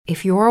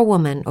If you're a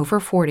woman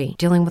over 40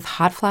 dealing with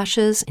hot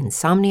flashes,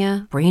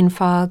 insomnia, brain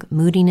fog,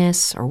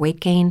 moodiness, or weight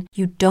gain,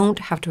 you don't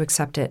have to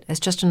accept it as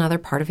just another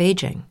part of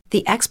aging.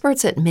 The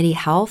experts at MIDI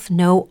Health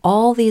know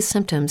all these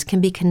symptoms can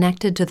be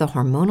connected to the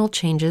hormonal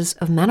changes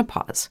of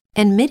menopause.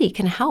 And MIDI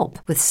can help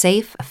with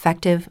safe,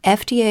 effective,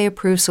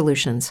 FDA-approved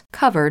solutions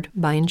covered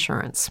by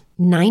insurance.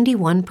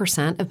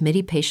 91% of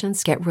MIDI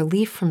patients get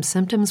relief from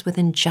symptoms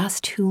within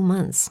just 2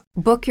 months.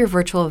 Book your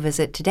virtual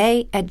visit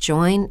today at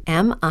joinmidi.com.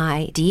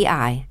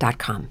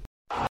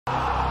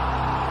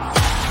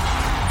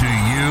 Do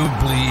you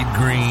bleed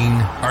green?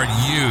 Are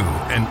you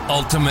an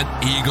ultimate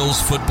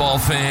Eagles football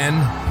fan?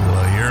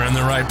 Well, you're in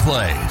the right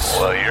place.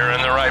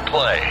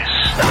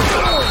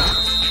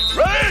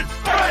 Ready?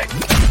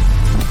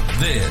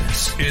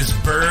 This is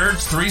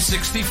Birds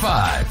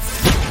 365,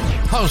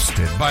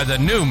 hosted by the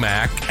new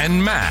Mac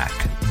and Mac,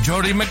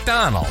 Jody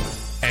McDonald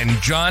and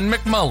John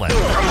McMullen.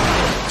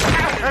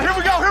 Here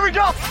we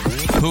go!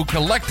 Who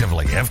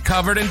collectively have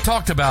covered and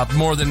talked about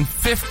more than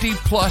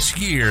 50-plus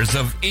years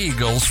of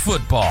Eagles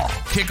football.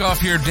 Kick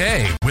off your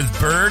day with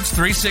Birds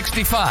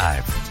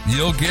 365.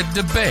 You'll get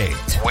debate.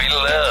 We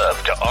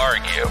love to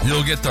argue.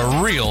 You'll get the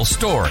real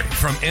story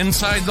from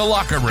inside the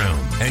locker room.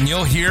 And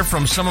you'll hear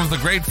from some of the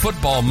great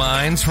football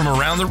minds from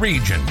around the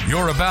region.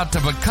 You're about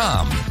to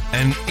become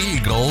an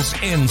Eagles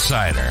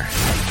insider.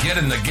 Get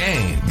in the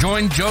game.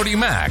 Join Jody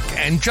Mack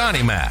and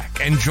Johnny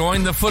Mack and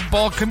join the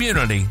football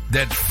community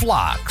that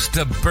flocks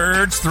to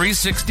Birds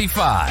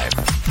 365.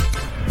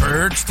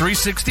 Birds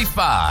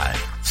 365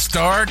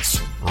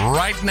 starts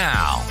right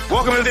now.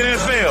 Welcome to the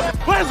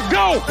NFL. Let's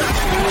go!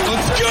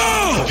 Let's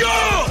go!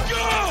 Go!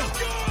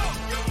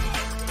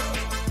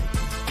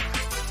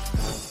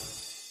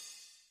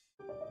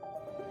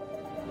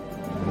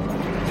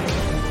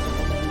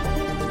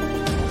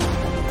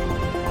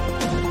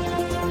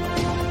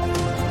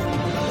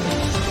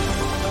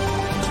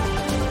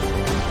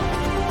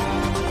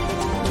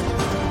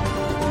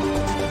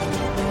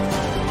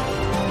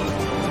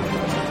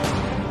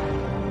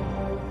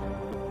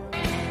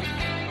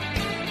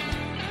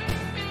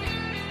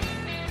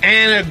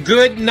 And a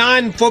good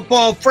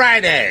non-football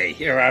Friday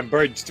here on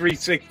Birds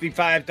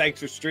 365.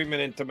 Thanks for streaming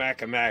into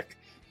Mac and Mac.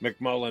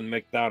 McMullen,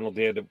 McDonald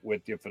here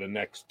with you for the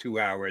next 2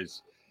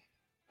 hours.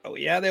 Oh,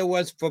 yeah, there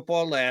was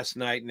football last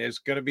night, and there's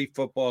going to be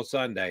football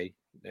Sunday.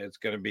 There's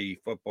going to be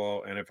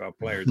football, NFL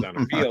players on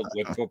the field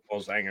with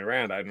footballs hanging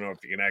around. I don't know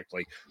if you can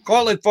actually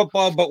call it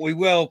football, but we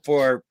will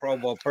for Pro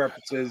Bowl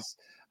purposes.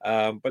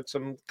 But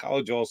some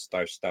college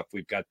all-star stuff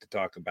we've got to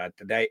talk about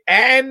today.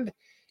 And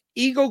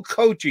Eagle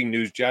coaching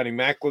news, Johnny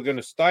Mack. We're going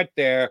to start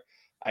there.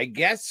 I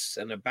guess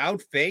an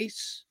about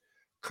face.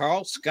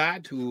 Carl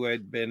Scott, who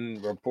had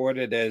been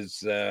reported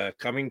as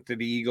coming to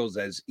the Eagles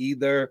as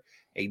either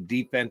a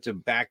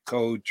defensive back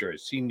coach or a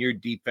senior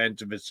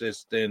defensive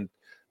assistant.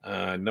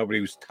 Nobody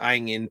was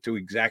tying into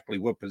exactly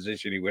what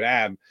position he would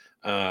have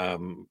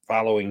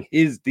following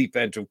his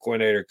defensive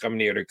coordinator coming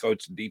here to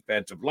coach the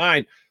defensive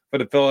line for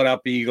the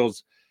Philadelphia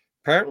Eagles.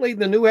 Apparently,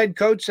 the new head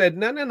coach said,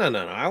 no.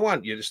 I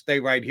want you to stay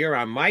right here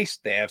on my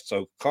staff.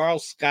 So Carl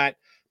Scott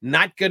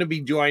not going to be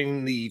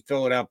joining the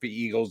Philadelphia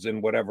Eagles in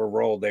whatever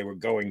role they were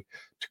going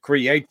to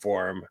create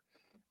for him.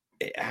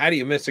 How do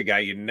you miss a guy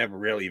you never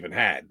really even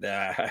had?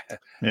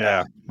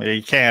 Yeah,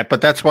 you can't. But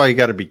that's why you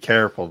got to be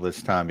careful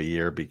this time of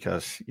year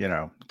because,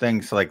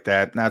 things like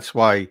that. And that's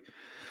why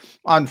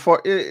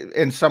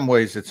in some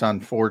ways it's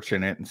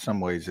unfortunate, in some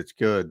ways it's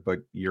good, but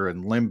you're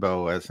in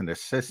limbo as an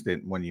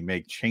assistant when you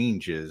make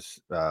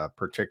changes,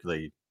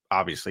 particularly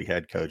obviously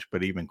head coach,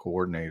 but even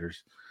coordinators,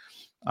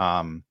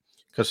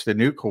 because the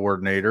new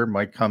coordinator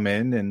might come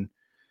in and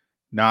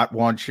not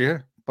want you,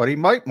 but he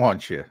might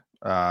want you.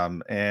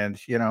 And,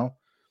 a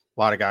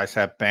lot of guys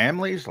have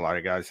families, a lot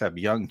of guys have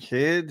young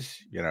kids,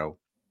 you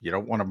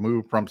don't want to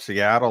move from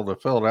Seattle to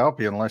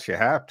Philadelphia unless you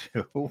have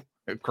to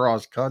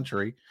across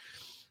country.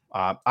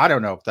 I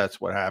don't know if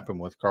that's what happened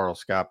with Carl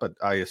Scott, but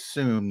I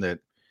assume that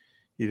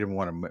he didn't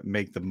want to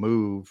make the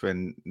move.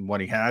 And when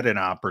he had an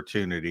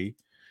opportunity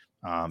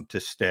to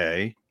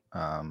stay,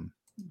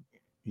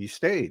 he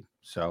stayed.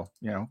 So,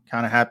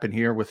 kind of happened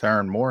here with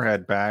Aaron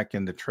Moorhead back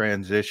in the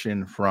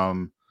transition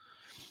from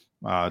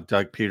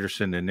Doug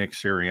Peterson to Nick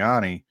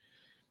Sirianni.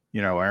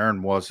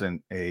 Aaron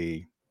wasn't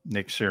a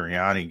Nick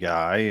Sirianni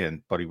guy,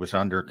 but he was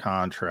under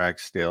contract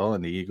still,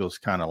 and the Eagles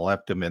kind of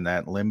left him in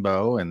that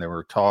limbo, and there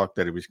were talk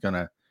that he was going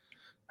to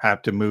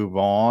have to move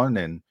on,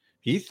 and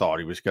he thought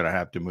he was going to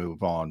have to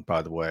move on,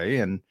 by the way,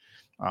 and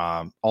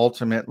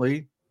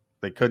ultimately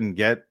they couldn't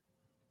get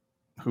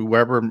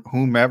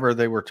whomever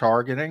they were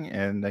targeting,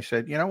 and they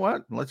said, you know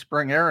what, let's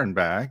bring Aaron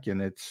back,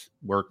 and it's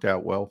worked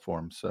out well for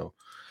him. So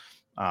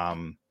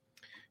it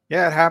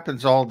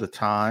happens all the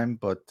time,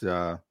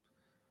 but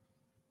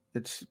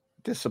it's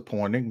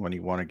disappointing when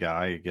you want a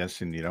guy, I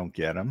guess, and you don't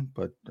get him,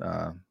 but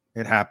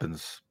it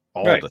happens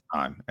all the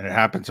time, and it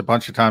happens a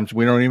bunch of times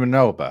we don't even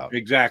know about.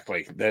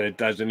 Exactly, that it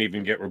doesn't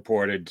even get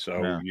reported,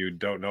 so you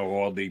don't know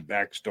all the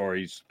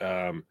backstories,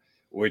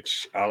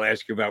 which I'll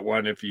ask you about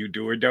one if you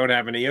do or don't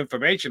have any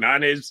information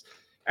on is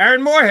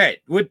Aaron Moorhead,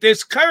 with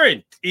this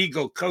current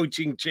Eagle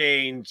coaching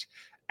change,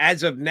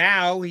 as of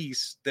now, he's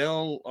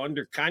still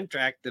under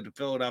contract to the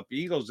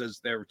Philadelphia Eagles as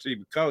their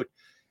receiver coach.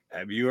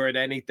 Have you heard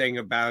anything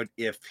about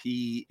if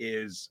he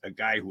is a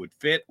guy who would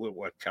fit with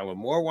what Kellen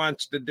Moore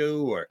wants to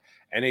do or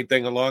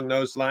anything along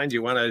those lines?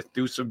 You want to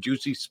do some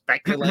juicy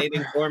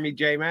speculating for me,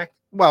 J-Mac?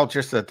 Well,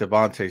 just that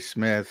Devontae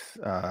Smith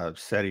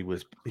said he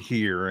was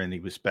here and he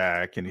was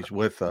back and he's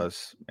with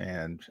us.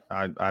 And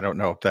I don't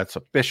know if that's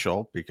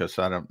official because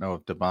I don't know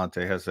if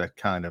Devontae has that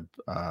kind of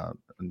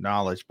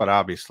knowledge. But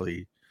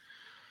obviously,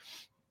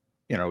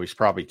 he's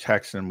probably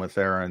texting with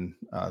Aaron.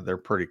 They're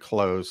pretty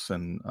close.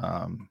 And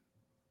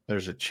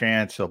there's a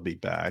chance he'll be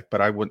back.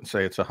 But I wouldn't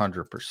say it's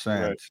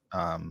 100%.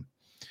 Right.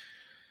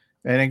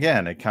 And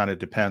again, it kind of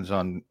depends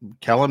on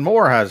Kellen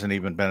Moore hasn't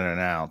even been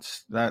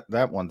announced.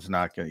 That one's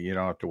not going to, you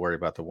don't have to worry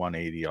about the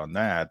 180 on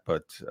that,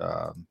 but,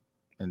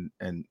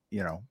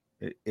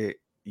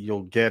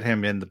 you'll get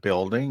him in the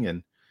building.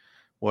 And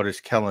what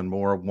does Kellen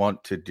Moore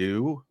want to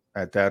do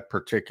at that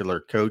particular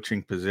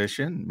coaching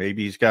position?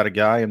 Maybe he's got a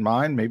guy in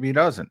mind. Maybe he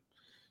doesn't.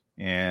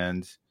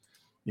 And,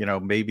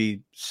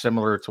 maybe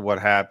similar to what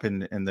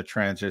happened in the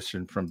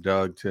transition from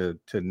Doug to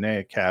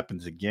Nick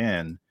happens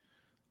again.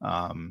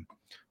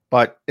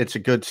 But it's a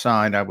good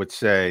sign, I would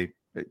say.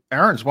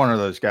 Aaron's one of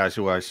those guys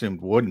who I assumed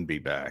wouldn't be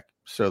back.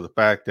 So the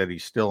fact that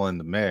he's still in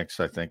the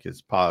mix, I think,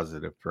 is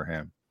positive for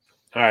him.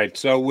 All right.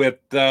 So with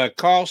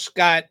Carl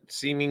Scott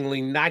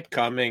seemingly not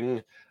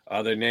coming,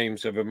 other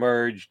names have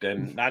emerged,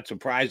 and not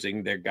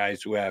surprising, they're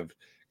guys who have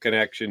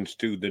connections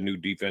to the new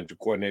defensive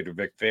coordinator,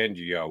 Vic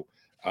Fangio.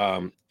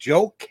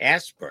 Joe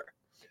Casper,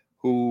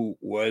 who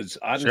was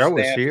on Joe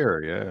was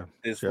here,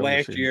 this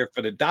last year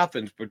for the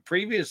Dolphins, but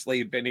previously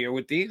had been here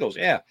with the Eagles,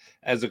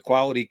 as a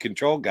quality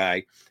control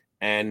guy.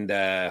 And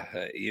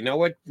you know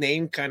what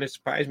name kind of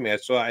surprised me? I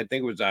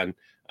think it was on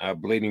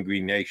Bleeding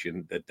Green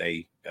Nation that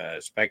they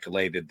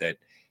speculated that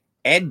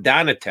Ed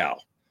Donatel,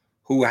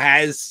 who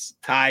has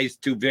ties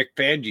to Vic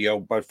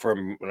Fangio, but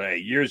from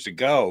years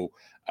ago,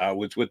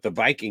 was with the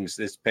Vikings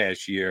this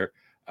past year.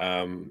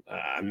 I'm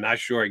not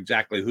sure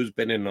exactly who's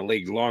been in the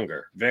league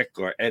longer, Vic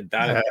or Ed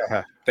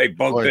Donatel. They've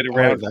both been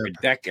around for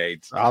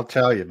decades. I'll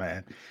tell you,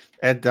 man.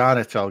 Ed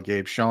Donatel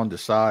gave Sean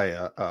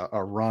Desai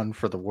a run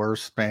for the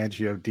worst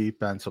Fangio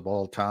defense of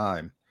all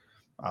time.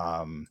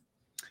 I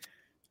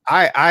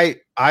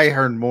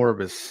heard more of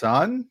his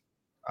son.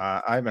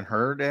 I haven't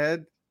heard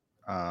Ed,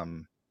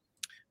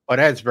 but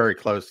Ed's very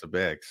close to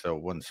Vic, so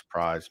it wouldn't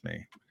surprise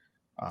me.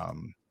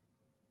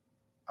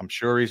 I'm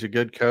sure he's a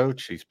good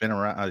coach. He's been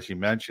around, as you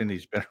mentioned,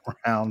 he's been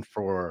around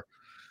for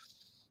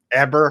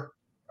ever.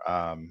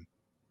 And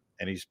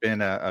he's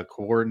been a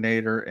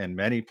coordinator in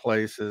many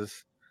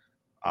places.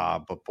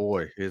 But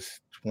boy, his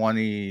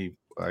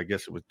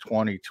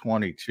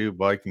 2022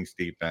 Vikings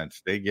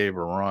defense, they gave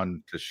a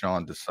run to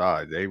Sean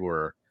Desai. They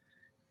were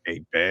a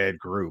bad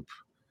group.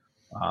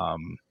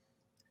 And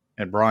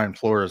Brian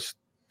Flores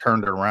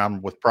turned it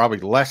around with probably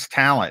less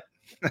talent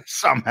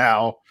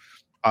somehow,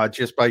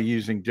 just by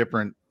using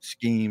different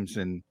schemes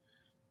and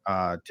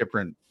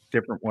different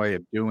way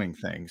of doing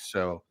things.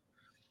 So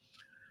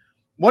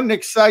wouldn't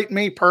excite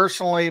me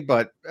personally,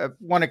 but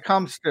when it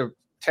comes to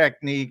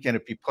technique, and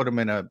if you put him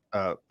in a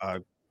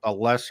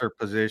lesser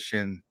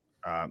position,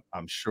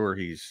 I'm sure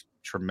he's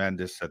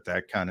tremendous at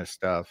that kind of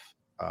stuff.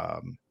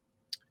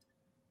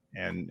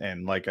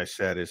 And like I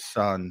said, his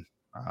son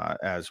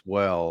as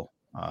well.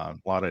 A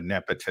lot of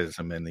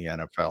nepotism in the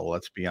NFL.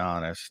 Let's be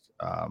honest.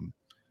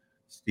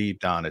 Steve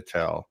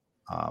Donatel.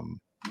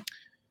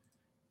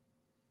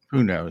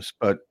 Who knows?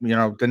 But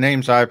the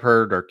names I've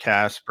heard are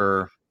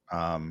Casper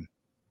and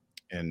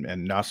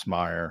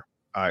Nussmeier.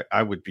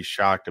 I would be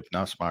shocked if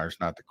Nussmeier's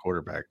not the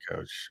quarterback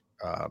coach.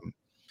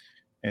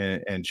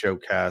 And Joe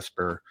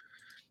Casper.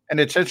 And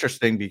it's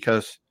interesting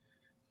because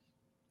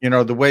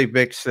the way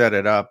Vic set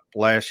it up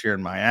last year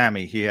in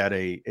Miami, he had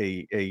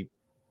a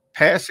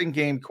passing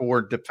game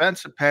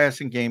defensive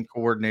passing game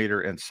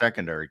coordinator and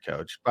secondary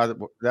coach.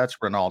 That's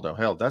Ronaldo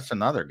Hill. That's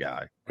another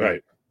guy.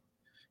 Right.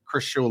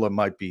 Chris Shula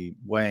might be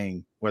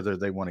weighing whether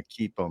they want to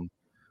keep him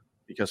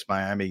because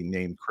Miami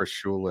named Chris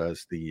Shula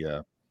as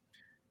the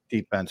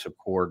defensive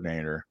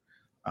coordinator.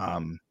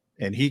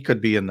 And he could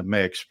be in the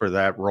mix for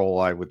that role,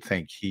 I would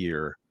think,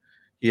 here.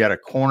 He had a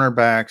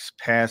cornerbacks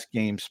pass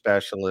game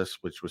specialist,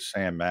 which was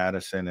Sam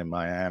Madison in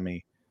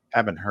Miami.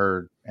 Haven't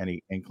heard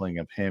any inkling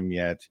of him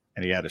yet.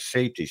 And he had a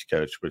safeties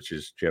coach, which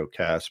is Joe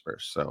Casper.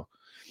 So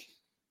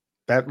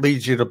that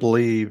leads you to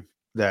believe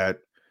that.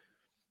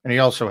 And he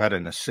also had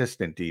an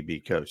assistant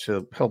DB coach.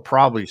 So he'll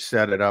probably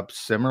set it up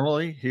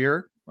similarly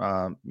here.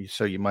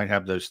 So you might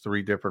have those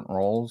three different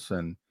roles.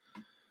 And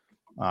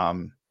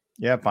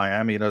if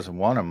Miami doesn't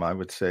want him, I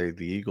would say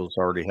the Eagles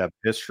already have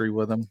history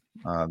with him.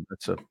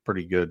 That's a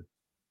pretty good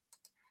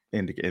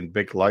and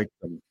Vic liked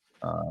him.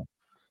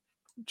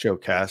 Joe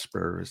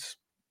Casper is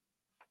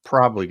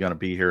probably going to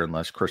be here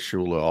unless Chris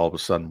Shula all of a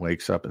sudden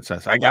wakes up and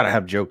says, I got to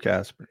have Joe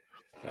Casper.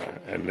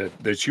 And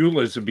the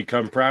Shulas have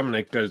become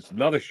prominent because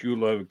another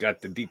Shula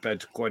got the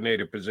defensive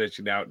coordinator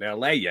position out in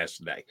L.A.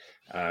 yesterday.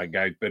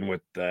 Guy's been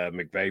with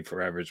McVay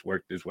forever, has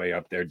worked his way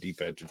up there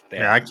defensive staff.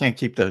 Yeah, I can't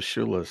keep those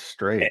Shulas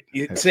straight.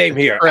 Same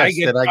here. Chris,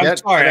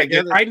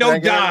 I know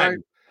Don. Right?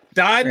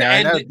 Don,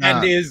 Yeah,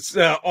 and his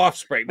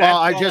offspring. Well,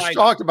 I just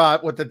talked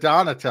about with the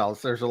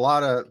Donatells. There's a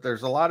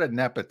lot of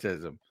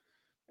nepotism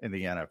in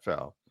the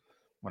NFL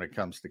when it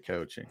comes to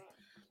coaching.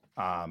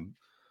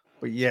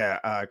 But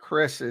yeah,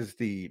 Chris is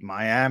the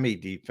Miami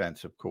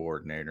defensive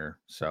coordinator.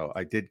 So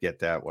I did get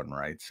that one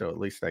right. So at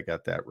least I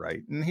got that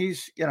right. And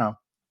he's,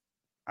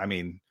 I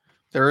mean,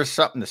 there is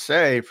something to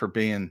say for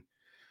being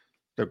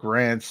the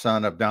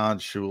grandson of Don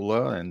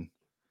Shula. And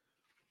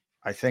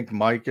I think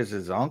Mike is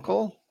his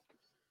uncle.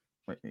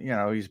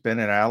 He's been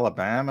in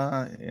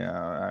Alabama.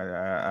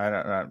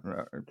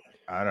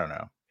 I don't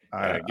know.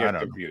 I get don't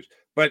confused.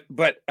 Know.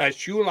 But a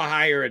Shula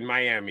hire in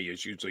Miami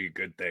is usually a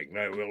good thing.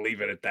 We'll leave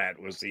it at that.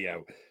 We'll see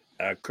how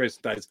Chris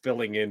does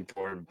filling in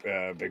for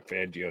Vic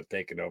Fangio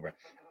taking over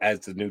as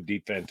the new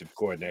defensive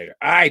coordinator.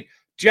 All right,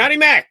 Johnny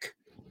Mac,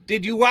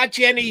 did you watch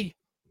any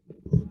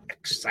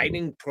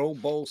exciting Pro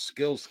Bowl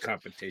skills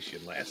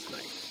competition last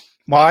night?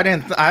 Well,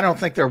 I don't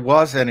think there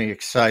was any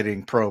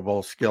exciting Pro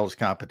Bowl skills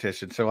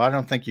competition, so I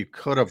don't think you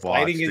could have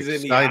watched. Exciting is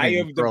in the eye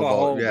of the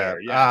beholder.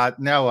 Yeah.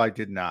 No, I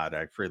did not.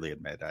 I freely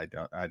admit I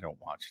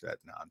don't watch that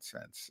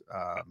nonsense.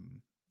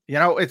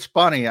 It's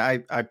funny. I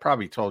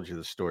probably told you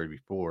the story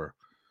before.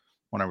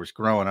 When I was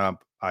growing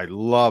up, I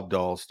loved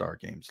All-Star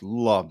games.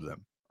 Loved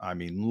them. I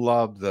mean,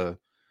 loved the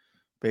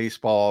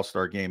baseball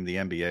All-Star game, the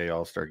NBA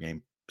All-Star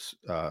game.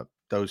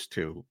 Those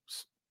two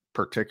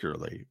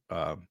particularly.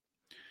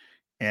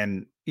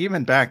 And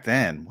even back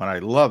then, when I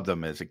loved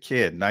them as a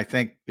kid, and I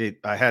think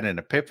I had an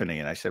epiphany,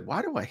 and I said,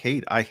 "Why do I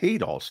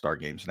hate All-Star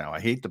games now?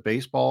 I hate the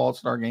baseball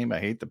All-Star game. I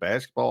hate the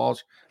basketball.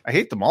 I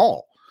hate them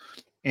all."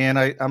 And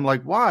I'm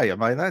like, "Why?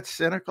 Am I that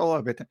cynical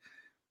of it?"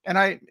 And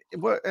I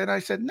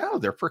said, "No,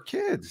 they're for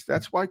kids.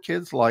 That's why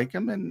kids like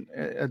them." And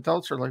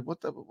adults are like,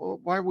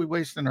 why are we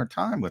wasting our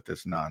time with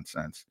this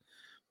nonsense?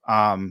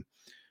 But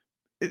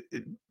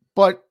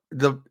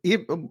the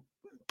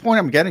point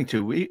I'm getting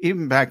to,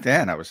 even back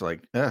then, I was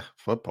like,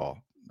 football,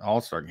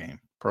 All-Star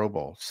game, Pro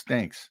Bowl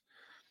stinks.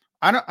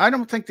 I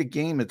don't think the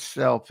game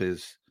itself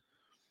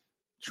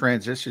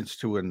transitions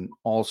to an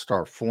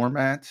All-Star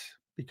format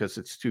because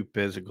it's too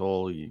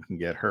physical. You can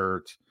get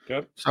hurt.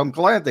 Yep. So I'm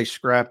glad they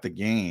scrapped the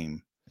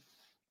game.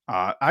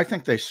 I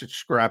think they should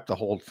scrap the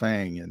whole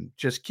thing and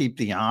just keep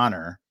the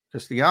honor,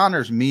 because the honor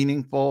is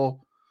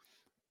meaningful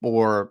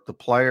for the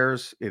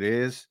players. It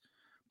is.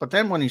 But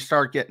then when you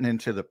start getting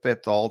into the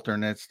fifth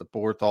alternates, the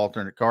fourth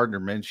alternate, Gardner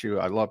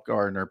Minshew, I love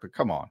Gardner, but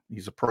come on,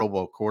 he's a Pro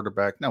Bowl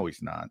quarterback. No,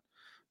 he's not.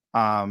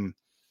 And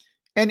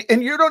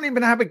you don't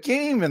even have a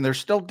game, and they're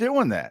still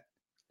doing that.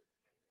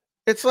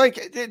 It's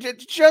like,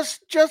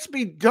 just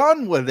be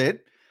done with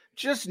it.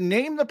 Just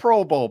name the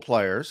Pro Bowl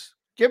players,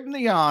 give them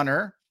the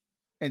honor,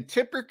 and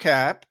tip your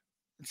cap,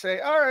 and say,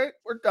 "All right,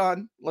 we're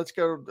done. Let's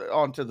go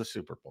on to the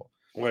Super Bowl."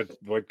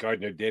 What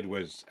Gardner did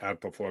was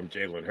outperform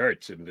Jalen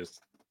Hurts in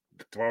this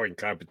throwing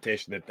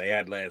competition that they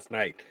had last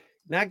night.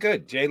 Not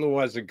good. Jalen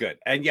wasn't good.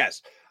 And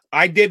yes,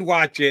 I did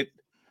watch it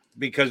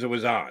because it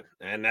was on,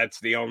 and that's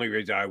the only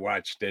reason I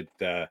watched it.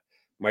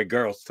 My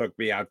girls took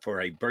me out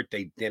for a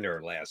birthday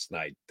dinner last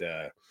night.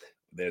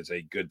 There's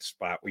a good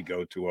spot we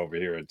go to over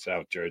here in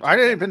South Jersey. I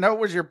didn't even know it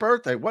was your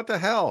birthday. What the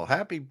hell?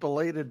 Happy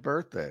belated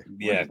birthday.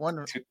 Yeah.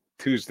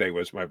 Tuesday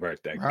was my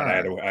birthday, but I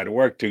had to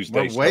work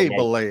Tuesday. Way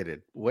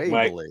belated.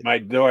 Belated. My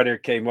daughter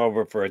came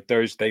over for a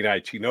Thursday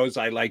night. She knows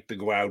I like to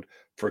go out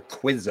for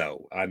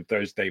Quizzo on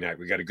Thursday night.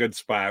 We got a good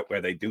spot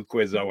where they do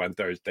Quizzo on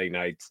Thursday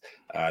nights.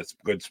 It's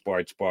a good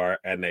sports bar,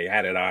 and they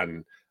had it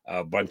on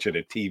a bunch of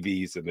the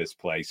TVs in this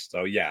place.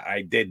 So yeah,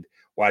 I did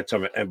watch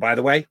some. And by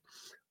the way,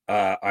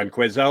 on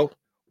Quizzo,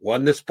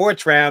 won the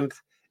sports round.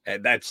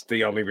 And that's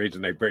the only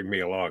reason they bring me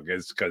along,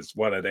 is because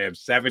they have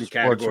 7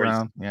 categories,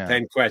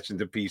 10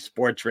 questions apiece.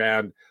 Sports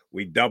round.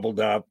 We doubled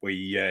up.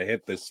 We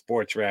hit the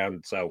sports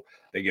round. So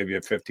they give you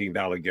a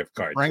 $15 gift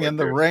card. Bring in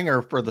the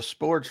ringer for the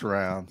sports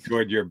round.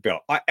 Toward your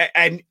bill.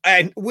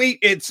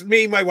 It's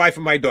me, my wife,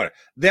 and my daughter.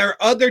 There are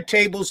other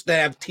tables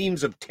that have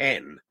teams of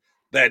 10.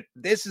 That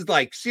this is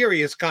like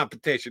serious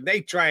competition.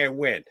 They try and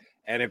win.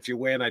 And if you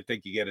win, I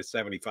think you get a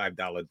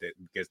 $75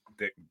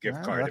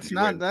 gift card.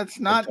 That's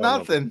not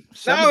nothing.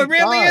 No, it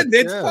really is.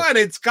 It's fun.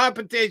 It's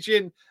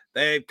competition.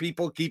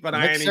 People keep an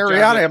eye on each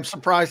other. I'm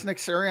surprised Nick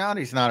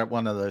Sirianni's not at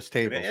one of those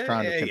tables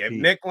trying to compete. If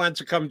Nick wants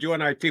to come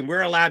join our team,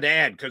 we're allowed to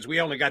add, because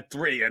we only got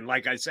 3. And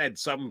like I said,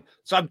 some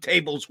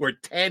tables were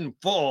 10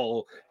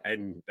 full.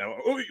 And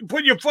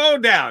put your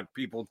phone down.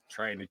 People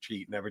trying to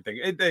cheat and everything.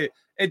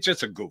 It's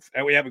just a goof.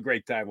 And we have a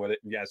great time with it.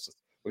 And yes,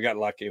 we got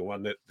lucky and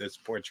won the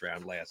sports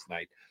round last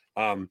night.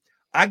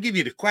 I'll give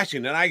you the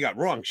question that I got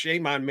wrong.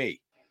 Shame on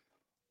me.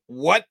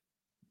 What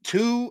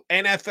 2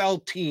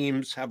 NFL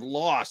teams have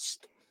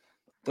lost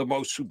the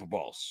most Super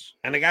Bowls?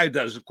 And the guy who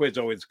does the quiz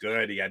always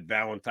good. He had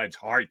Valentine's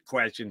heart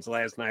questions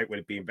last night with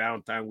it being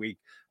Valentine week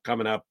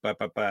coming up,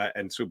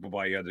 and Super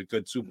Bowl. He had a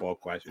good Super Bowl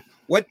question.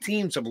 What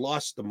teams have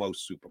lost the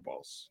most Super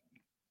Bowls?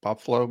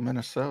 Buffalo,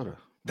 Minnesota.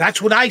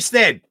 That's what I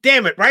said.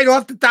 Damn it. Right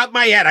off the top of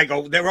my head, I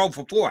go, they're 0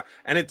 for 4.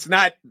 And it's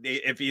not,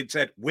 if you had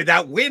said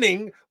without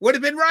winning, would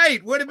have been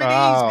right. Would have been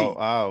easy.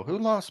 Oh, who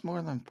lost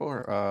more than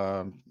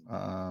 4?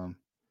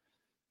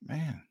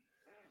 Man.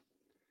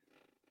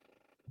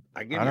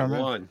 I give you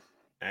one.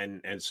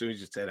 And as soon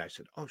as you said, I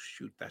said, oh,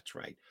 shoot, that's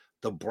right.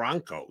 The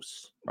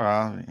Broncos.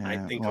 Yeah. I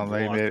think well,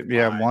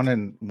 one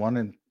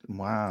and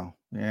wow.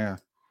 Yeah.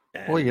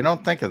 Well, you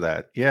don't think of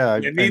that. Yeah.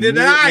 Neither did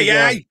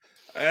I.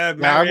 I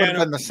would have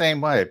been the same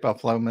way.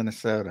 Buffalo,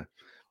 Minnesota.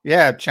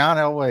 Yeah. John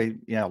Elway,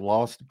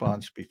 lost a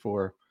bunch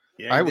before.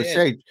 Yeah, I would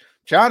say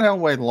John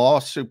Elway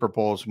lost Super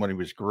Bowls when he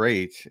was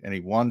great, and he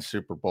won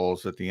Super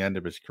Bowls at the end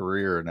of his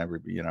career, and it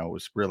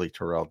was really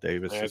Terrell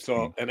Davis. That's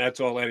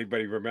all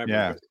anybody remembers.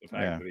 Yeah, the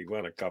fact that he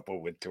won a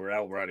couple with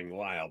Terrell running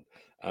wild.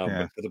 Yeah.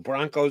 But for the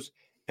Broncos,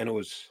 and it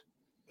was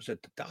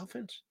it the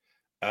Dolphins?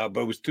 But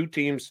it was two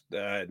teams,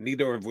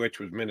 neither of which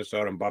was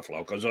Minnesota and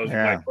Buffalo, because those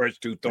were my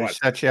first two thoughts.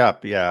 They set you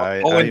up, yeah.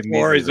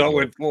 0-4 is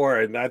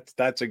 0-4, and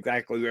that's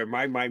exactly where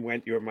my mind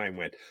went, your mind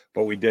went.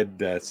 But we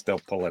did still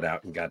pull it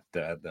out and got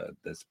the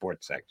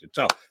sports section.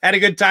 So had a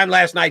good time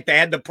last night. They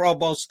had the Pro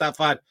Bowl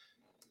stuff on.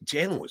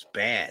 Jalen was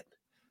bad.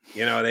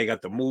 They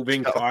got the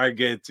moving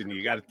targets, and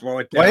you got to throw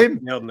it down.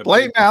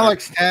 Blame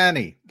Alex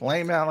Tanney.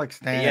 Blame Alex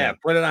Tanney. Yeah,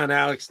 put it on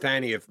Alex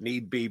Tanney if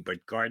need be,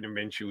 but Gardner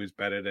Minshew is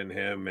better than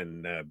him,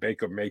 and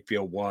Baker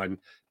Mayfield won.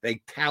 They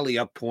tally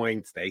up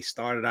points. They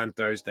started on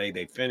Thursday.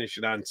 They finish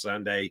it on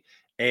Sunday.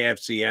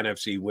 AFC,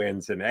 NFC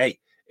wins. And, hey,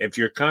 if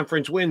your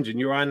conference wins and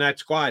you're on that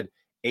squad,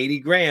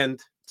 $80,000,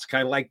 it's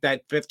kind of like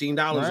that $15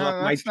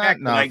 off my check.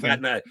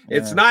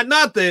 It's not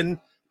nothing.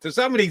 To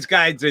some of these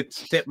guys,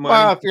 it's tip money.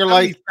 Well, if you're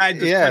like,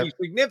 pretty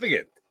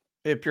significant.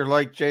 If you're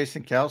like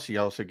Jason Kelsey, you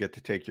also get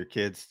to take your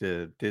kids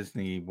to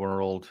Disney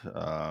World.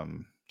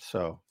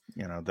 So,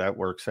 that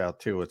works out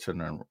too. It's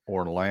in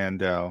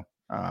Orlando.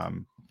 I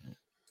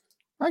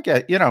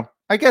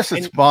guess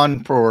it's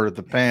fun for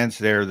the fans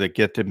there that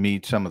get to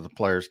meet some of the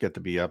players, get to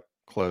be up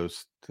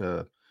close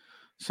to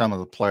some of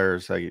the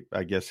players.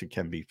 I guess it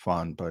can be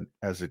fun, but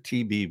as a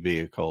TV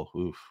vehicle,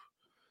 oof.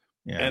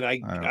 Yeah,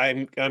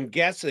 and I'm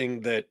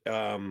guessing that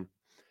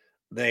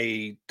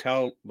they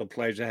tell the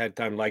players ahead of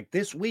time, like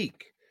this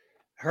week,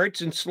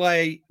 Hurts and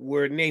Slay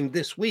were named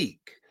this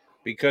week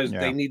because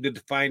they needed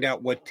to find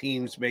out what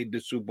teams made the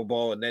Super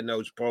Bowl, and then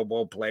those Pro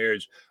Bowl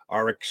players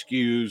are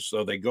excused,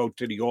 so they go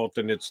to the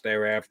alternates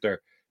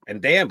thereafter.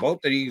 And damn,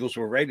 both the Eagles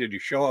were ready to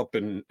show up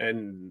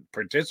and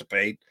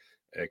participate,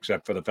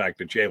 except for the fact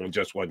that Jalen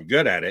just wasn't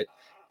good at it.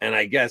 And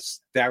I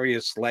guess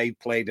Darius Slay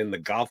played in the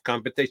golf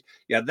competition.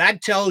 Yeah,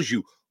 that tells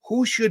you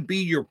who should be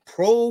your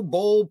Pro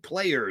Bowl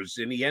players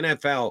in the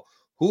NFL?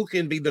 Who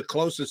can be the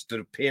closest to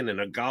the pin in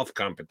a golf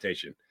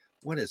competition?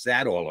 What is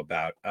that all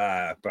about?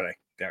 But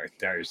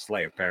Darius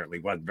Slay apparently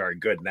wasn't very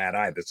good in that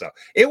either. So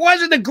it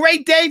wasn't a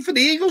great day for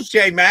the Eagles,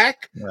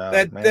 J-Mac,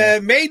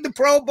 that made the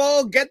Pro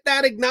Bowl, get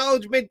that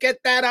acknowledgement,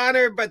 get that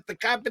honor, but the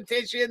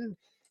competition,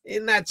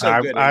 not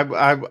so good.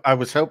 I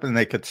was hoping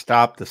they could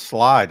stop the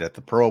slide at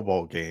the Pro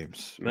Bowl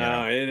games.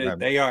 No,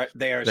 they are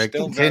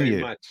still continue.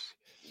 Very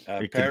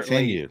much.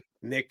 Continue.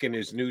 Nick in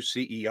his new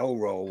CEO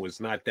role was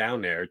not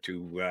down there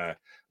to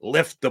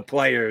lift the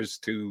players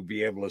to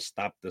be able to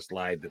stop the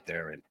slide that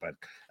they're in. But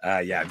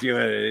if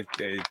you're a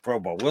Pro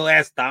Bowl, we'll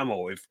ask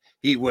Domo if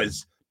he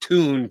was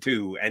tuned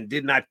to and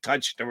did not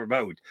touch the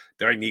remote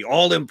during the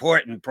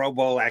all-important Pro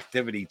Bowl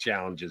activity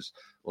challenges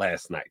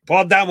last night.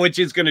 Paul Domowitch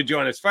is going to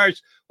join us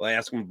first. We'll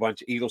ask him a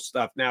bunch of Eagles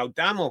stuff. Now,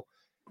 Domo,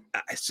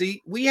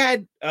 see, we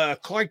had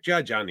Clark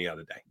Judge on the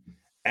other day.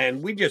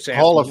 And we just asked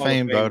Hall of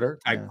Fame voter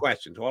type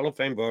questions, Hall of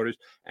Fame voters,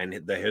 and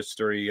the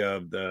history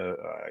of the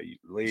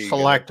league.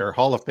 Selector,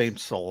 Hall of Fame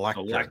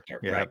selector.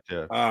 Right.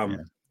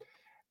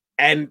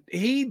 And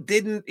he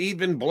didn't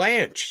even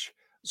blanch.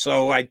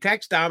 So I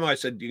texted him. I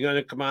said, "You're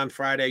going to come on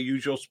Friday,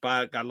 usual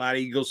spot. Got a lot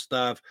of Eagles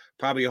stuff,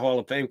 probably a Hall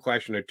of Fame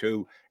question or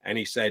two." And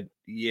he said,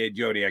 "Yeah,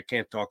 Jody, I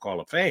can't talk Hall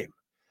of Fame."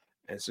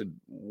 I said,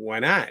 "Why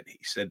not?" He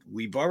said,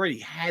 "We've already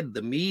had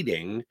the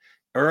meeting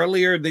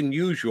earlier than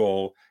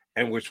usual,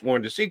 and we're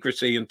sworn to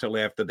secrecy until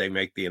after they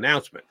make the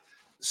announcement.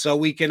 So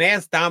we can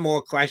ask Damo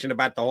a question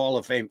about the Hall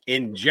of Fame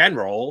in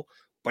general,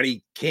 but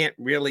he can't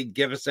really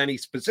give us any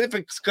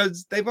specifics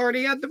because they've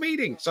already had the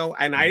meeting." So,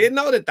 and I didn't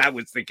know that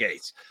was the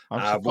case.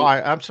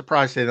 I'm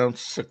surprised they don't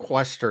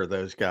sequester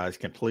those guys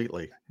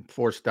completely,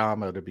 force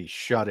Damo to be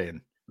shut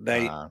in.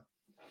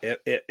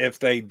 If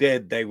they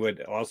did, they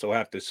would also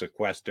have to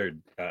sequester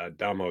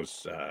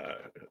Damo's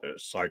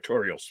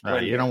sartorial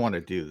splendor. You don't want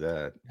to do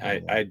that.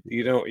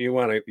 You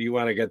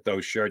want to get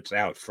those shirts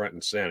out front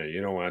and center.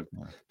 You don't want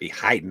to be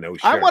hiding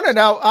those shirts. I want to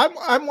know.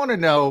 I want to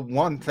know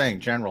one thing.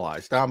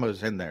 Generalized.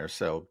 Damo's in there,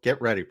 so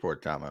get ready for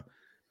it, Damo.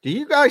 Do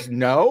you guys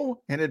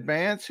know in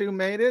advance who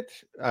made it?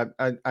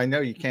 I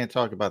know you can't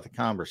talk about the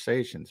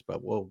conversations,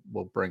 but we'll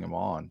bring them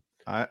on.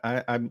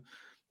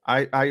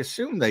 I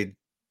assume they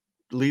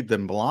lead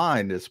them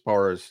blind as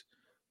far as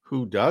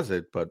who does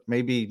it, but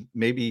maybe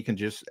you can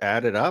just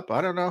add it up.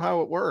 I don't know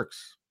how it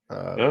works.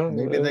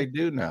 Maybe they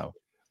do know.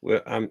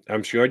 Well,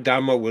 I'm sure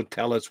Damo will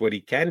tell us what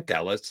he can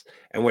tell us,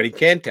 and what he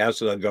can't tell us,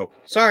 they'll go,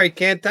 sorry,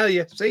 can't tell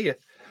you. See you.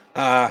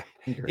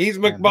 He's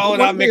McMullen.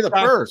 Wouldn't be the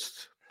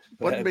first.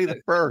 Wouldn't be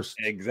the first.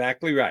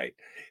 Exactly right.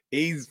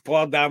 He's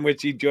Paul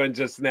Domowitch. He joins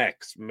us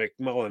next.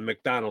 McMullen,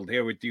 McDonald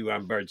here with you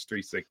on Birds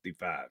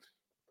 365.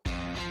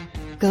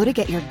 Go to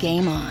get your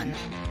game on.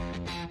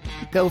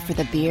 Go for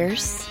the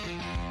beers.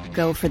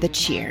 Go for the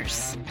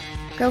cheers.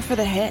 Go for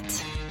the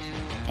hit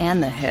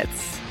and the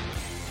hits.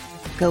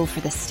 Go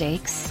for the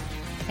stakes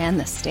and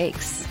the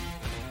stakes.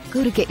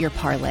 Go to get your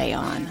parlay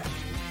on.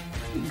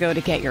 Go to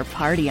get your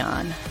party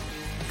on.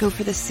 Go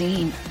for the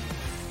scene.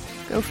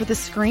 Go for the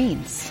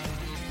screens.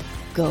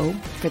 Go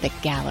for the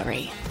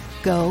gallery.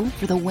 Go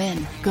for the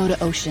win. Go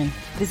to Ocean.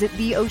 Visit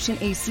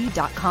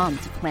theoceanac.com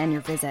to plan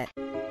your visit.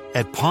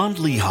 At Pond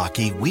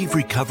Lehocky, we've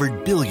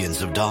recovered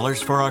billions of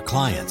dollars for our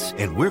clients,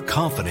 and we're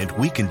confident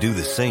we can do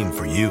the same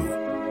for you.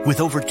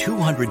 With over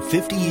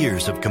 250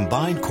 years of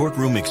combined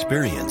courtroom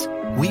experience,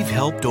 we've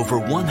helped over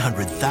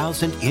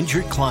 100,000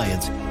 injured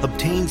clients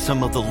obtain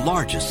some of the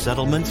largest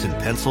settlements in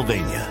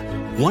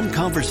Pennsylvania. One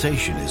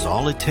conversation is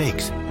all it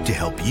takes to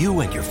help you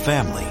and your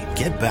family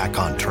get back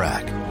on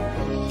track.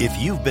 If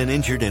you've been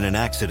injured in an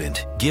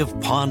accident, give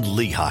Pond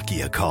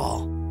Lehocky a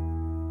call.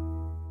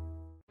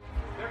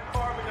 They're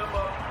carving them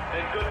up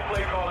and good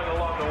play calling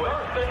along the way.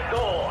 First and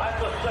goal at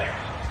the 6.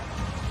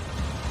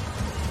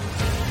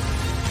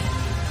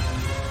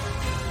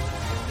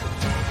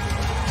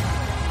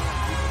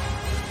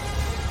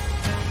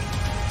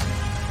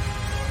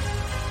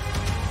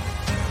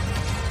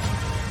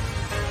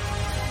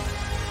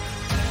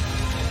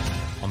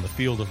 On the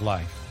field of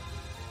life,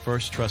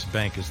 First Trust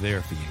Bank is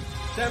there for you.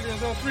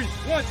 Champions on 3.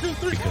 1, 2,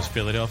 3. Because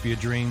Philadelphia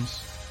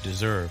dreams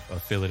deserve a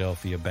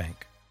Philadelphia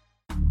bank.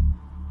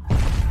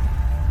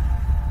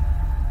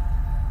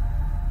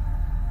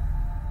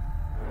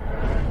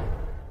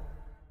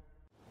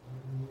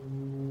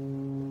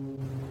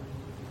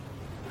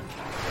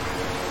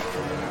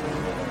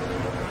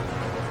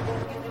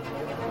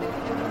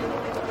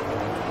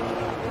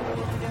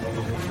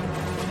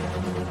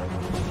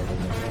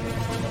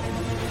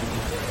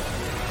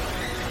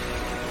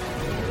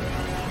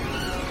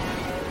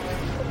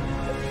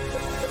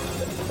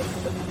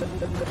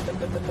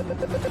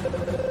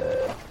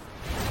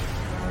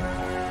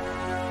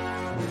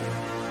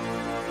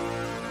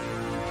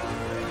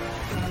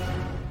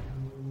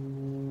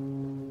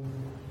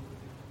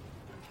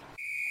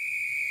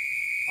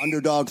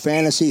 Underdog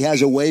Fantasy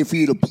has a way for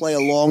you to play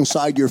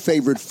alongside your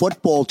favorite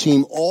football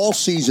team all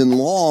season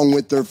long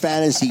with their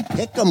Fantasy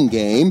Pick'em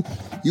game.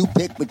 You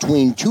pick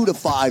between 2 to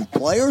 5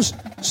 players,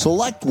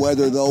 select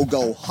whether they'll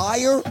go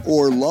higher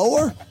or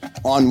lower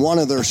on one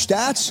of their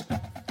stats,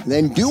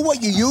 then do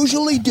what you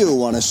usually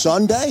do on a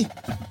Sunday,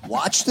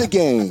 watch the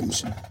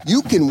games.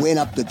 You can win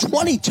up to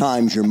 20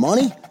 times your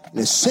money in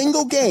a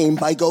single game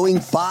by going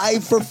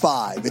 5 for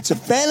 5. It's a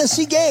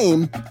fantasy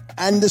game,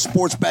 and the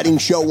Sports Betting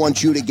Show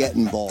wants you to get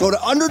involved. Go to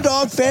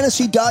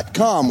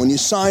UnderdogFantasy.com. When you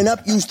sign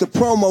up, use the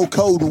promo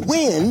code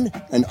WIN,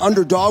 and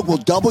Underdog will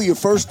double your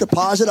first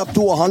deposit up to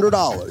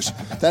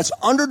 $100. That's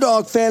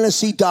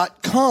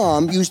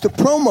UnderdogFantasy.com. Use the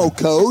promo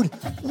code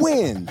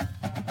WIN.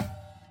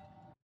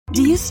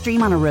 Do you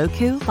stream on a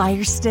Roku,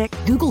 Fire Stick,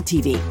 Google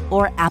TV,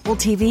 or Apple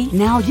TV?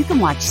 Now you can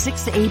watch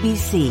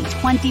 6ABC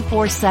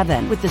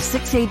 24/7 with the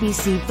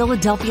 6ABC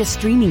Philadelphia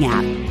streaming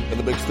app. And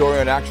the big story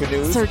on Action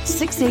News? Search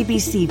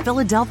 6ABC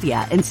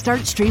Philadelphia and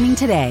start streaming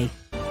today.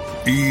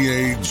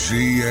 EAGLES,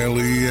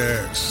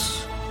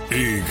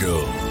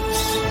 Eagles.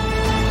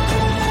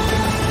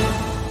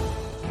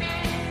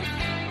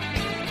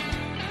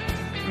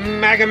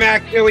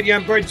 Mac here with you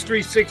on Birds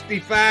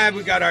 365.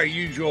 We got our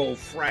usual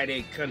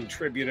Friday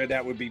contributor.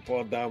 That would be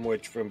Paul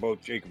Domowitch from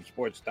both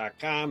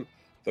JacobSports.com,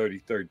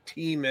 33rd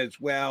Team as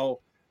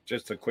well.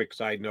 Just a quick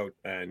side note,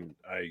 and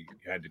I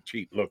had to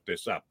cheat and look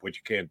this up, which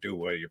you can't do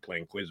while you're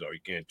playing Quizzo. You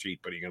can't cheat,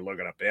 but you can look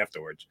it up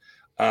afterwards.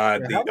 How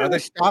do they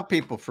stop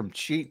people from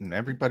cheating?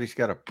 Everybody's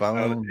got a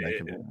bone.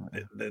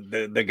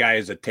 The guy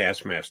is a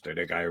taskmaster,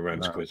 the guy who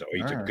runs Quizzo.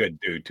 He's a good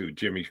dude, too.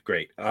 Jimmy's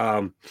great.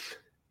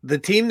 The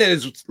team that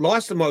has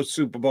lost the most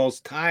Super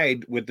Bowls,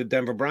 tied with the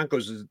Denver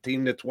Broncos, is the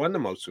team that's won the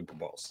most Super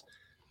Bowls.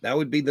 That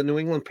would be the New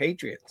England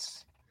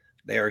Patriots.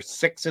 They are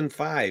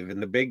 6-5 in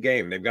the big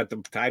game. They've got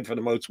them tied for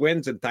the most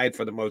wins and tied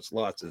for the most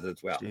losses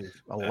as well.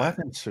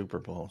 11 Super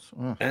Bowls.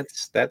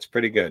 That's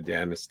pretty good.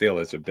 Yeah, and the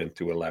Steelers have been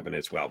to 11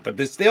 as well. But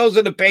the Steelers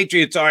and the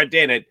Patriots aren't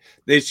in it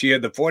this year.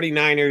 The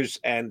 49ers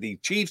and the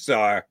Chiefs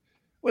are.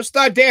 We'll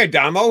start there,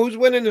 Damo. Who's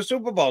winning the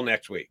Super Bowl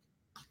next week?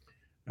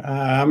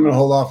 I'm going to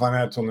hold off on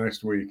that till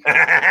next week.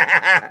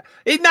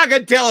 He's not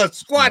going to tell us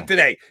squat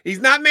today. He's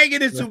not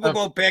making a Super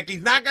Bowl pick.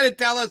 He's not going to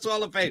tell us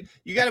all of it.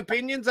 You got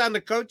opinions on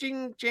the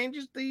coaching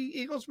changes the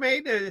Eagles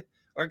made?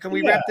 Or can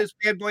we wrap this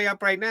bad boy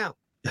up right now?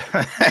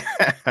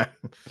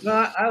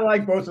 No, I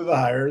like both of the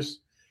hires.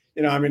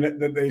 You know, I mean,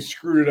 they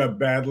screwed it up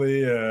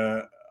badly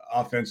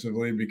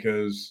offensively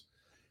because,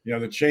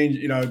 the change,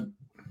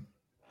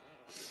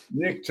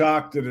 Nick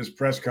talked at his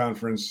press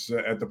conference,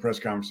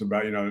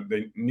 about,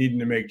 they needing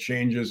to make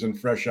changes and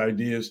fresh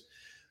ideas.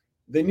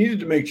 They needed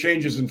to make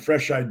changes and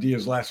fresh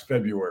ideas last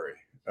February.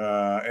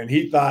 And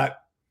he thought,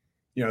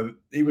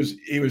 he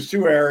was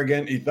too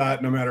arrogant. He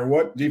thought no matter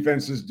what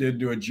defenses did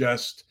to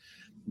adjust,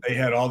 they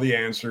had all the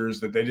answers,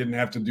 that they didn't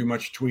have to do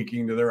much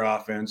tweaking to their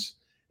offense.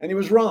 And he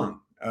was wrong.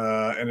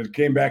 And it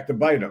came back to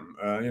bite him.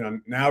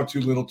 Now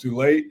too little too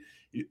late.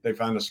 They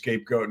found a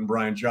scapegoat in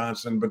Brian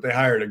Johnson, but they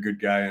hired a good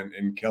guy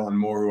in Kellen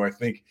Moore, who I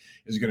think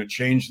is going to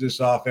change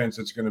this offense.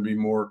 It's going to be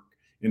more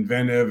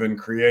inventive and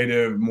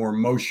creative, more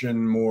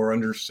motion, more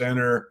under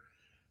center.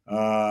 It's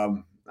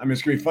going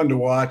to be fun to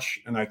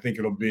watch, and I think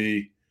it'll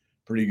be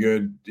pretty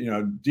good.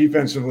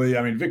 Defensively,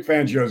 Vic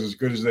Fangio's as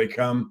good as they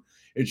come.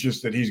 It's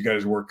just that he's got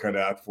his work cut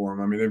out for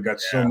him. They've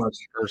got so much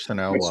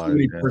personnel, so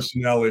many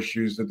personnel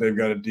issues that they've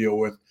got to deal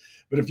with.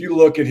 But if you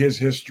look at his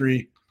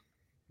history,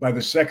 by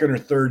the second or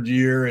third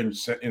year, and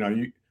San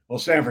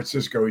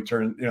Francisco, he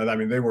turned.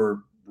 They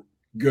were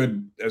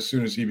good as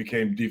soon as he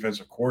became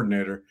defensive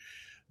coordinator.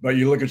 But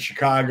you look at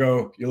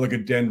Chicago, you look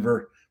at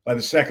Denver. By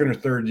the second or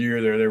third year,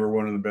 they were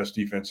one of the best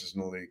defenses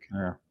in the league.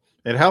 Yeah.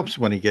 It helps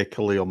when you get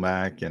Khalil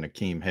Mack and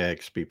Akeem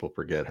Hicks. People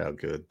forget how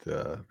good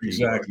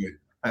exactly.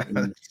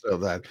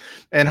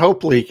 And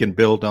hopefully he can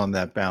build on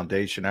that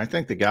foundation. I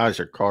think the guys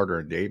are Carter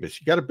and Davis.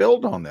 You got to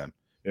build on them.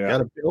 Yeah. You got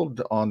to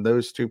build on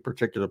those two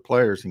particular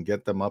players and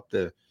get them up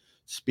to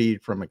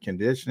speed from a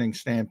conditioning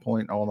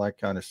standpoint, all that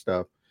kind of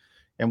stuff.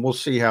 And we'll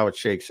see how it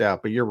shakes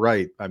out. But you're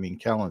right.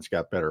 Kellen's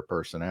got better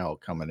personnel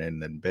coming in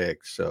than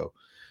Vic. So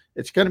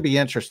it's going to be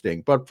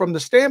interesting. But from the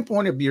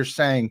standpoint of you're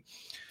saying,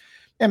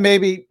 and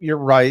maybe you're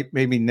right,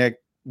 maybe Nick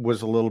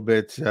was a little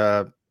bit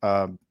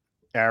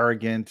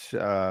arrogant,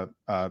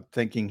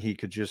 thinking he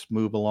could just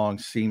move along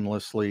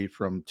seamlessly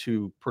from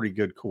two pretty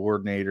good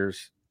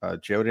coordinators.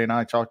 Jody and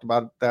I talked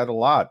about that a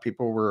lot.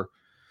 People were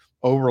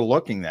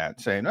overlooking that,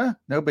 saying,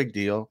 no big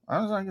deal.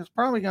 I was like, it's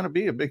probably going to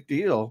be a big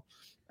deal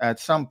at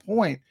some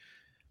point.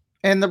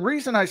 And the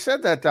reason I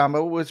said that,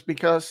 Damo, was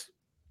because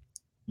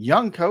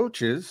young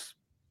coaches,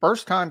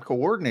 first-time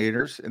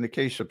coordinators, in the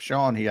case of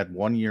Sean, he had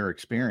 1 year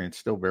experience,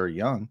 still very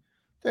young.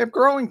 They have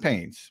growing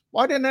pains.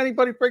 Why didn't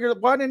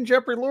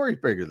Jeffrey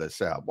Lurie figure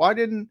this out? Why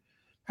didn't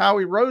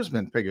Howie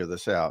Roseman figure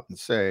this out and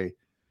say,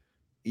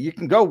 you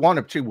can go one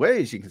of two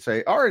ways. You can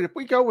say, all right, if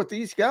we go with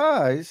these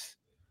guys,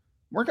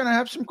 we're going to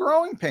have some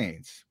growing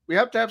pains. We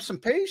have to have some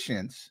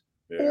patience.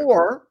 Yeah.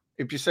 Or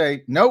if you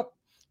say, nope,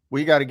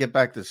 we got to get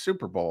back to the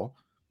Super Bowl,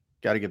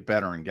 got to get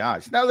better in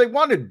guys. Now, they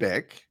wanted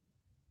Vic,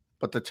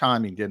 but the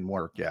timing didn't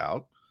work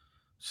out.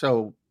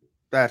 So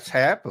that's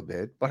half of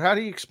it. But how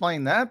do you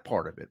explain that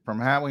part of it from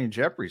Howie and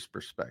Jeffrey's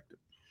perspective?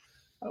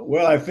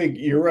 Well, I think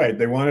you're right.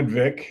 They wanted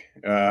Vic.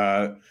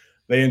 They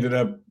ended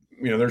up,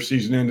 their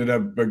season ended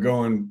up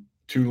going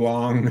too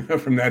long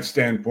from that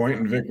standpoint.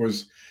 And Vic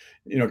was,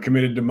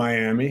 committed to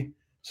Miami.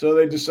 So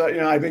they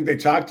decided, I think they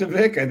talked to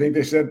Vic. I think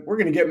they said, we're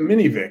going to get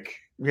mini Vic.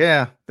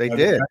 Yeah, they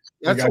did.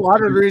 That's a lot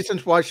of the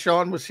reasons why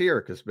Sean was here,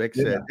 because Vic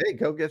said, hey,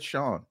 go get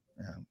Sean.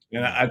 Yeah.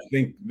 And I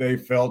think they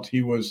felt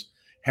he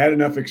had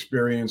enough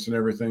experience and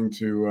everything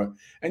to,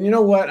 and you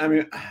know what?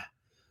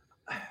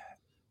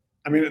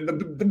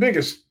 The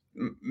biggest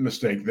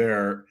mistake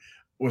there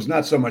was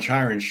not so much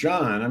hiring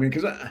Sean.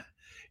 Because,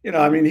 he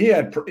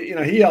had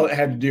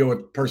to deal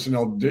with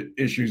personnel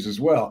issues as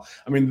well.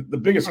 The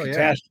biggest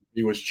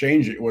catastrophe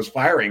was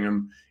firing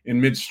him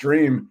in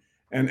midstream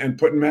and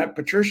putting Matt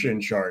Patricia in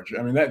charge.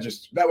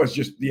 That was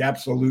just the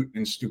absolute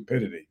in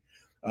stupidity.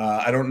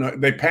 I don't know.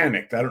 They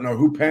panicked. I don't know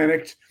who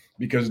panicked,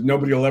 because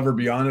nobody will ever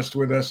be honest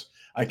with us.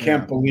 I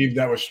can't believe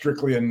that was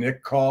strictly a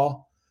Nick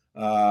call.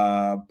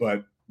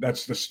 But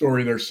that's the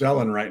story they're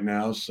selling right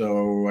now.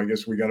 So I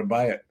guess we got to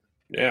buy it.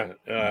 Yeah.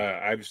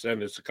 I've said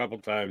this a couple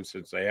times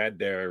since they had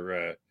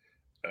their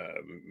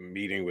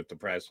meeting with the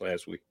press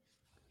last week.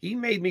 He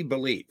made me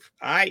believe.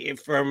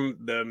 From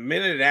the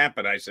minute it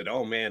happened, I said,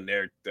 oh, man,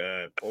 they're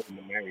pulling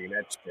the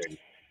marionette string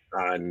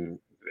on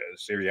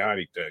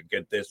Sirianni to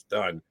get this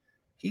done.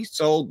 He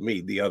sold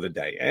me the other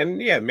day. And,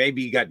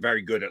 maybe he got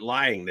very good at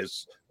lying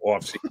this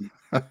offseason,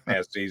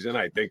 past season.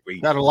 I think we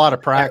got a lot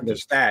of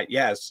practice. That,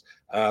 yes.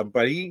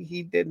 But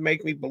he did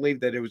make me believe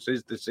that it was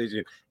his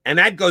decision. And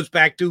that goes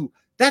back to,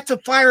 that's a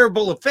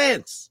fireable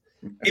offense.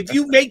 If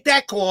you make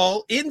that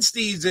call in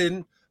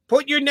season,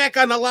 put your neck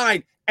on the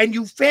line, and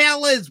you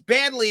fail as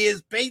badly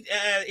as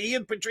he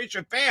and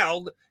Patricia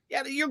failed,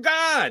 you're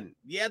gone.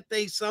 Yet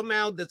they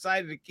somehow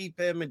decided to keep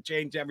him and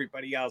change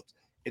everybody else.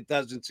 It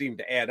doesn't seem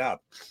to add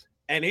up.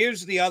 And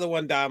here's the other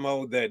one,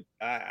 Damo, that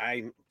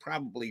I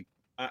probably,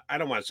 I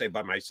don't want to say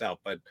by myself,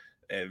 but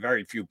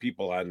very few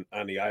people on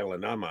the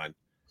island I'm on.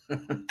 I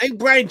think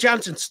Brian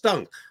Johnson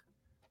stunk.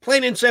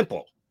 Plain and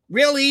simple.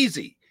 Real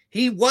easy.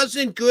 He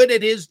wasn't good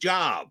at his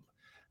job.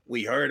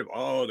 We heard of,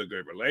 the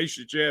good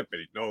relationship,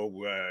 and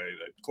the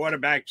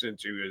quarterback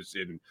since he was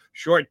in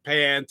short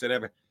pants and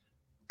everything.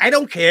 I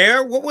don't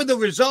care. What were the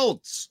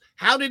results?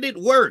 How did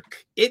it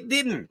work? It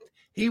didn't.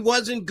 He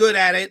wasn't good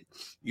at it.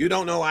 You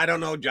don't know. I don't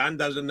know. John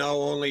doesn't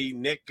know. Only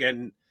Nick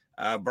and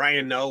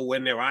Brian know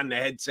when they're on the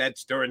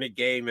headsets during the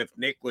game if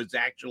Nick was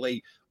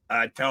actually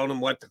telling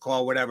them what to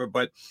call, whatever.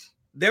 But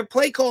their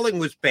play calling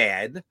was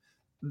bad.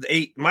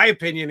 My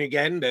opinion,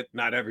 again, that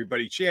not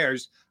everybody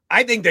shares,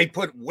 I think they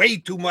put way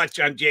too much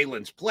on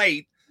Jalen's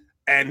plate.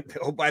 And,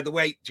 oh, by the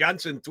way,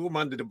 Johnson threw him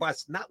under the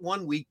bus, not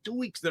 1 week, 2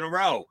 weeks in a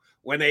row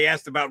when they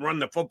asked about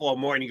running the football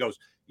more. And he goes,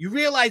 you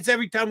realize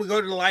every time we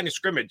go to the line of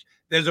scrimmage,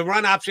 there's a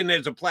run option,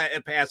 there's a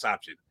pass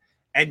option.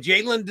 And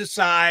Jalen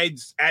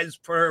decides, as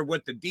per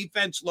what the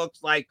defense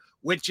looks like,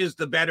 which is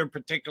the better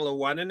particular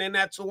one. And then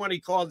that's the one he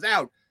calls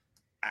out.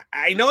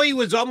 I know he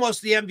was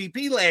almost the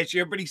MVP last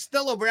year, but he's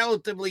still a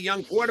relatively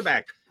young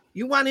quarterback.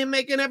 You want him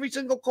making every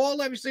single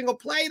call, every single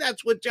play?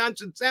 That's what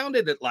Johnson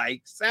sounded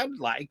like.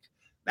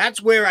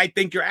 That's where I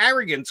think your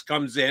arrogance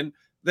comes in,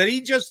 that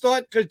he just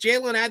thought because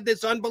Jalen had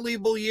this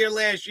unbelievable year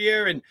last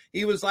year and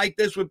he was like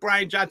this with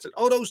Brian Johnson.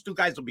 Oh, those two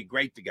guys will be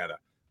great together.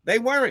 They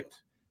weren't.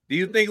 Do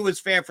you think it was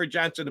fair for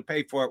Johnson to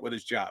pay for it with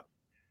his job?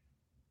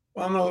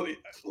 Well,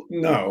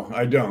 no,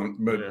 I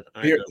don't. But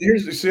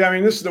here's this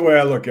is the way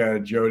I look at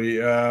it, Jody.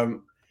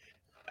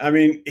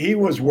 He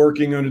was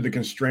working under the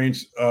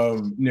constraints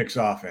of Nick's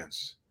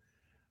offense.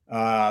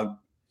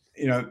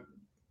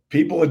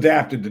 People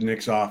adapted to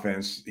Nick's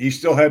offense. He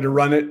still had to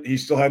run it. He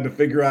still had to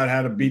figure out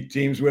how to beat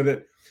teams with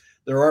it.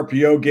 Their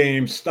RPO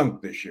game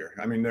stunk this year.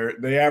 I mean,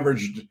 they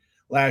averaged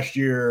last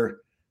year,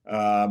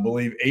 I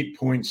believe, 8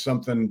 point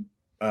something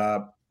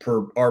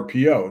per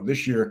RPO.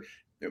 This year,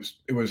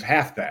 it was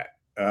half that.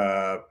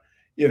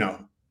 He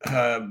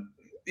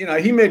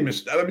made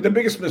mistakes. I mean, the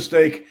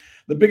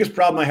biggest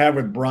problem I have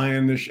with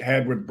Brian this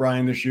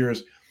year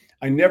is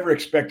I never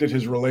expected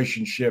his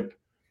relationship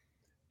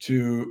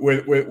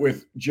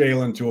with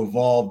Jalen to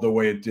evolve the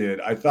way it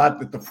did. I thought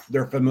that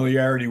their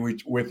familiarity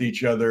with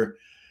each other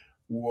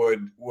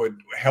would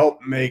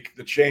help make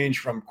the change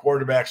from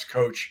quarterbacks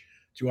coach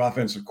to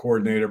offensive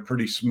coordinator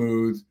pretty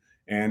smooth,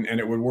 and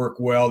it would work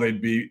well.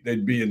 They'd be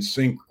in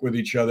sync with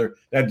each other.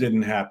 That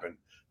didn't happen.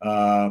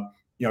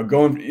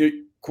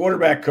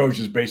 Quarterback coach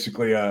is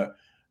basically to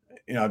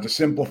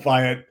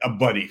simplify it, a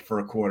buddy for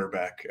a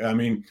quarterback. I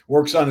mean,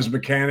 works on his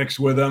mechanics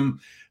with him,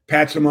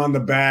 pats him on the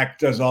back,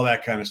 does all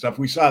that kind of stuff.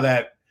 We saw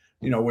that,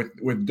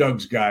 with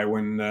Doug's guy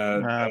when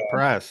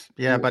press.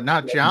 Yeah, but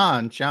not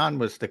John. John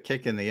was the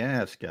kick in the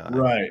ass guy.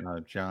 Right.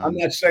 John. I'm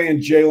not saying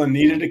Jalen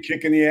needed a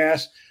kick in the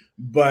ass,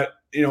 but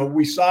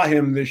we saw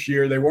him this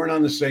year. They weren't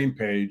on the same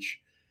page.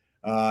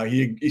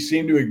 He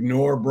seemed to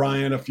ignore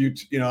Brian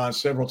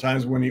several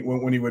times when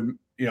he would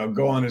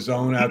go on his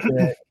own out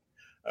there,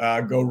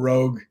 go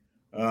rogue.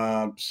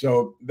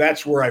 So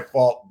that's where I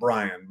fault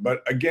Brian.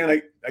 But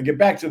again, I get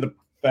back to the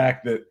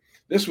fact that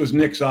this was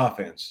Nick's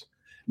offense.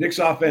 Nick's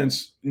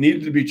offense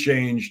needed to be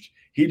changed.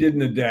 He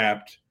didn't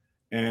adapt.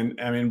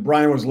 And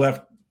Brian was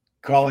left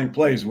calling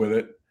plays with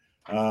it.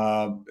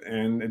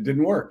 And it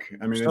didn't work.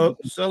 So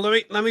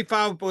let me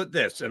follow up with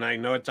this. And I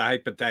know it's a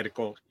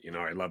hypothetical.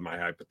 I love my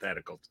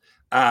hypotheticals.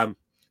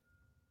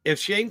 If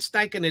Shane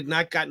Steichen had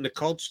not gotten the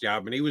Colts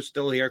job and he was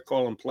still here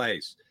calling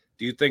plays,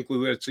 do you think we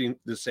would have seen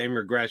the same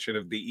regression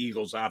of the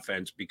Eagles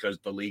offense because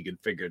the league had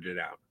figured it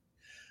out?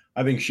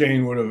 I think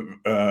Shane would have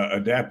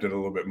adapted a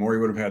little bit more. He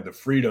would have had the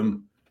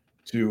freedom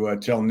to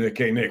tell Nick,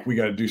 hey, Nick, we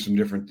got to do some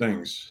different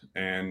things.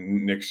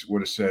 And Nick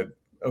would have said,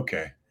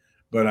 okay.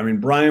 But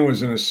Brian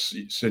was in a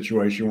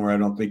situation where I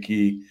don't think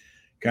he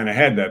kind of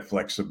had that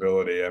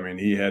flexibility.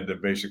 He had to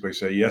basically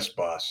say, yes,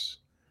 boss.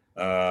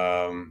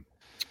 That's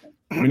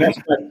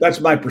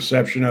my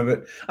perception of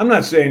it. I'm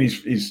not saying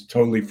he's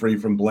totally free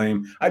from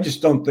blame. I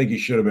just don't think he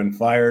should have been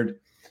fired.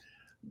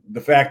 The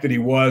fact that he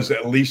was,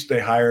 at least they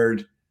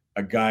hired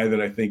a guy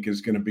that I think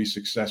is going to be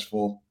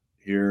successful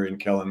here in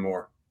Kellen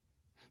Moore.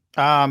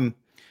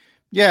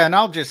 Yeah, and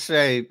I'll just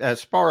say,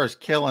 as far as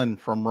killing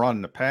from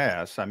run to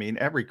pass,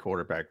 every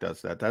quarterback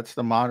does that. That's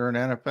the modern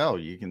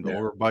NFL. You can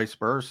or vice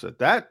versa.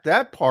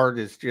 That part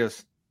is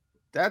just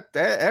that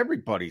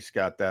everybody's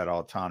got that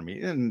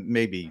autonomy, and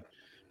maybe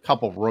a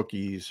couple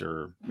rookies,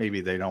 or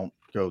maybe they don't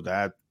go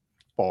that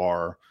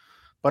far.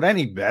 But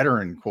any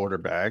veteran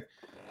quarterback.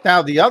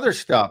 Now, the other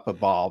stuff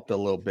evolved a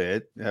little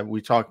bit.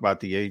 We talk about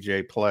the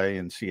AJ play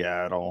in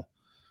Seattle.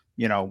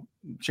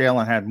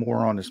 Jalen had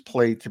more on his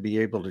plate to be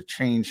able to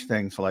change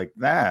things like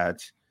that.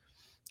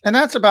 And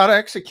that's about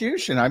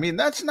execution.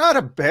 That's not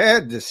a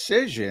bad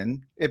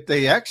decision if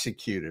they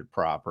executed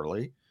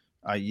properly.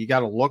 You got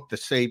to look the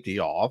safety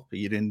off.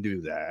 You didn't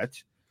do that.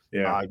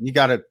 Yeah. You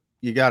got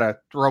to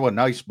throw a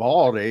nice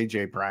ball to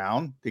AJ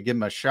Brown to give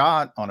him a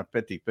shot on a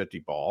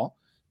 50-50 ball,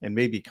 and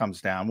maybe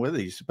comes down with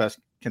it. He's the best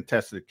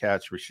contested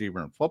catch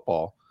receiver in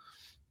football.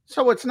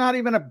 So it's not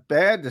even a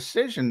bad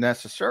decision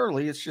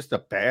necessarily. It's just a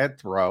bad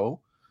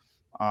throw.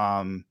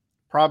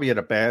 Probably at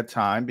a bad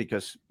time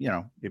because,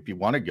 if you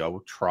want to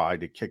go, try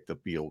to kick the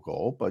field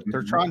goal, but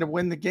they're trying to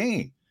win the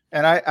game.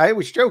 And I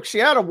always joke,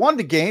 Seattle won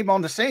the game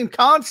on the same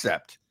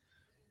concept.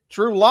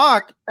 Drew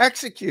Lock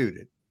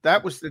executed.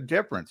 That was the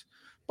difference.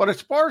 But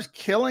as far as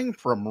killing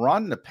from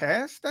run to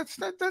pass, that's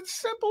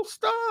simple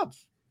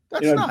stuff.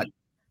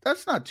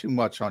 That's not too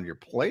much on your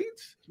plate.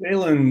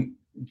 Jalen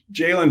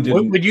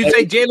didn't. Would you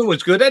say Jalen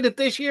was good at it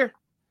this year?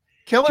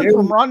 Killing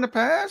from run to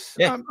pass?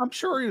 Yeah. I'm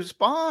sure he was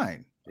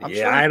fine.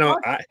 I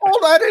don't.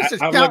 All that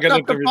is I'm counting looking up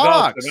at the the results,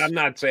 box. and I'm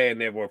not saying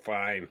they were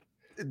fine.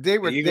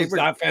 The Eagles'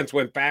 offense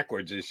went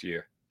backwards this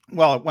year.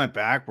 Well, it went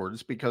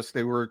backwards because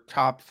they were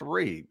top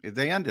 3.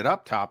 They ended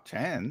up top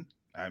 10.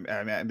 I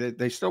mean,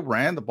 they still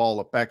ran the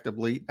ball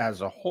effectively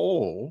as a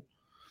whole.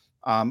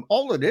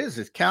 All it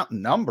is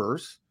counting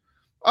numbers.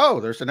 Oh,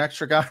 there's an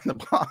extra guy in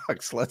the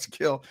box. Let's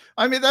kill.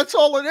 I mean, that's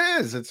all it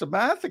is. It's a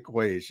math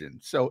equation.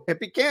 So if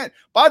he can't,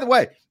 by the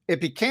way,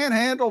 if he can't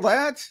handle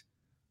that,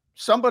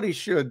 somebody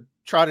should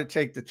try to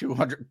take the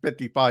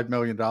 $255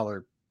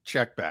 million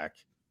check back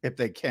if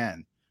they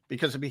can.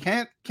 Because if he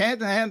can't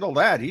handle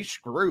that, he's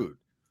screwed.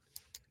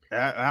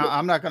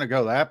 I'm not going to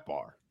go that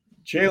far.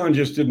 Jalen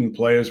just didn't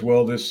play as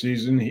well this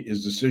season.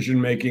 His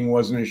decision-making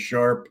wasn't as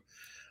sharp.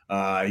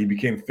 He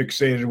became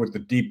fixated with the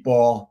deep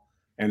ball,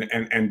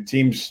 and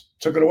teams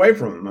took it away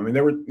from him. I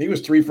mean, he was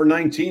 3 for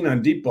 19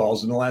 on deep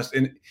balls in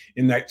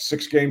that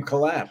 6-game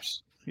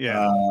collapse.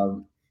 Yeah.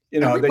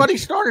 Everybody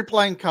started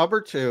playing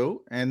cover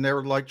too, and they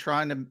were like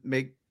trying to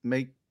make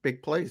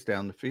big plays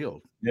down the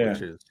field,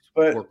 which is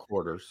 4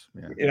 quarters.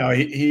 Yeah.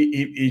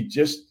 He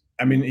just,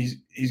 I mean,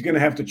 he's going to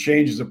have to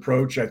change his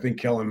approach. I think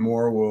Kellen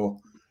Moore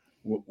will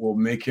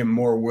make him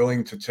more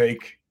willing to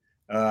take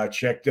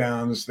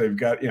checkdowns. They've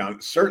got,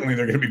 certainly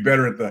they're going to be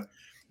better at the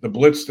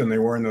blitz than they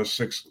were in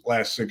those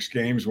last 6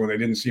 games when they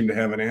didn't seem to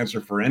have an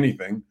answer for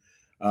anything.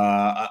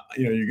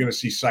 You're going to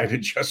see side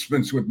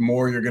adjustments with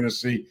Moore. You're going to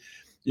see,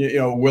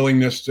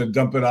 willingness to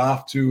dump it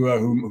off to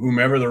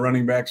whomever the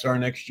running backs are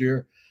next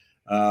year.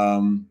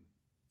 Things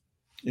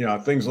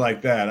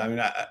like that. I mean,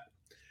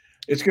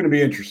 it's going to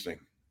be interesting.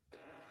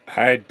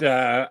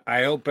 I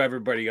hope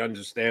everybody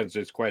understands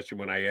this question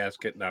when I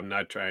ask it, and I'm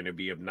not trying to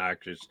be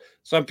obnoxious.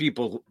 Some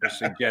people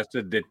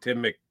suggested that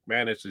Tim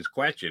McManus's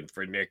question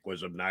for Nick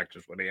was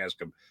obnoxious when they asked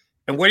him,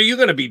 and what are you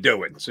going to be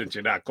doing since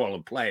you're not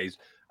calling plays?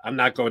 I'm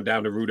not going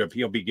down the route of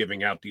he'll be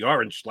giving out the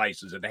orange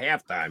slices at the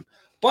halftime,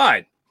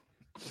 but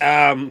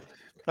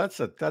that's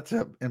an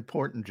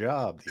important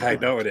job. I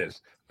know it is.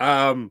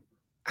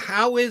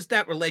 How is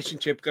that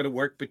relationship going to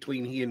work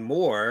between he and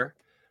Moore?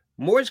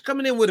 Moore's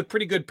coming in with a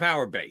pretty good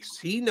power base.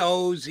 He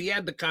knows, he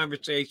had the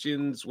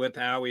conversations with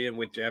Howie and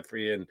with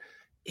Jeffrey, and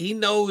he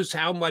knows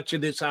how much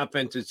of this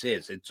offense is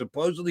his. It's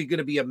supposedly going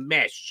to be a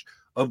mesh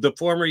of the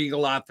former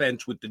Eagle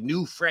offense with the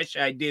new, fresh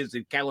ideas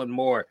that Kellen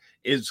Moore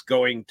is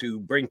going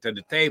to bring to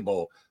the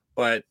table.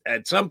 But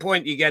at some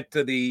point, you get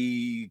to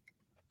the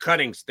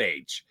cutting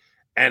stage,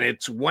 and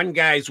it's one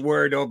guy's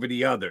word over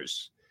the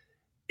others.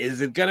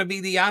 Is it going to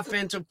be the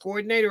offensive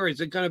coordinator or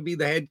is it going to be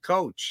the head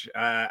coach?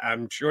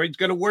 I'm sure he's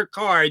going to work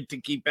hard to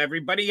keep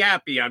everybody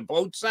happy on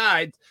both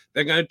sides.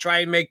 They're going to try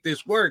and make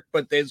this work,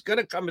 but there's going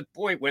to come a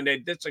point when they're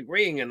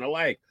disagreeing and the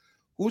like.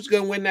 Who's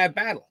going to win that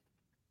battle?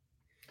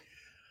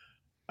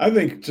 I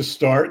think to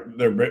start,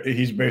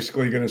 he's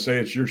basically going to say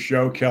it's your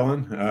show,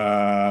 Kellen.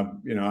 They're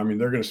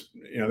going to,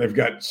 they've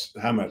got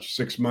how much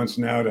 6 months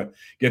now to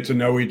get to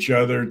know each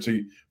other,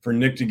 for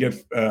Nick to get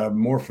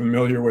more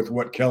familiar with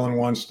what Kellen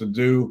wants to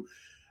do.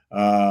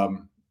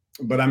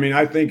 But I mean,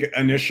 I think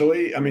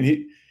initially,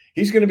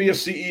 he's going to be a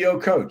CEO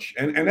coach,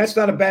 and that's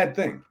not a bad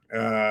thing.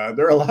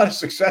 There are a lot of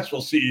successful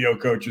CEO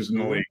coaches in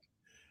the league.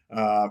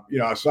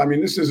 So I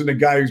mean, this isn't a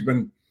guy who's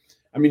been.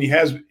 I mean,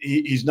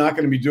 he's not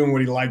going to be doing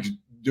what he likes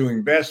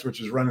doing best, which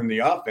is running the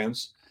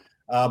offense.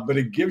 But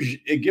it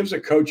gives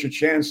a coach a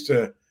chance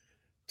to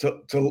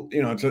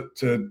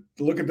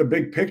look at the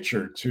big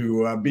picture,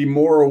 to be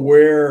more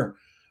aware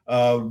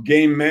of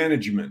game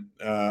management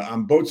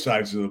on both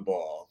sides of the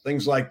ball.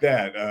 Things like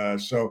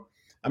that. So,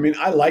 I mean,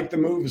 I like the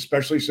move,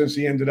 especially since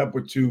he ended up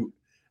with 2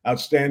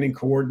 outstanding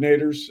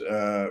coordinators.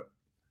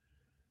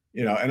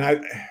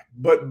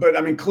 But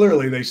I mean,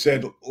 clearly they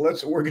said,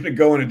 we're going to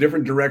go in a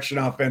different direction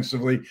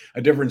offensively,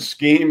 a different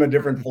scheme, a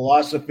different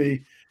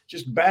philosophy.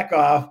 Just back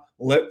off,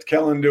 let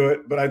Kellen do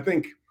it. But I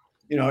think,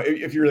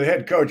 if you're the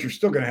head coach, you're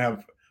still going to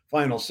have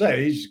final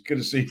say. He's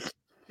going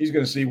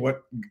to see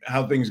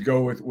how things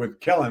go with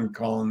Kellen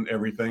calling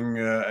everything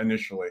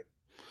initially.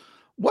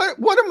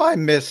 What am I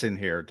missing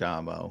here,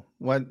 Damo?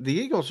 When the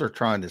Eagles are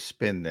trying to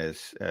spin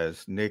this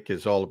as Nick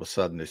is all of a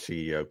sudden the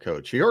CEO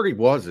coach. He already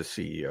was a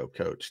CEO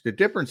coach. The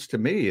difference to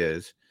me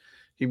is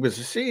he was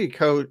a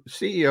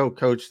CEO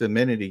coach the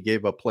minute he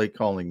gave up play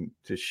calling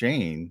to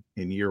Shane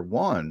in year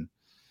 1.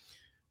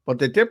 But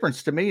the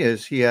difference to me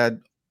is he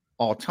had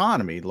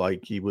autonomy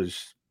like he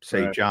was,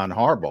 say, right. John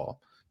Harbaugh.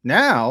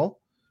 Now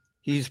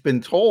he's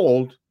been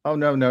told, oh,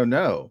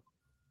 no.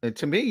 And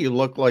to me, you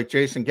look like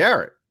Jason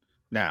Garrett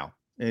now.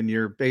 And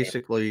you're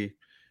basically,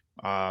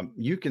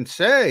 you can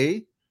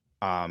say,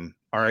 all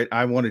right,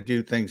 I want to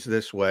do things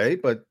this way,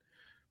 but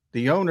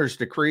the owners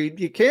decreed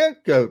you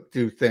can't go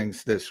do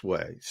things this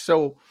way.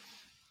 So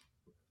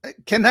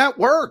can that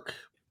work?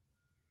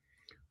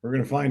 We're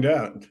going to find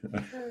out.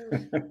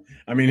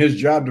 I mean, his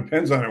job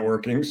depends on it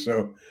working.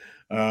 So,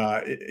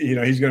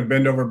 he's going to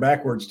bend over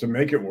backwards to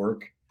make it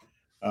work.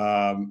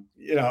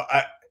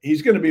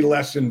 He's going to be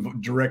less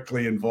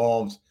directly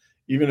involved,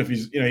 even if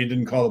he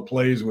didn't call the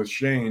plays with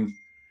Shane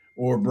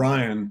or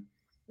Brian.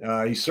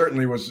 He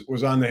certainly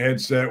was on the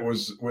headset,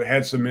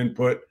 had some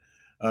input,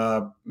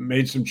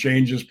 made some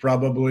changes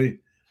probably.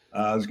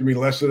 There's going to be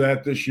less of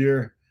that this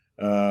year.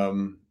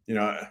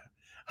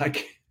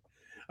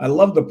 I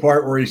love the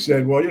part where he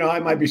said, well, I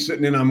might be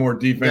sitting in on more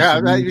defense.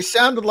 Yeah, you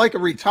sounded like a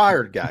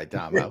retired guy,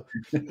 Domo.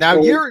 Now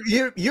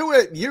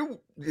you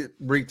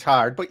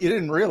retired, but you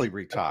didn't really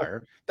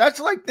retire.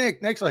 That's like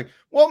Nick. Nick's like,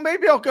 well,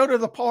 maybe I'll go to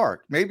the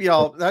park.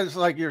 That's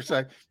like you're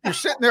saying, you're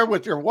sitting there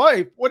with your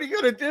wife. What are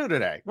you going to do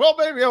today? Well,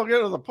 maybe I'll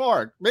go to the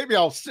park. Maybe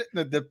I'll sit in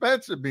a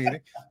defensive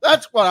meeting.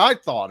 That's what I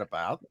thought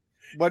about.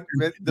 But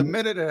the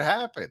minute it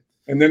happened.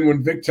 And then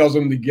when Vic tells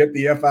him to get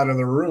the F out of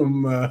the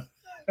room.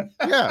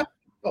 Yeah.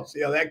 We'll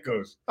see how that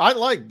goes. I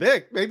like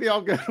Vic. Maybe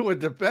I'll go to a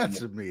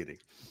defensive meeting.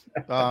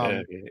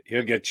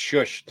 He'll get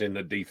shushed in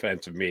the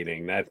defensive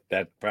meeting.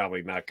 That's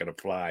probably not going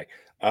to fly.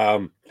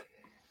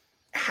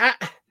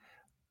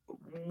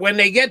 When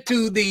they get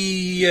to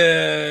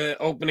the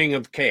opening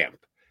of camp,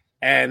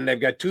 and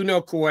they've got 2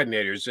 no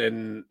coordinators,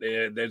 and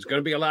there's going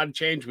to be a lot of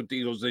change with the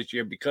Eagles this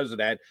year because of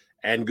that,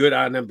 and good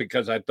on them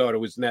because I thought it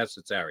was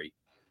necessary.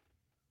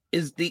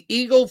 Is the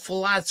Eagle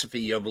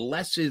philosophy of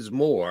less is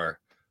more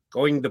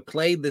going to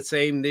play the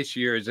same this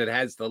year as it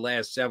has the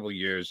last several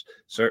years,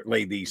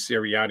 certainly the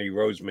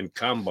Sirianni-Roseman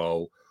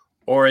combo?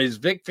 Or is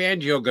Vic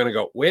Fangio going to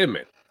go, wait a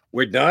minute,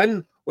 we're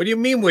done? What do you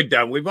mean we're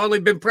done? We've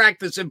only been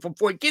practicing for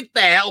 4. Get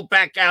the hell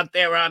back out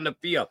there on the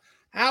field.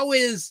 How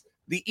is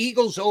the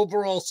Eagles'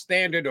 overall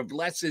standard of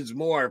less is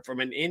more from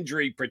an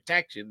injury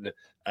protection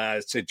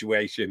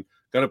situation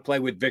going to play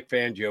with Vic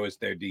Fangio as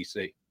their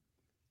DC?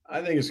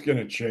 I think it's going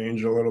to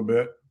change a little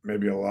bit,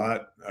 maybe a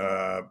lot.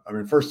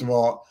 First of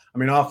all,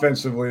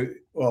 offensively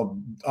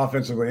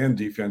and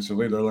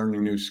defensively, they're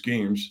learning new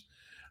schemes,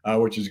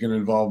 which is going to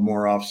involve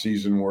more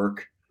off-season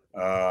work.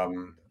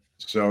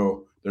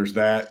 So there's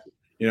that.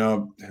 We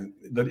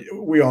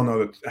all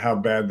know that how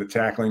bad the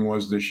tackling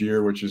was this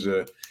year, which is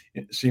it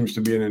seems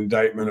to be an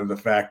indictment of the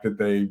fact that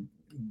they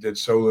did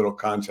so little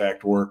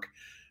contact work.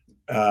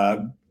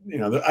 I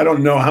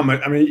don't know how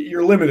much.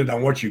 You're limited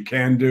on what you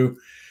can do.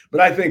 But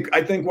I think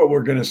what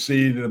we're going to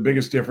see, the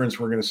biggest difference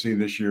we're going to see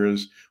this year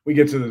is we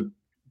get to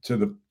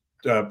the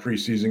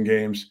preseason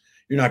games.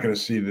 You're not going to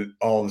see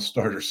all the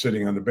starters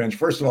sitting on the bench.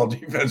 First of all,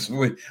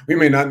 defensively, we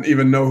may not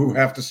even know who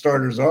half the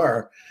starters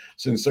are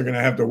since they're going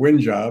to have to win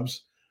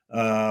jobs.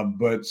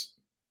 But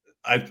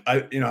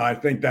I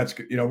think that's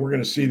we're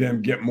going to see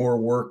them get more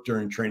work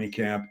during training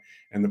camp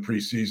and the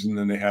preseason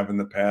than they have in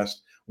the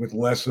past, with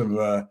less of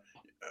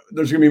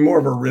there's going to be more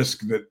of a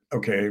risk that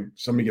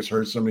somebody gets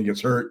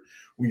hurt.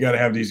 We got to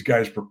have these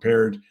guys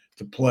prepared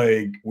to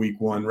play week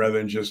 1 rather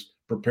than just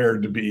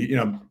prepared to be,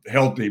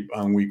 healthy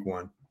on week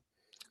 1.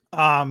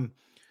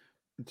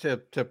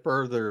 To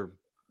further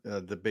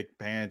the Big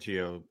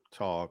Fangio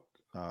talk,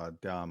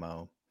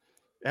 Damo,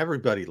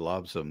 everybody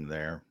loves him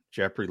there.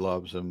 Jeffrey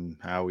loves him.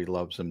 Howie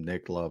loves him.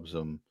 Nick loves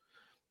him.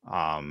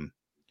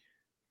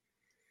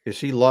 Is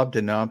he loved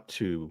enough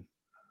to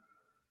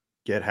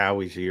get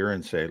Howie's ear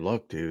and say,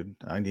 look, dude,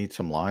 I need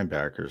some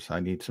linebackers.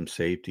 I need some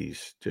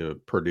safeties to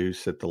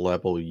produce at the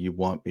level you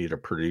want me to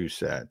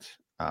produce at.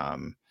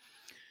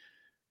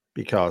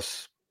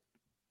 Because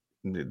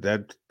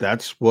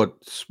that's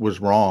what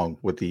was wrong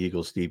with the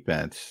Eagles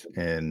defense.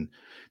 And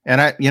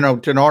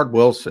Denard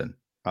Wilson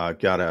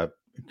got a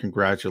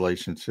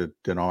congratulations to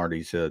Denard.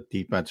 He's a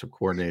defensive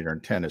coordinator in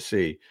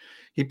Tennessee.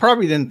 He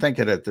probably didn't think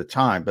it at the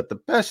time, but the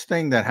best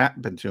thing that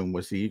happened to him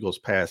was the Eagles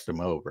passed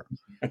him over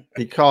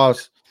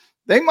because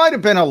they might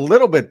have been a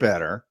little bit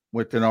better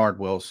with Denard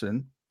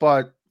Wilson,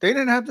 but they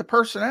didn't have the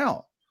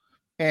personnel.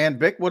 And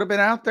Vic would have been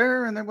out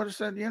there and they would have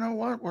said, you know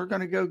what, we're going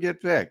to go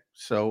get Vic.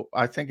 So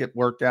I think it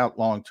worked out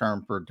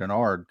long-term for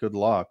Denard. Good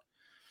luck.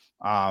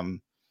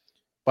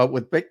 But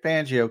with Vic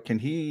Fangio, can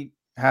he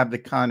have the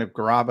kind of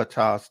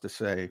gravitas to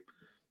say,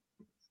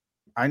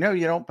 I know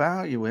you don't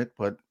value it,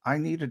 but I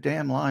need a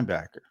damn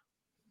linebacker?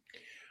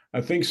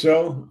 I think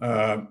so.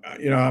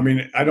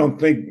 I don't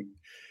think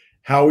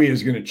Howie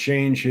is going to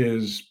change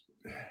his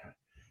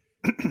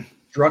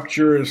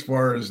structure as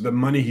far as the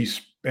money he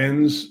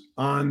spends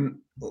on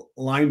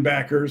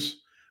linebackers,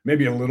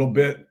 maybe a little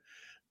bit,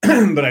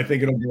 but I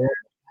think it'll be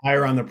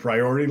higher on the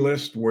priority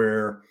list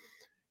where,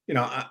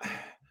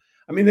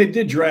 they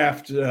did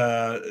draft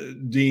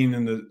Dean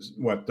in the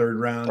third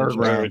round. Third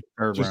round,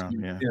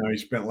 yeah. He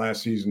spent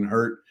last season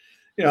hurt.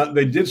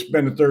 They did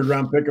spend a 3rd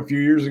round pick a few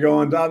years ago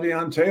on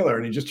Davion Taylor,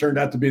 and he just turned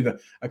out to be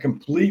a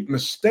complete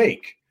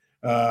mistake.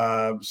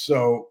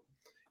 So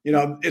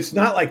it's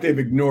not like they've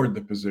ignored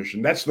the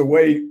position. That's the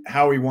way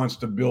Howie wants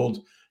to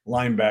build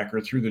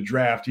linebacker through the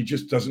draft. He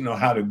just doesn't know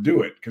how to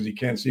do it because he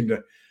can't seem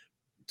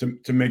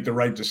to make the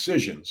right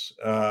decisions.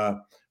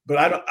 But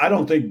I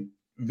don't think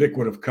Vic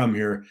would have come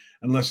here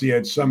unless he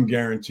had some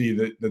guarantee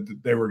that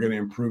they were going to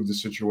improve the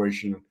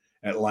situation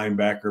at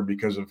linebacker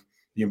because of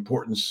the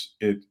importance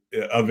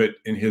of it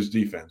in his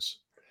defense.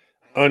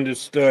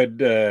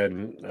 Understood.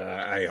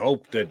 I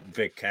hope that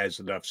Vic has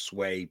enough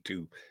sway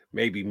to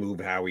maybe move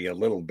Howie a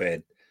little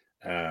bit.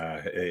 Do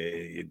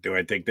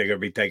I think they're going to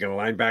be taking a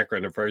linebacker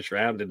in the first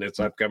round in this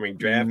upcoming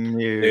draft?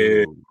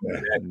 No,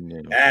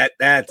 no.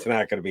 That's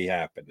not going to be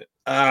happening.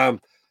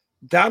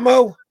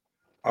 Damo,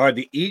 are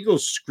the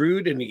Eagles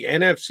screwed in the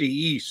NFC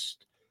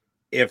East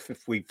if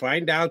we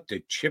find out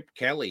that Chip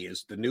Kelly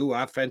is the new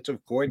offensive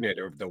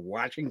coordinator of the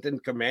Washington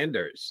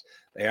Commanders?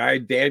 They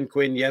hired Dan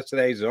Quinn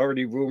yesterday. There's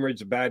already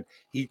rumors about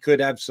he could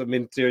have some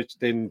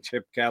interest in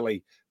Chip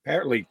Kelly.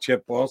 Apparently,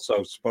 Chip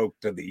also spoke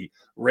to the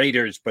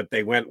Raiders, but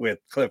they went with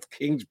Cliff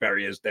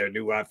Kingsbury as their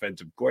new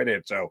offensive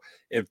coordinator. So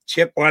if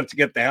Chip wants to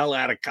get the hell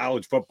out of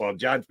college football,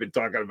 John's been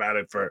talking about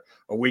it for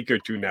a week or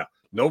two now.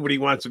 Nobody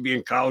wants to be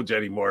in college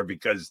anymore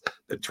because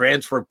the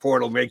transfer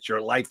portal makes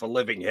your life a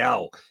living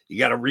hell. You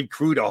got to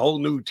recruit a whole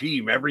new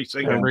team every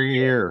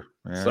year.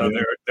 Yeah. So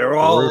they're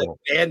all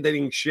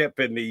abandoning ship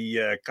in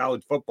the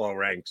college football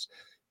ranks.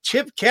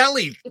 Chip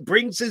Kelly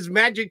brings his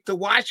magic to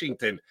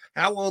Washington.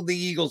 How will the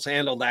Eagles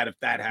handle that if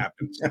that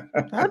happens?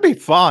 That'd be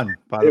fun,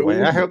 by the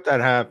way. I hope that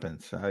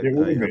happens. I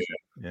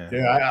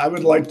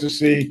would like to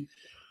see,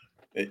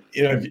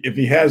 if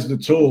he has the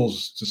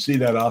tools to see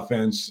that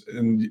offense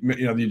and,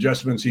 the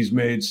adjustments he's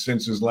made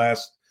since his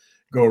last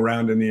go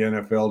around in the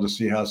NFL to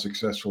see how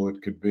successful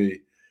it could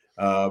be.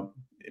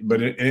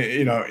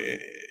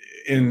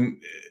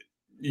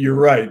 You're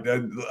right.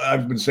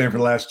 I've been saying for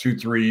the last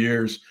 2-3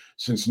 years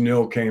since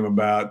Nil came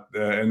about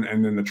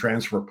and then the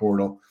transfer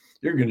portal,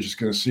 you're just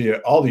going to see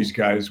all these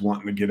guys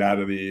wanting to get out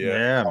of the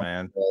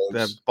man.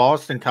 The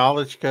Boston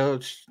College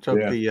coach took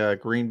the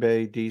Green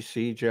Bay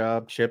DC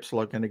job. Chip's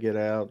looking to get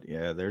out.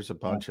 Yeah, there's a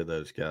bunch of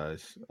those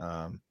guys.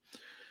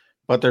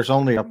 But there's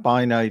only a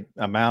finite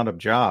amount of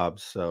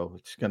jobs, so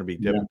it's going to be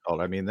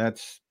difficult. I mean,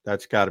 that's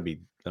got to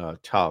be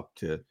tough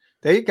to.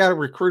 They got to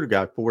recruit a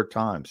guy 4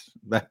 times.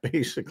 That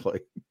basically,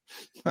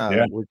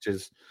 which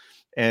is,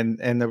 and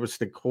there was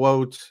the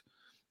quote.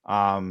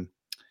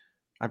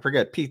 I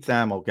forget, Pete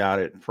Thamel got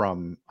it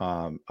from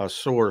a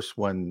source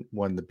when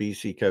the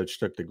BC coach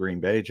took the Green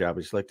Bay job.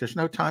 He's like, there's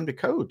no time to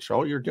coach.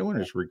 All you're doing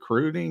is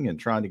recruiting and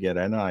trying to get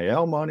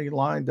NIL money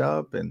lined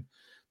up, and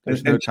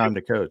there's no time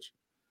to coach.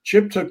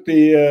 Chip took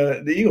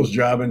the Eagles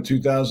job in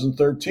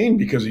 2013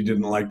 because he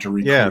didn't like to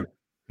recruit.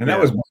 And that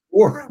was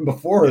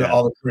before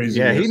all the crazy.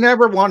 Yeah, he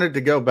never wanted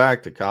to go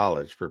back to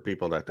college for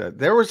people that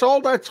there was all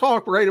that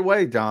talk right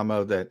away,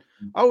 Damo, that,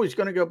 he's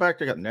going to go back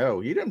to. No,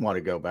 he didn't want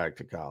to go back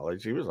to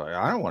college. He was like,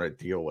 I don't want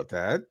to deal with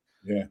that.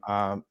 Yeah.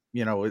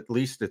 At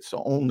least it's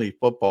only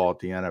football at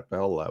the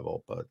NFL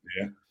level. But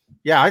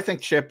yeah, I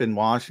think Chip in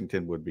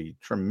Washington would be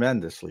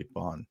tremendously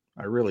fun.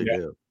 I really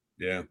do.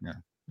 Yeah.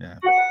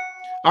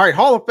 All right,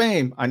 Hall of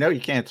Fame. I know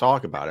you can't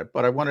talk about it,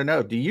 but I want to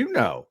know, do you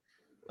know?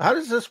 How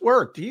does this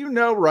work? Do you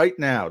know right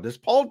now? Does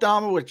Paul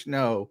Domowitch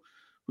know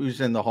who's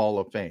in the Hall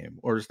of Fame?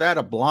 Or is that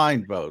a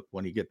blind vote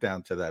when you get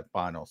down to that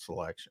final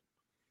selection?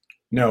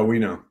 No, we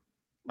know.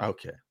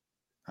 Okay.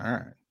 All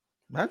right.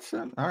 That's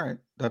all right.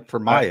 That for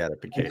my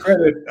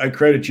edification. I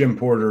credit Jim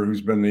Porter,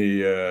 who's been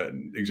the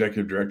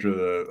executive director of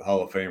the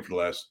Hall of Fame for the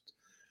last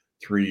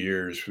 3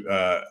 years.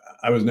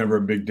 I was never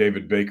a big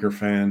David Baker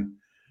fan.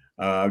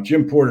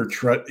 Jim Porter,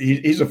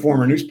 he's a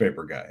former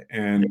newspaper guy,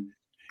 and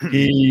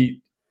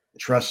he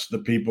trusts the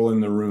people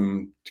in the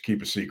room to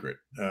keep a secret.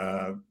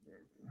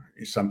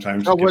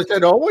 Sometimes. So was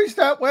it always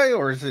that way,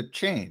 or has it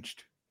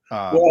changed?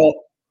 Well,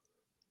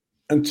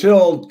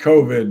 until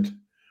COVID,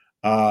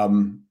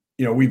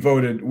 we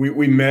voted.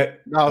 We met.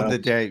 The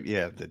day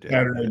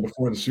Saturday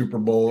before the Super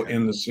Bowl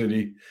in the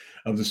city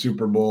of the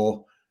Super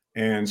Bowl,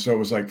 and so it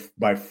was like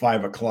by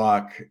 5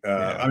 o'clock.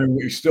 I mean,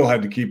 we still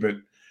had to keep it.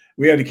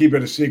 We had to keep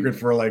it a secret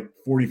for like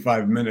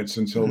 45 minutes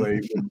until they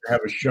would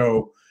have a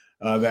show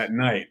that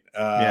night.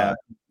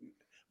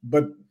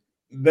 But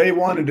they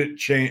wanted it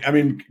changed. I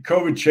mean,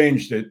 COVID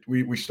changed it.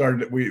 We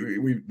started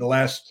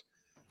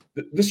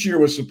this year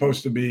was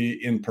supposed to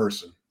be in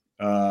person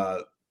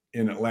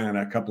in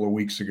Atlanta a couple of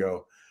weeks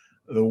ago.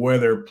 The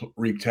weather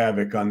wreaked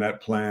havoc on that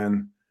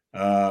plan.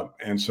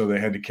 And so they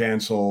had to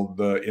cancel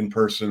the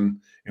in-person,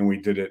 and we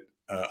did it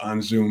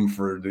on Zoom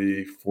for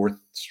the 4th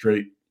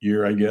straight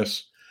year, I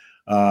guess.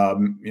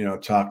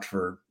 Talked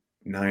for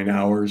 9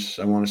 hours,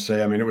 I want to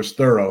say. I mean, it was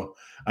thorough.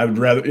 I would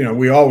rather,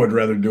 we all would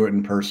rather do it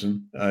in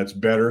person. It's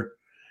better.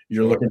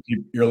 You're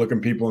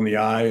looking people in the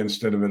eye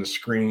instead of at a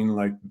screen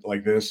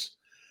like this.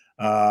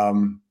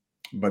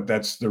 But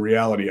that's the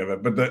reality of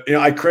it. But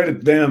I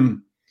credit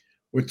them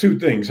with 2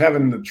 things: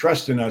 having the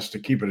trust in us to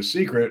keep it a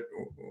secret.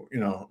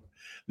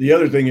 The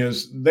other thing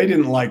is they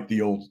didn't like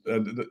the old.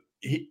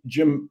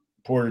 Jim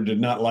Porter did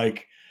not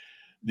like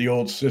the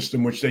old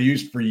system, which they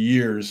used for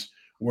years,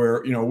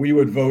 where we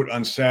would vote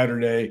on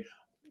Saturday.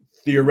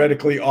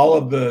 Theoretically, all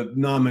of the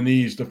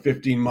nominees, the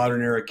 15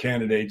 modern era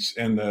candidates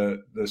and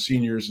the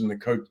seniors and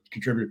the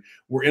contributor,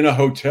 were in a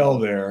hotel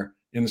there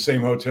in the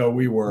same hotel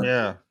we were.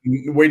 Yeah.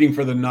 Waiting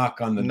for the knock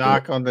on the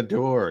Knock door. on the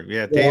door.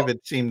 Yeah, Well, David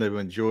seemed to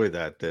enjoy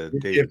that,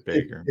 David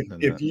Baker.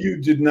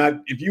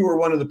 If you were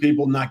one of the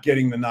people not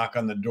getting the knock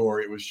on the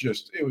door, it was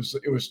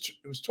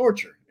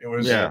torture. It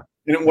was, Yeah.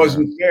 And it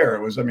wasn't fair.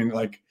 It was, I mean,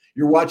 like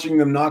you're watching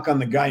them knock on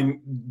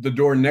the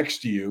door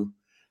next to you,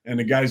 and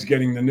the guy's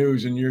getting the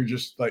news, and you're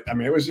just like, I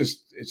mean, it's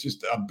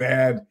just a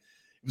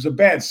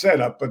bad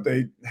setup, but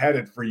they had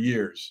it for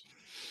years.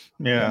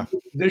 Yeah.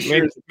 This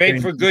year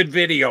made for good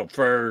video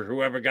for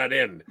whoever got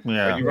in.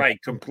 Yeah. But you're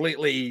right.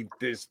 Completely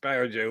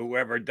disparage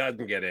whoever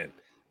doesn't get in.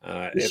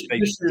 This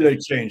year they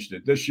changed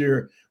it. This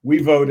year we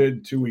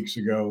voted 2 weeks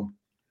ago.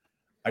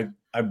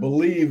 I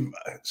believe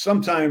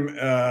sometime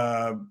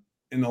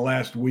in the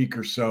last week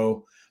or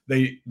so,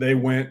 they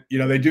went,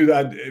 they do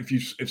that. If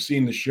you've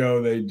seen the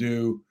show, they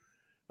do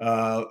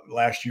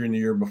last year and the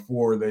year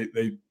before,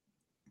 they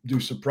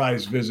do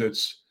surprise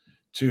visits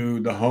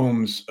to the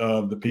homes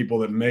of the people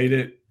that made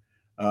it,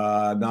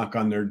 knock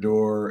on their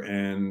door,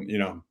 and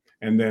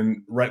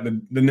then right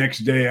the next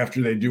day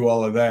after they do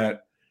all of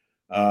that,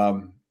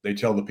 they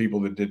tell the people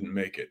that didn't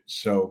make it.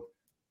 So,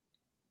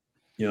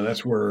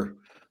 that's where,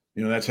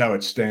 that's how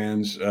it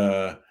stands.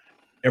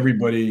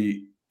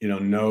 Everybody,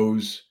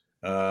 knows,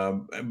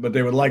 but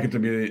they would like it to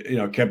be,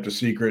 kept a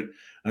secret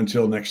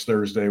until next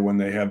Thursday when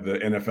they have the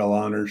NFL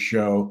Honors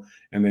show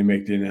and they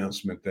make the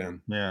announcement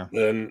then. Yeah.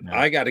 Then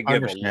I got to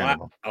give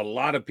a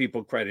lot of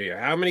people credit here.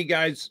 How many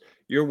guys?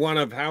 You're one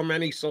of how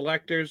many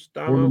selectors,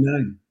 Domo?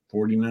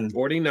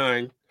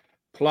 49.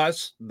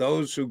 Plus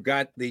those who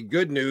got the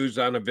good news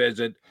on a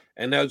visit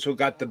and those who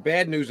got the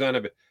bad news on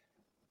a visit.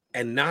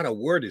 And not a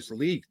word is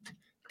leaked.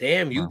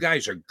 Damn, you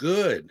guys are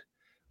good.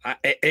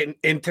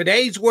 In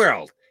today's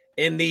world,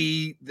 in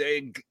the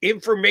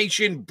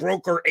information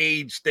broker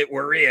age that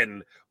we're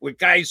in, with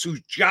guys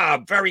whose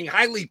job, very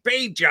highly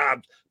paid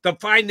jobs, to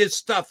find this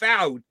stuff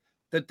out,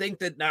 to think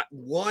that not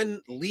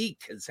one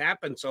leak has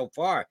happened so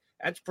far,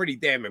 that's pretty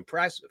damn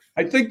impressive.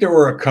 I think there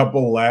were a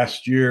couple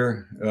last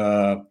year.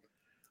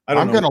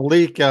 I'm going to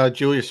leak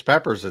Julius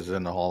Peppers is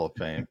in the Hall of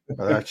Fame.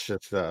 But that's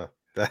just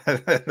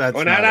that's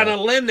going out on a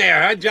limb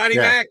there, huh, Johnny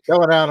Mac?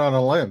 Going out on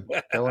a limb.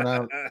 Going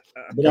out.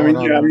 But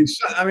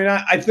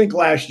I think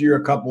last year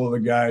a couple of the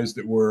guys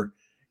that were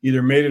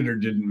either made it or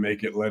didn't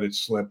make it let it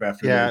slip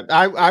after. Yeah,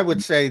 I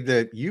would say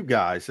that you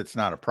guys, it's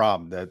not a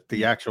problem. That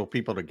the actual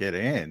people to get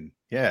in,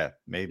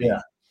 maybe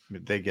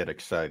they get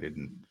excited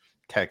and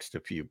text a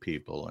few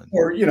people, and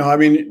or their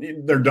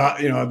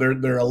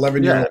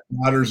 11-year-old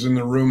daughter's in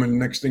the room, and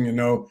next thing you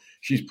know,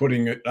 she's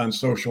putting it on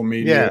social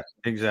media. Yeah,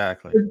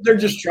 exactly. They're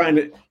just trying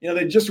to,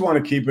 they just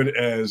want to keep it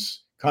as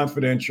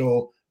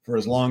confidential for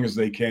as long as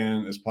they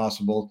can as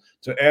possible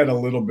to add a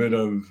little bit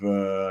of,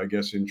 I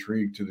guess,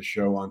 intrigue to the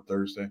show on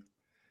Thursday.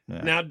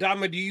 Yeah. Now,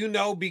 Dama, do you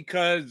know,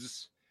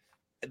 because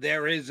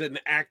there is an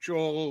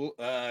actual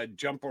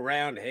jump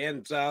around,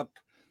 hands up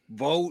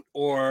vote,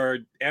 or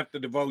after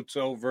the vote's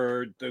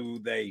over, do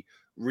they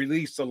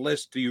release a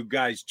list to you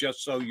guys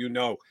just so you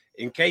know,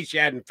 in case you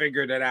hadn't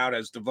figured it out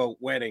as the vote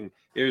winning,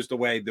 here's the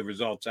way the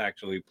results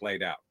actually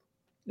played out?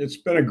 It's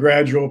been a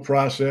gradual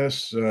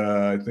process.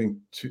 I think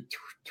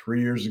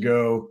 3 years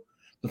ago,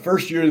 the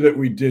first year that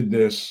we did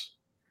this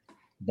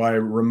by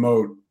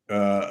remote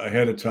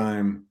ahead of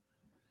time,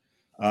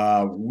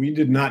 we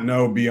did not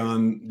know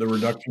beyond the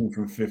reduction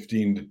from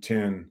 15 to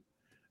 10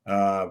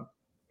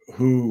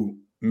 who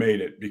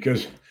made it,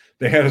 because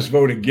they had us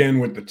vote again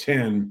with the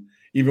 10,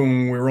 even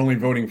when we were only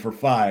voting for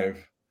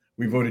 5.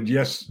 We voted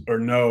yes or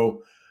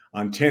no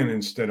on 10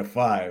 instead of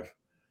 5.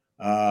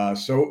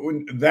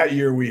 So that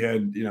year we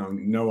had,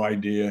 no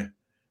idea.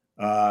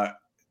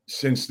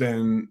 Since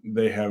then,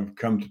 they have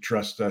come to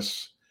trust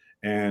us,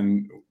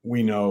 and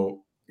we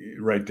know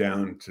right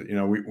down to,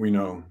 we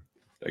know.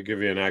 They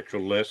give you an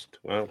actual list.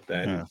 Well,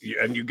 then,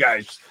 and you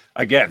guys,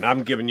 again,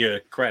 I'm giving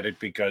you credit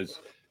because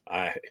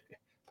I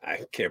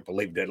can't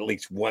believe that at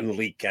least one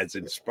leak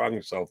hasn't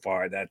sprung so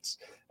far. That's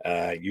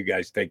you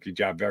guys take your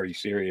job very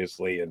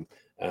seriously, and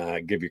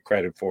give you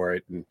credit for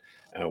it. And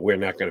we're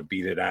not going to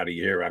beat it out of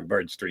you here on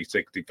Birds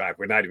 365.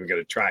 We're not even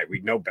going to try. We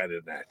know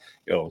better than that.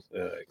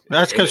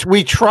 That's because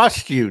we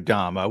trust you,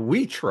 Dama.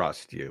 We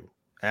trust you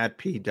at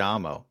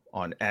PDamo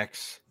on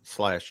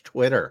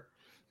X/Twitter.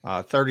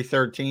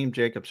 33rd team,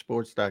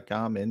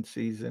 jacobsports.com, in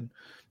season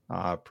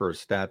per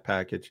stat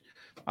package.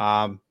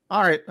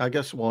 All right, I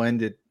guess we'll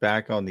end it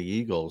back on the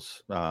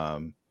Eagles.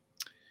 The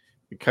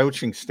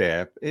coaching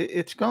staff,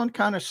 it's gone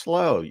kind of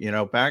slow.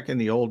 Back in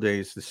the old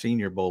days, the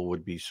Senior Bowl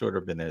would be sort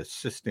of an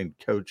assistant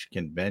coach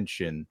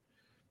convention.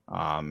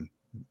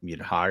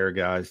 You'd hire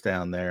guys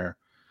down there.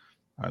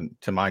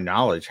 To my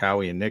knowledge,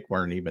 Howie and Nick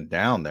weren't even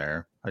down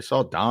there. I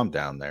saw Dom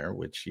down there,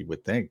 which you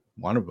would think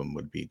one of them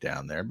would be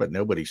down there, but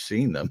nobody's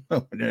seen them.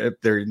 If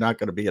they're not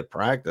going to be at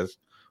practice,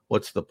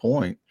 what's the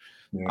point?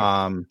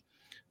 Yeah.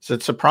 So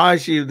it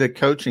surprised you that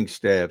coaching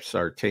staffs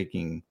are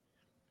taking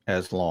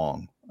as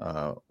long,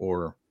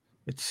 or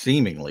it's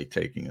seemingly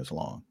taking as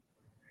long?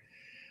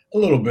 A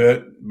little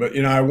bit, but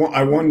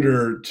I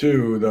wonder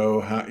too, though,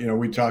 how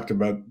we talked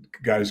about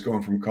guys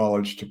going from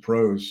college to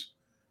pros.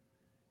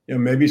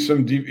 maybe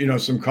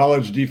some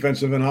college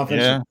defensive and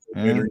offensive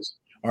coordinators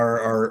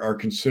are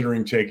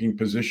considering taking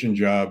position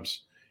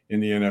jobs in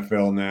the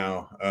NFL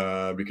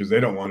now because they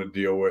don't want to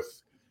deal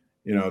with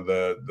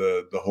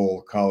the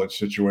whole college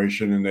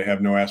situation, and they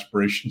have no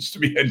aspirations to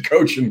be head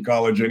coach in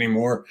college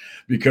anymore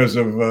because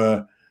of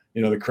the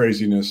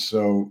craziness.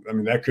 So I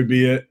mean, that could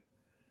be it.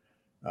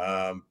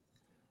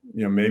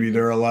 Maybe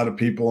there are a lot of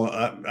people.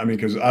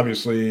 Because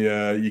obviously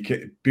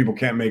people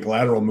can't make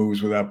lateral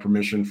moves without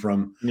permission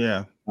from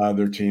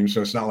their team.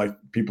 So it's not like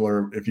people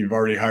are. If you've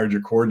already hired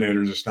your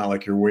coordinators, it's not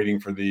like you're waiting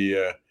for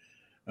the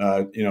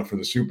for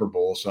the Super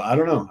Bowl. So I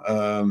don't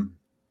know.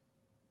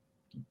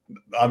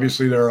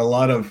 Obviously, there are a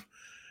lot of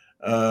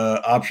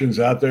options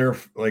out there,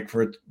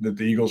 that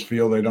the Eagles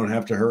feel they don't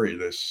have to hurry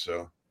this.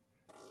 So,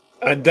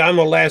 Don,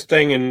 the last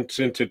thing, and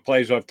since it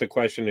plays off the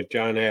question that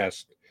John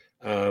asked,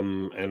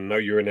 and I know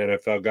you're an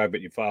NFL guy,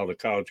 but you follow the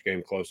college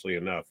game closely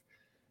enough.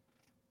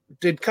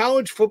 Did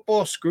college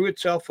football screw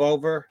itself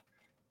over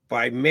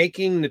by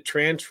making the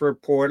transfer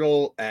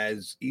portal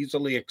as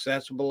easily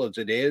accessible as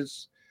it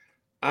is?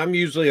 I'm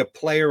usually a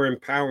player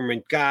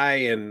empowerment guy,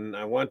 and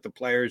I want the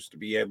players to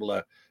be able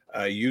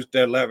to use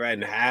their lever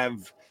and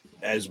have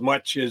as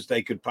much as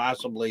they could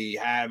possibly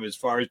have as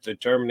far as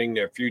determining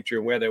their future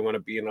and where they want to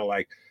be and the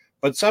like.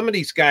 But some of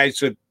these guys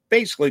have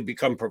basically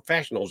become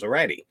professionals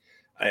already.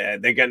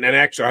 They got an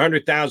extra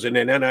 $100,000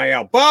 in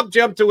NIL. Bob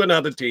jumped to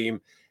another team,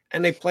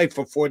 and they played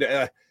for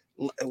the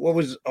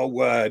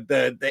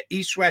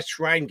East-West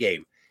Shrine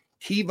game.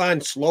 Kevon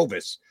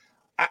Slovis.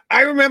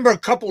 I remember a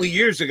couple of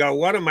years ago,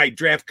 one of my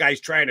draft guys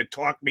trying to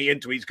talk me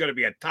into he's going to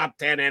be a top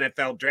 10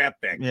 NFL draft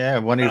pick. Yeah,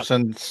 when he was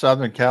in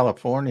Southern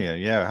California.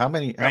 Yeah, how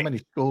many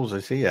schools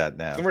is he at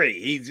now? 3.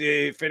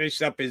 He's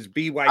finished up his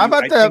BYU. How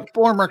about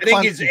former Clemson I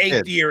think his 8th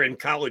kid? year in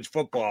college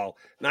football.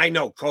 And I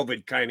know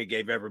COVID kind of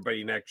gave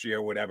everybody next year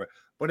or whatever.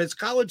 But it's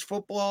college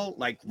football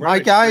like my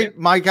guy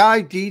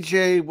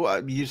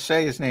DJ. You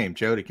say his name.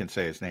 Jody can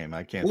say his name.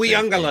 I can't.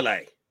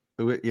 Uyangalele.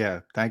 Yeah,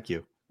 thank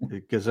you.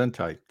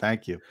 Gesundheit.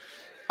 Thank you.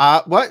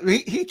 What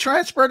he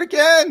transferred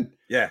again?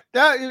 Yeah,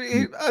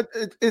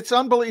 it's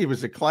unbelievable. He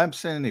was at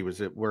Clemson. He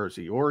was at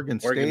Oregon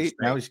State.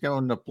 Now he's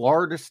going to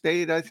Florida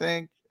State. I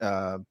think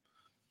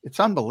it's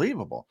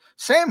unbelievable.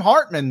 Sam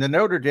Hartman, the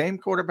Notre Dame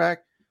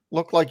quarterback,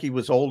 looked like he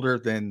was older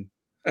than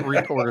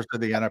 3/4 of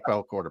the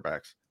NFL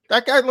quarterbacks.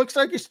 That guy looks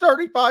like he's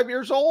 35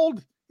 years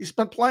old. He's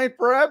been playing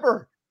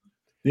forever.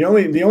 The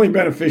only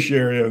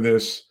beneficiary of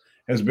this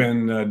has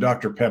been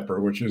Dr. Pepper,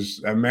 which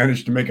is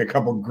managed to make a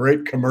couple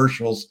great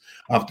commercials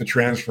off the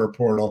transfer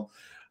portal.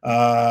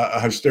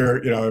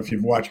 If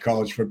you've watched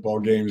college football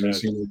games and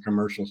seen the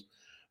commercials,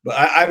 but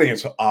I think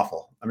it's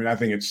awful. I mean, I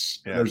think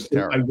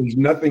there's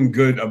nothing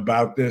good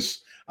about this.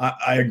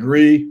 I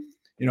agree.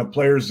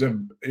 Players have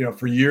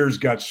for years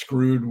got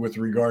screwed with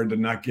regard to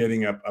not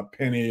getting a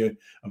penny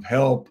of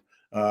help,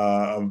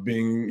 of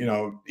being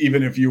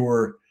even if you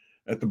were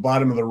at the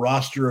bottom of the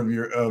roster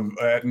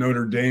at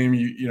Notre Dame,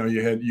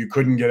 you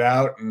couldn't get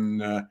out,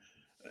 and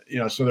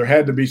so there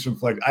had to be some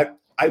flex.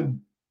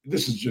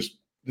 It's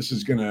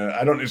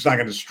not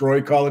gonna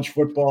destroy college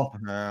football.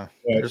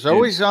 There's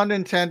always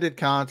unintended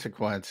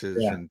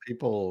consequences, and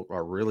people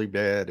are really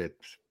bad at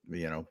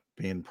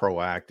being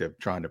proactive,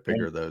 trying to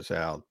figure those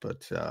out.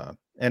 But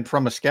and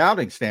from a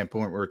scouting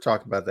standpoint, we were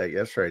talking about that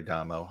yesterday,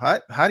 Damo.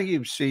 How do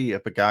you see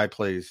if a guy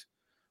plays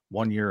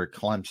 1 year at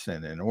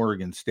Clemson and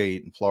Oregon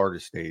State and Florida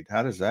State?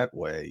 How does that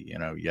weigh?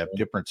 You have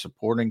different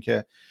supporting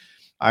cast.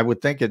 I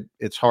would think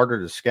it's harder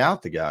to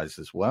scout the guys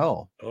as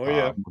well. Oh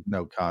yeah, with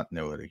no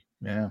continuity.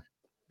 Yeah,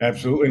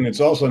 absolutely. And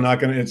it's also not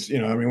going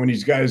to. When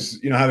these guys,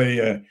 how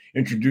they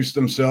introduce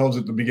themselves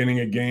at the beginning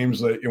of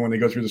games, like when they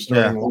go through the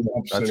starting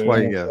lineups. That's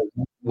why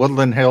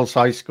Woodland Hills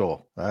High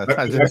School.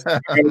 That's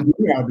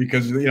now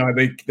because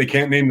they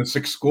can't name the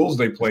 6 schools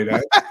they played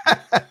at.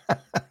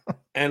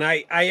 And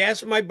I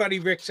asked my buddy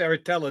Rick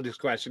Saratella this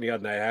question the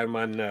other night. I had him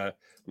on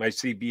my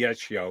CBS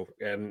show,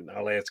 and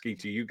I'll ask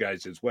each of you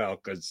guys as well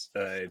because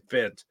it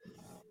fits.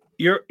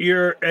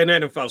 You're an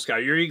NFL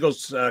scout. You're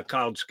Eagles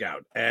college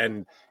scout,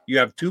 and you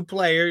have 2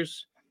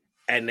 players,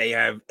 and they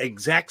have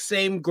exact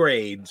same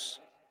grades.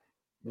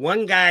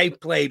 One guy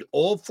played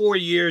all 4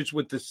 years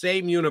with the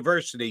same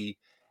university,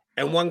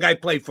 and one guy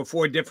played for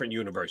 4 different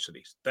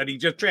universities that he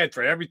just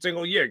transferred every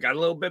single year, got a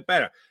little bit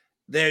better.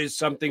 There's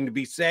something to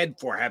be said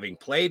for having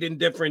played in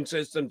different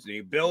systems, the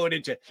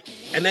ability to,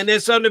 and then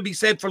there's something to be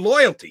said for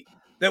loyalty.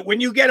 That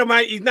when you get him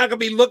out, he's not going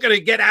to be looking to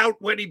get out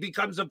when he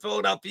becomes a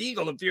Philadelphia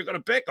Eagle if you're going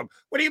to pick him.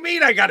 What do you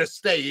mean I got to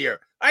stay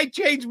here? I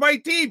changed my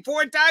team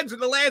 4 times in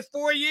the last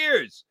 4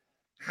 years.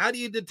 How do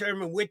you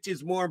determine which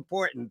is more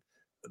important?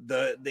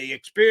 The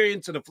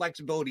experience and the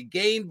flexibility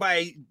gained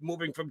by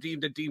moving from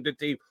team to team to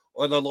team,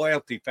 or the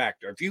loyalty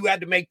factor? If you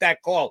had to make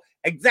that call,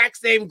 exact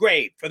same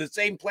grade for the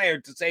same player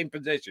at the same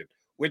position,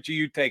 which are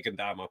you taking,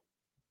 Damo?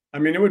 I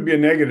mean, it would be a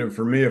negative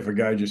for me if a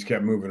guy just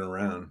kept moving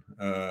around.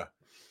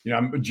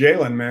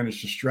 Jalen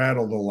managed to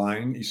straddle the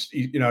line.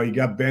 He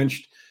got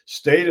benched,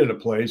 stayed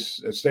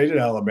at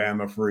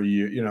Alabama for a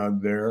year,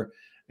 there,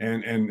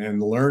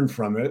 and learned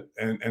from it,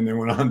 and then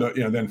went on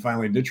to, then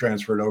finally did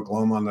transfer to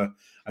Oklahoma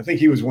I think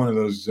he was one of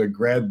those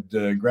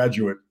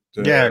graduate.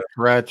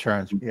 Grad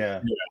transfer.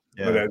 Yeah.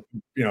 But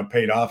that,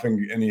 paid off and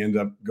he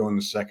ended up going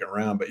the second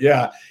round. But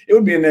yeah, it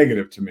would be a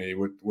negative to me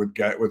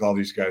with all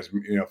these guys.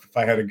 If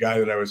I had a guy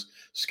that I was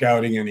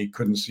scouting and he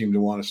couldn't seem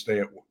to want to stay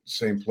at the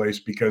same place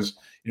because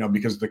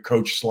the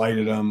coach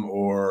slighted him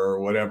or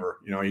whatever,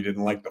 he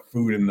didn't like the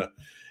food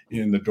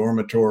in the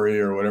dormitory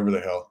or whatever the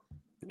hell.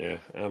 Yeah,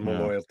 I'm a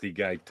loyalty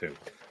guy too.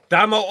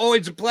 Domo,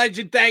 always a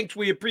pleasure. Thanks.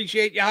 We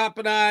appreciate you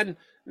hopping on.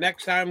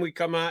 Next time we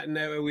come out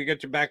and we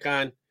get you back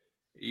on,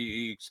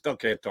 you still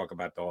can't talk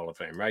about the Hall of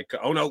Fame, right?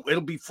 Oh no,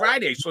 it'll be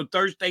Friday, so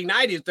Thursday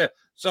night is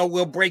so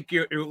we'll break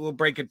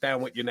it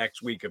down with you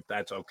next week if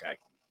that's okay.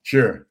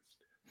 Sure.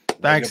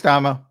 Thanks,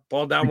 Domo.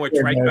 Paul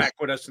Domowitch right back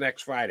with us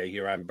next Friday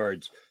here on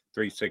Birds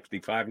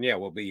 365.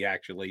 And we'll be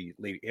actually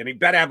leading. And he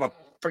better have a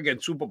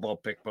friggin' Super Bowl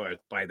pick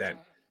by then.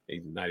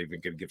 He's not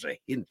even going to give us a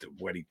hint of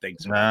what he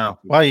thinks. No,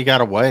 well, you got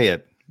to weigh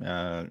it.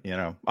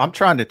 I'm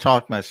trying to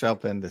talk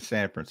myself into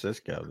San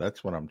Francisco.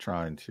 That's what I'm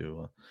trying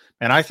to.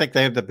 And I think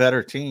they have the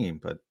better team.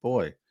 But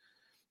boy,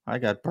 I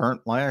got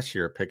burnt last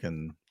year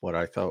picking what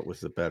I thought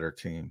was the better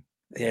team.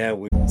 Yeah.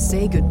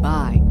 Say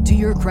goodbye to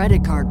your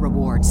credit card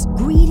rewards.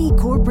 Greedy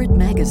corporate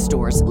mega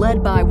stores,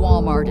 led by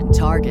Walmart and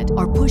Target,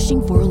 are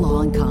pushing for a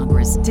law in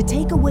Congress to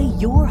take away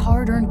your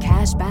hard-earned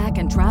cash back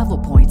and travel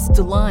points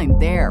to line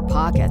their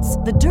pockets.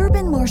 The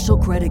Durbin-Marshall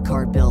credit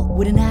card bill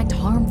would enact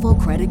harmful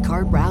credit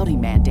card routing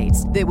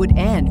mandates that would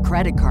end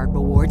credit card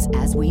rewards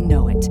as we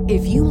know it.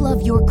 If you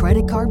love your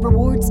credit card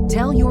rewards,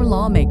 tell your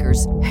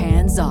lawmakers,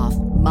 hands off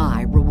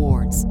my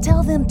rewards.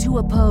 Tell them to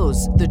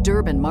oppose the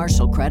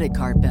Durbin-Marshall credit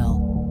card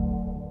bill.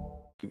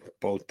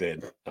 Both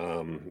did.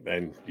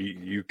 And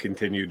you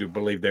continue to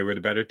believe they were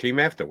the better team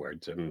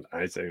afterwards. And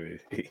I say,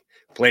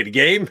 play the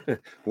game.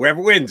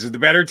 Whoever wins is the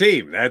better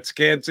team. That's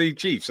Kansas City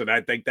Chiefs. And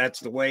I think that's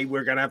the way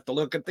we're going to have to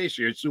look at this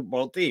year's Super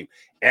Bowl team.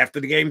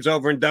 After the game's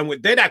over and done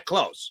with, they're that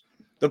close.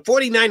 The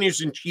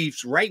 49ers and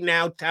Chiefs right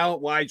now,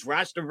 talent-wise,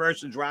 roster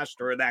versus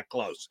roster, are that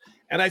close.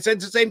 And I said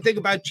the same thing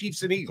about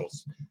Chiefs and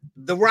Eagles.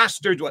 The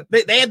rosters,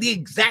 they had the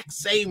exact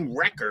same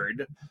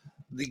record.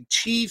 The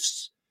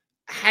Chiefs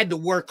had to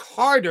work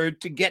harder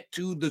to get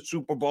to the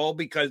Super Bowl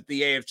because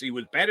the AFC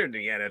was better than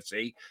the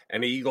NFC,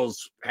 and the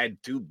Eagles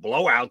had 2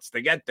 blowouts to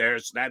get there.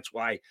 So that's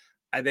why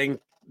I think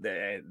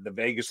the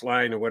Vegas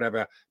line or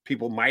whatever,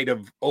 people might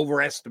have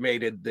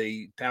overestimated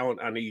the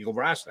talent on the Eagle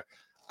roster.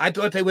 I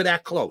thought they were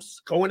that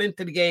close. Going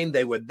into the game,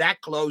 they were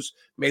that close,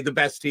 made the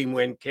best team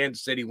win.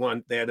 Kansas City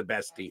won. They're the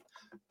best team.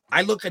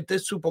 I look at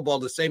this Super Bowl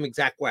the same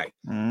exact way.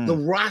 The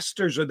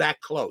rosters are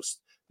that close.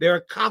 Their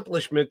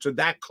accomplishments are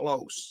that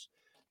close.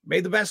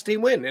 Made the best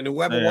team win, and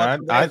whoever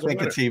won. I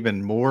think it's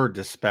even more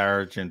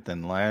disparaging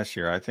than last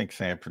year. I think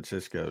San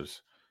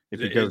Francisco's,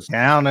 if you go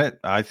down it,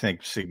 I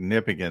think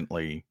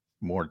significantly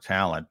more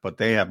talent, but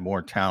they have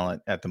more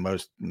talent at the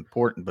most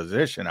important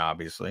position,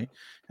 obviously,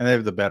 and they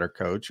have the better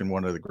coach and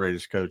one of the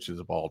greatest coaches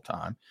of all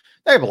time.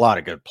 They have a lot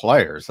of good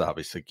players,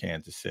 obviously,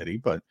 Kansas City,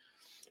 but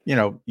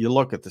you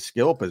look at the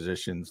skill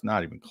positions,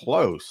 not even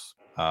close.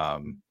 I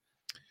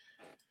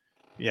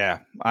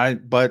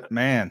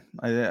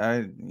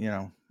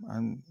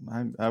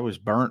was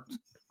burnt.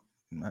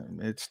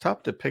 It's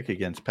tough to pick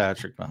against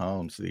Patrick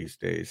Mahomes these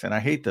days, and I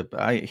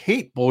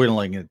hate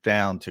boiling it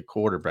down to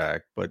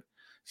quarterback, but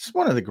it's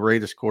one of the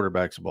greatest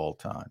quarterbacks of all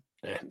time.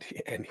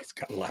 And he's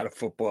got a lot of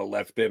football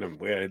left in him.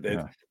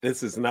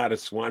 This is not a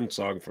swan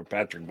song for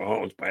Patrick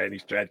Mahomes by any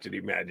stretch of the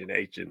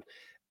imagination.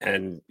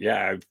 And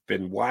I've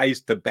been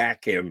wise to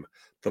back him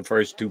the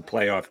first 2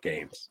 playoff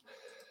games.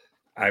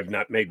 I've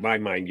not made my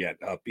mind yet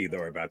up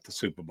either about the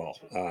Super Bowl.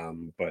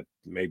 But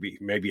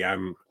maybe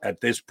I'm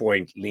at this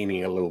point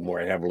leaning a little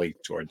more heavily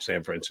towards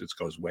San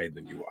Francisco's way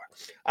than you are.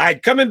 All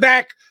right, coming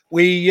back,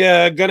 we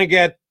going to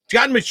get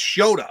John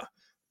Machota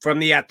from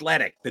The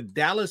Athletic, the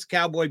Dallas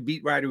Cowboy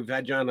beat writer. We've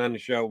had John on the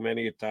show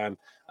many a time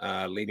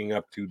leading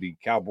up to the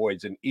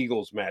Cowboys and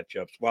Eagles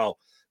matchups. Well,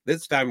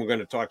 this time we're going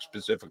to talk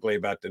specifically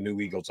about the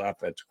new Eagles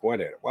offensive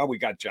coordinator. Well, we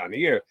got John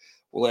here.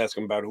 We'll ask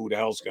him about who the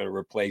hell's going to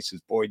replace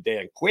his boy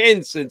Dan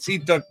Quinn, since he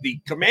took the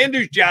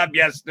Commander's job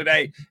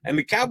yesterday, and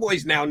the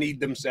Cowboys now need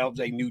themselves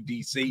a new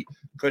DC.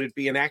 Could it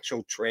be an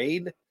actual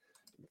trade?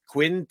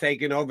 Quinn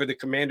taking over the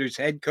Commander's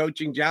head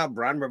coaching job,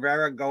 Ron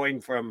Rivera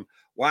going from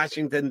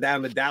Washington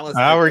down to Dallas.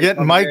 We're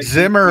getting Mike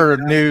Zimmer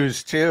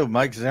news too.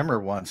 Mike Zimmer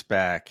wants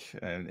back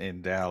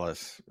in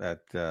Dallas. I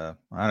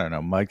don't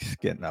know. Mike's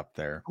getting up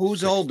there.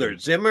 Who's older,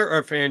 Zimmer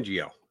or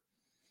Fangio?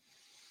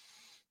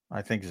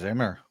 I think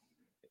Zimmer.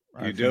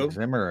 You do?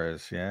 Zimmer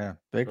is, yeah.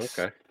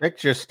 Vic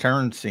just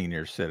turned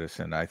senior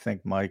citizen. I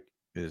think Mike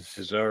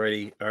is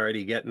already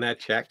getting that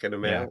check in the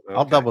mail. Yeah.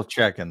 I'll double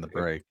check in the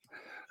break.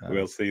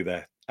 We'll see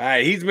that. All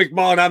right, he's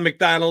McMullen. I'm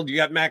McDonald. You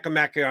got Mac and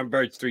Mac here on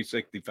Birds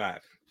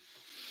 365.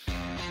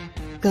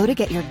 Go to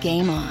get your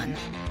game on.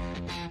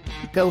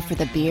 Go for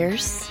the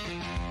beers.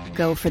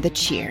 Go for the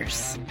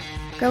cheers.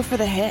 Go for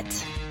the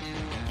hit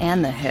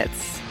and the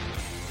hits.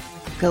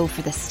 Go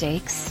for the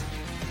stakes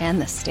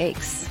and the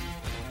stakes.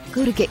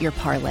 Go to get your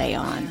parlay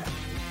on.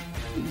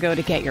 Go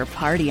to get your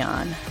party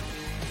on.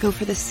 Go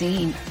for the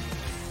scene.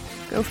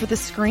 Go for the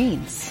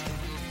screens.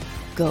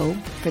 Go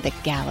for the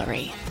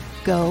gallery.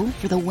 Go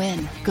for the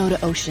win. Go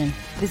to Ocean.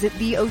 Visit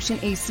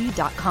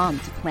theoceanac.com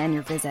to plan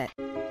your visit.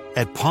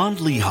 At Pond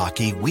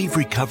Lehocky, we've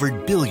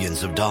recovered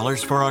billions of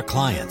dollars for our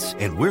clients,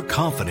 and we're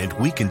confident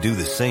we can do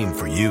the same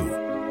for you.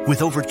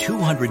 With over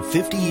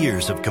 250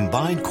 years of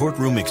combined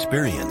courtroom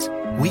experience,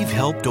 we've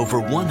helped over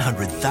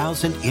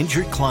 100,000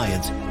 injured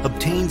clients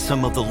obtain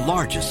some of the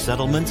largest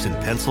settlements in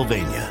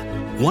Pennsylvania.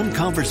 One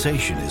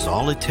conversation is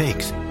all it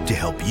takes to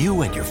help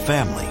you and your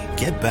family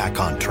get back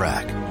on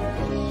track.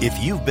 If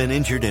you've been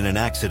injured in an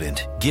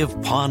accident, give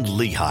Pond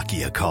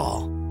Lehocky a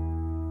call.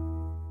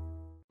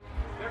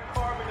 They're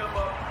carving them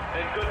up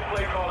and good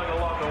play calling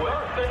along the way.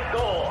 First and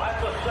goal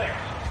at the 6.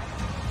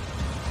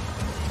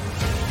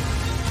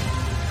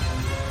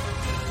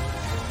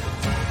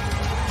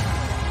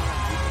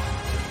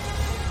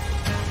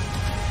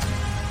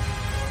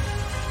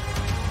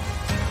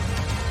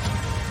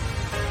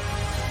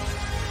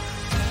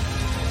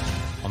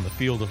 On the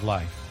field of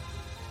life,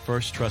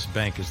 First Trust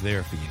Bank is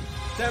there for you.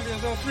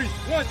 Champions on 3.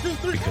 1, 2,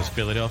 3. Because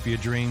Philadelphia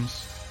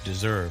dreams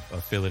deserve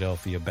a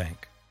Philadelphia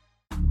bank.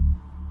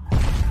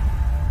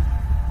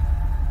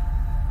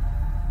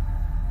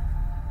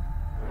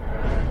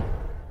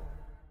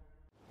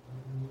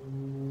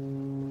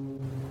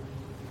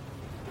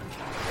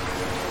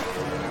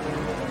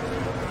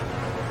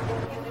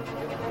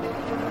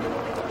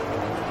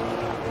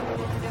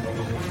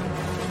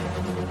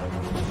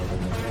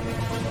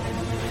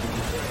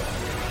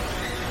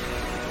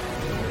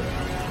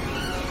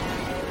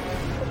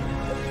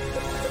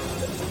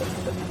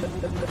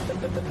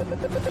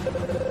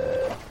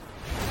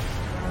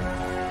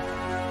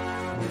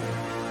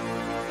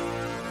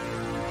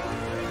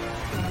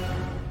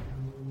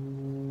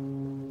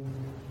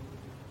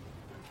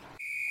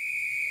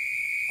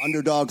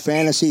 Underdog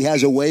Fantasy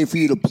has a way for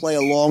you to play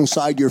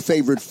alongside your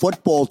favorite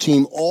football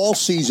team all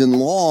season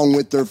long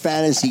with their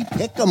fantasy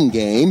pick'em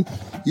game.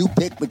 You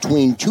pick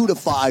between 2 to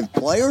 5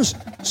 players,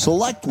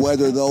 select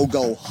whether they'll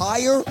go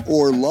higher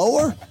or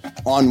lower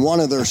on one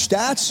of their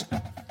stats,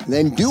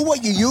 then do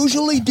what you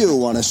usually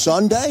do on a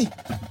Sunday.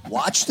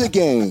 Watch the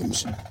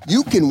games.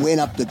 You can win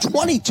up to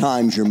 20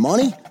 times your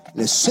money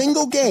in a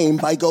single game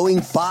by going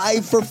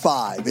 5 for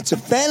 5. It's a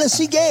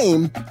fantasy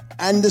game,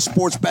 and the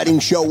sports betting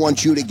show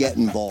wants you to get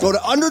involved. Go to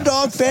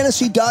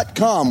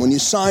UnderdogFantasy.com. When you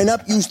sign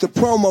up, use the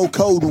promo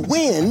code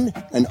WIN,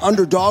 and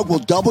Underdog will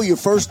double your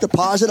first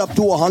deposit up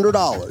to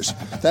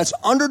 $100. That's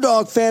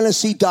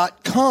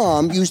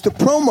UnderdogFantasy.com. Use the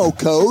promo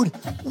code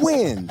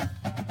WIN.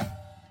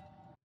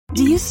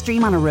 Do you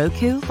stream on a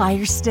Roku,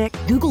 Fire Stick,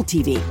 Google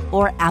TV,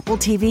 or Apple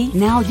TV?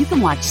 Now you can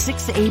watch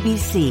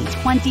 6ABC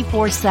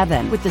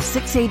 24/7 with the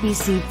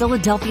 6ABC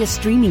Philadelphia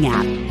streaming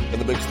app. For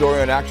the big story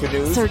on Action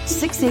News, search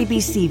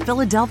 6ABC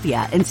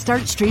Philadelphia and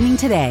start streaming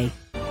today.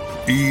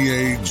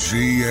 EAGLES,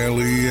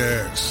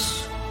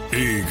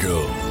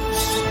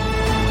 Eagles.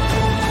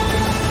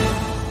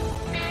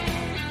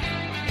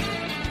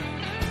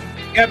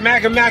 Got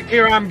Mac and Mac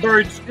here on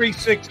Birds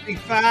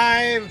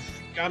 365.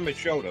 John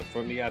Machota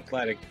from The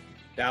Athletic,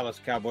 Dallas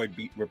Cowboy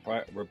beat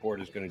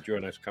reporter, is going to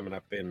join us coming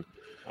up in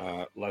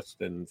less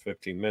than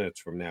 15 minutes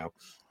from now.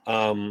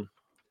 I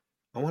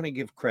want to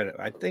give credit.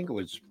 I think it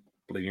was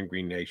Bleeding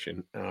Green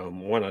Nation,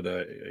 one of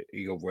the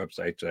Eagle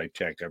websites I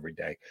check every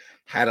day,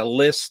 had a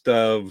list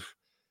of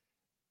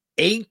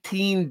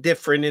 18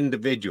 different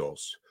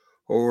individuals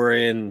who were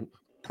in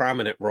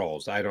prominent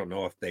roles. I don't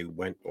know if they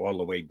went all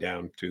the way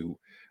down to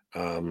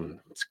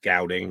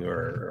scouting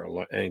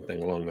or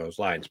anything along those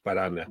lines, but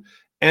on the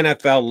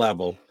NFL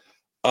level,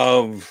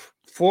 of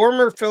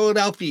former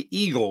Philadelphia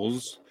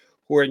Eagles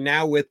who are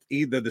now with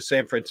either the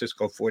San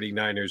Francisco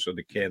 49ers or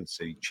the Kansas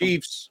City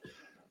Chiefs.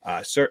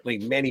 Certainly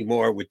many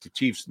more with the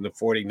Chiefs and the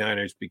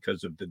 49ers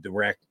because of the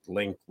direct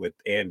link with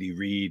Andy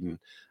Reid, and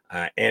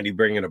Andy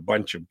bringing a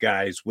bunch of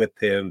guys with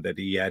him that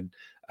he had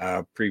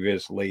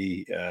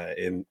previously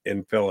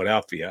in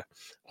Philadelphia,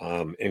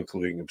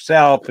 including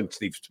himself and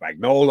Steve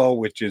Spagnuolo,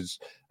 which is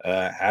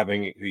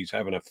he's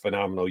having a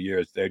phenomenal year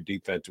as their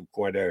defensive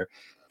coordinator.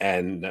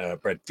 And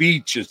Brett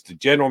Veach is the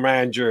general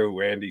manager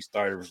who Andy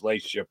started a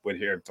relationship with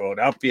here in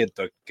Philadelphia,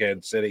 to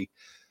Kansas City.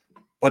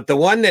 But the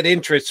one that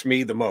interests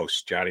me the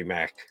most, Johnny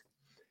Mac,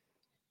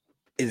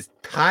 is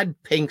Todd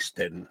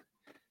Pinkston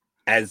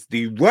as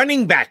the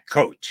running back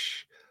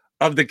coach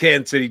of the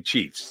Kansas City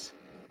Chiefs.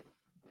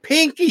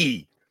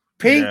 Pinky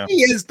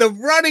is the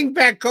running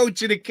back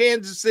coach of the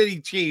Kansas City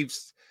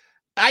Chiefs.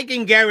 I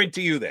can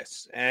guarantee you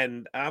this,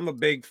 and I'm a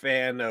big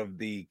fan of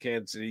the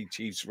Kansas City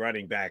Chiefs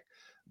running back,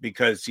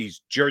 because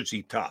he's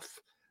Jersey tough.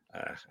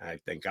 I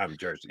think I'm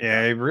Jersey tough.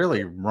 Yeah, he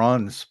really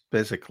runs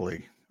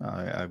physically.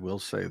 I will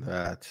say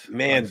that.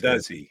 Man,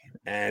 does he.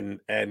 And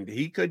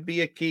he could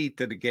be a key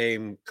to the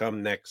game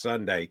come next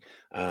Sunday,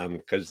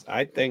 because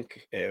I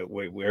think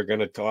we're going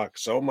to talk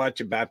so much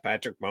about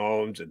Patrick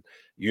Mahomes, and,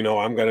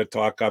 I'm going to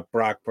talk up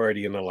Brock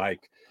Purdy and the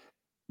like.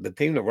 the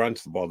team that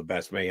runs the ball the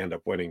best may end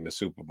up winning the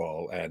Super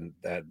Bowl, and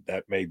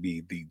that may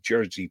be the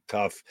Jersey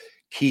tough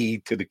key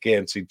to the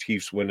Kansas City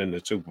Chiefs winning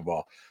the Super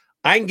Bowl.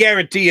 I can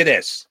guarantee you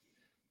this: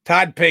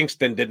 Todd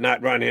Pinkston did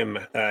not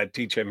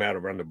teach him how to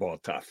run the ball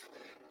tough,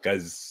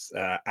 because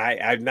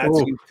I've not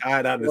seen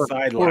Todd on the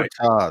sideline.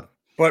 Todd.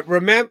 But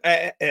remember,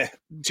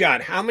 John,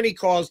 how many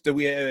calls do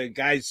we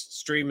guys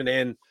streaming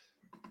in?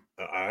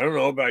 I don't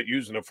know about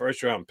using a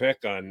first-round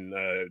pick on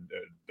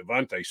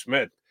Devontae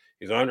Smith.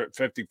 He's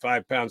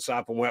 155 pounds,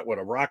 sopping wet with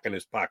a rock in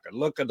his pocket.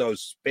 Look at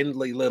those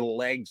spindly little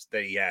legs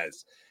that he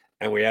has.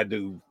 And we had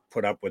to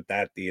put up with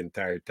that the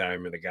entire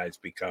time, and the guy's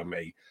become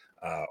a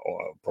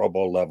Pro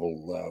Bowl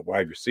level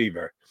wide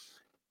receiver.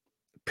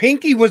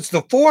 Pinky was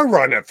the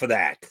forerunner for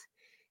that.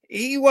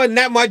 He wasn't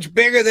that much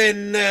bigger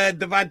than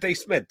Devontae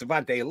Smith.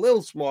 Devontae a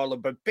little smaller,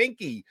 but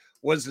Pinky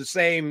was the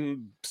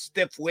same.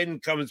 Stiff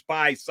wind comes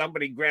by,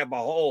 somebody grab a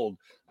hold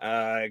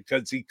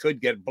because he could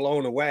get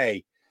blown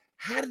away.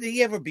 How did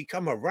he ever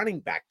become a running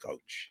back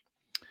coach?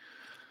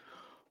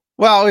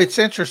 Well, it's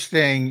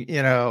interesting,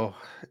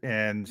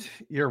 and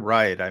you're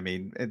right. I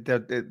mean,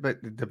 but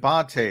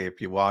Devontae, if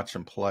you watch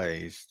him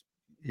play, he's,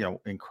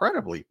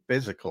 incredibly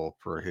physical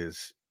for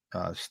his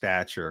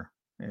stature.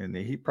 And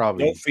he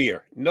probably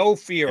no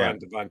fear on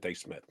Devontae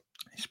Smith.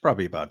 He's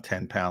probably about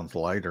 10 pounds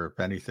lighter, if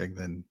anything,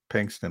 than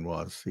Pinkston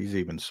was. He's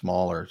even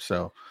smaller.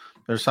 So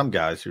there's some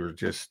guys who are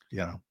just,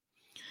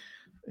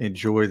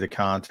 enjoy the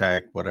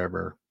contact,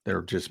 whatever.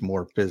 They're just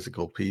more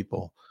physical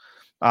people.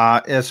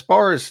 As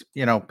far as,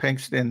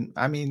 Pinkston,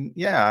 I mean,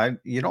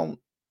 the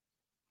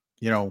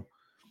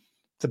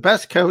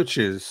best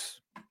coaches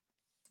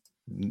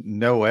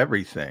know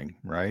everything,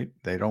 right?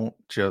 They don't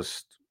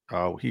just,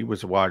 he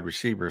was a wide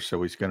receiver,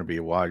 so he's going to be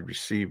a wide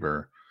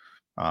receiver.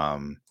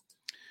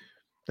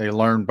 They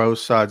learn both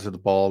sides of the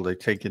ball. They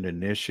take an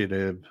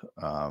initiative.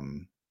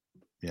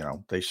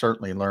 They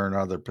certainly learn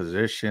other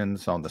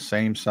positions on the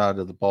same side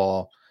of the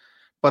ball.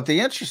 But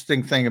the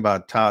interesting thing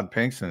about Todd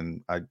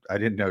Pinkston, I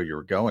didn't know you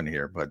were going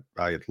here, but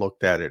I had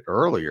looked at it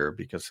earlier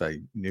because I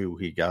knew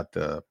he got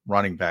the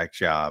running back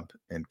job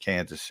in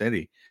Kansas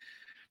City.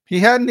 He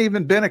hadn't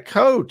even been a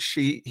coach.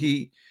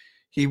 He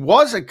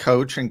was a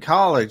coach in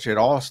college at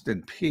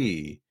Austin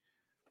P,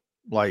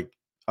 like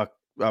at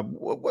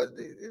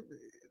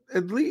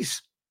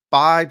least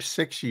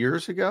 5-6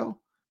 years ago.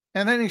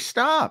 And then he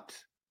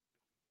stopped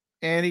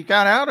and he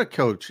got out of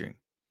coaching.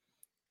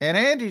 And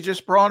Andy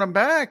just brought him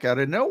back out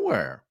of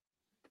nowhere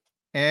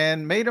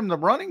and made him the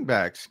running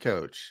backs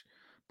coach.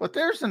 But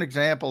there's an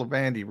example of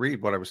Andy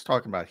Reid, what I was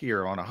talking about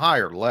here on a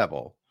higher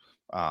level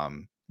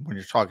when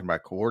you're talking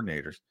about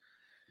coordinators.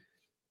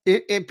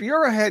 If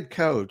you're a head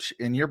coach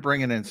and you're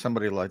bringing in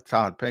somebody like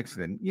Todd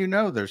Pinkston,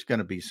 there's going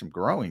to be some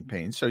growing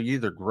pains. So you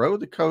either grow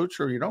the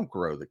coach or you don't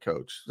grow the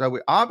coach. So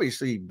we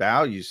obviously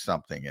value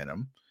something in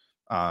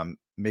him.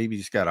 Maybe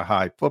he's got a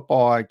high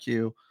football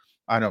IQ.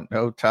 I don't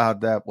know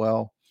Todd that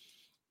well.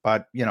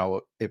 But,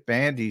 if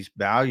Andy's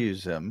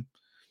values him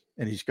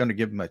and he's going to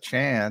give him a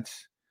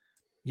chance,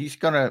 he's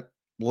going to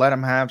let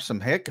him have some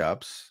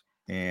hiccups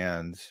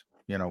and,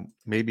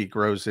 maybe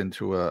grows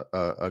into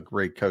a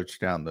great coach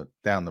down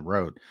the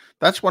road.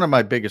 That's one of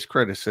my biggest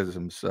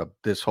criticisms of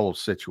this whole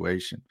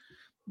situation.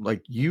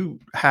 Like, you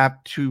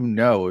have to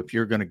know if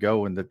you're going to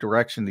go in the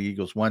direction the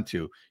Eagles went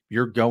to,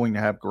 you're going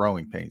to have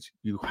growing pains.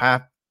 You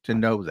have to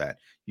know that.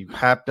 You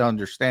have to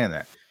understand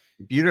that.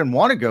 If you didn't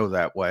want to go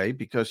that way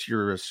because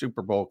you're a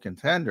Super Bowl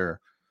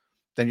contender,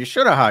 then you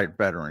should have hired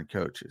veteran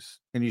coaches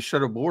and you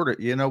should have ordered,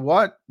 you know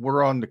what?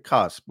 We're on the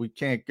cusp. We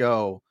can't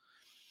go.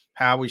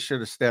 Howie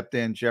should have stepped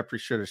in. Jeffrey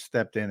should have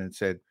stepped in and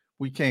said,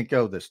 we can't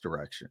go this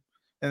direction.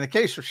 In the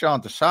case of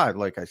Sean Desai,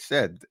 like I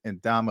said,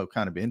 and Damo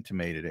kind of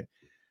intimated it,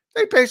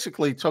 they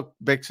basically took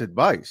Bick's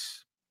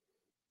advice.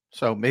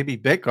 So maybe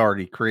Bick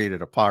already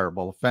created a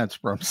fireable offense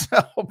for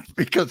himself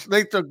because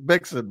they took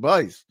Bick's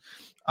advice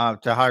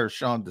to hire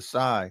Sean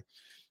Desai.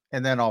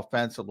 And then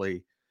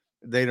offensively,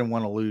 they didn't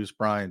want to lose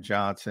Brian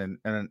Johnson.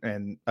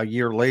 And a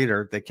year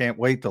later, they can't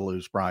wait to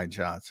lose Brian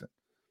Johnson.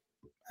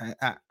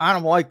 I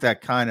don't like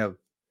that kind of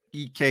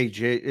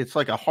EKG. It's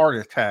like a heart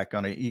attack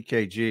on an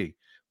EKG.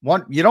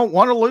 You don't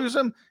want to lose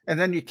him, and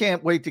then you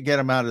can't wait to get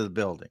him out of the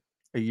building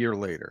a year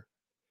later.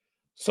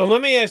 So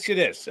let me ask you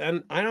this,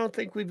 and I don't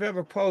think we've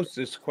ever posed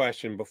this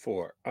question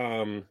before.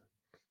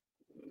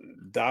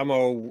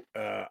 Damo,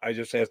 I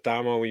just asked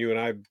Damo, you and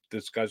I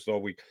discussed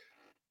all week.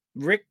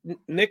 Nick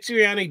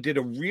Sirianni did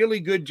a really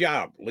good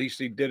job, at least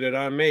he did it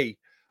on me,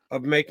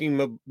 of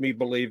making me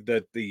believe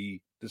that the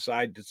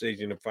decide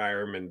decision to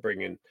fire him and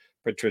bring in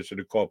Patricia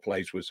to call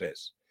plays was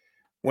his.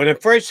 When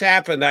it first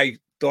happened, I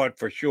thought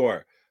for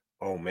sure,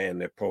 oh man,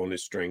 they're pulling the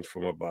strings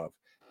from above.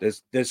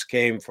 This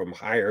came from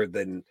higher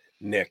than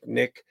Nick.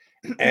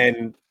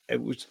 And it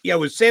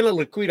was Santa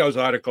Liquido's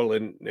article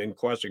in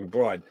Crossing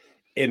Broad,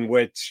 in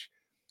which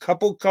a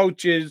couple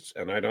coaches,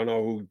 and I don't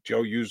know who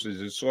Joe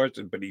uses as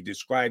sources, but he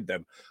described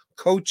them,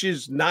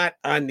 coaches not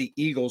on the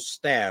Eagles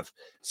staff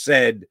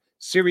said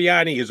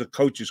Sirianni is a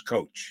coach's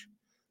coach,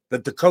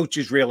 that the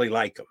coaches really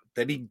like him,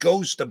 that he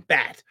goes to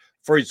bat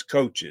for his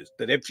coaches.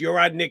 That if you're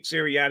on Nick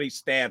Sirianni's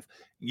staff,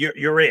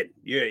 you're in.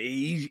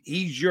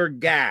 He's your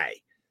guy.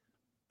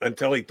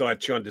 Until he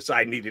thought Sean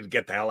Desai needed to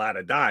get the hell out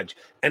of Dodge.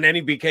 And then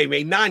he became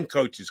a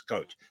non-coach's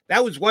coach.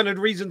 That was one of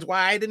the reasons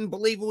why I didn't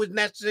believe it was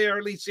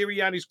necessarily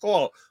Sirianni's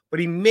call. But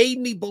he made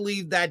me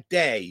believe that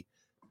day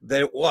that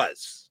it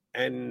was.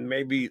 And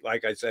maybe,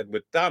 like I said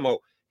with Domo,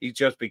 he's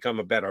just become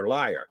a better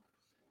liar.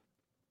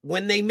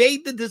 When they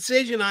made the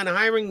decision on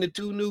hiring the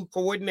 2 new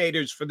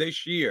coordinators for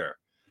this year,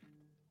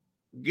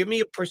 give me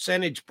a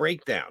percentage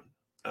breakdown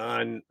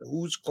on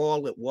whose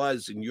call it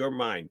was in your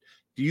mind.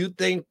 Do you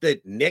think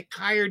that Nick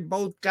hired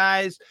both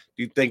guys?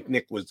 Do you think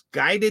Nick was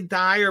guided to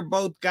hire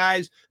both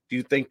guys? Do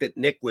you think that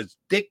Nick was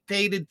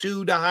dictated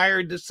to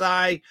hire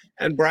Desai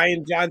and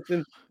Brian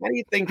Johnson? How do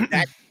you think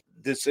that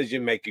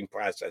decision-making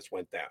process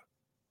went down?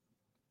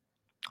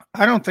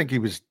 I don't think he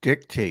was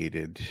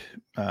dictated.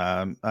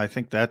 I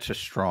think that's a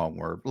strong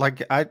word.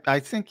 Like, I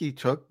think he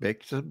took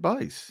Nick's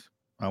advice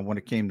when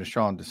it came to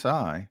Sean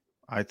Desai.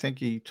 I think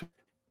he took.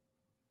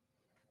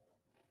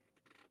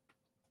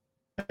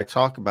 I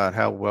talk about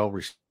how well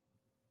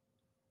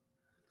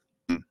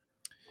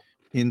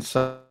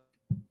inside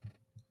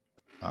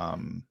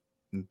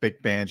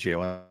Big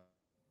Fangio,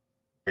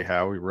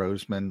 Howie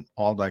Roseman,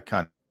 all that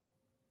kind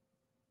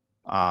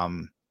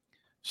of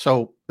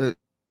so a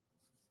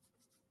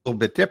little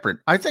bit different.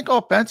 I think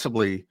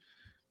offensively,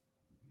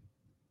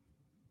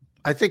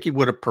 I think he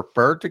would have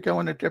preferred to go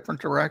in a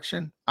different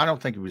direction. I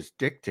don't think he was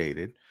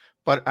dictated.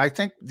 But I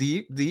think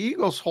the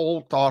Eagles'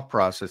 whole thought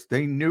process,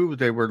 they knew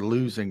they were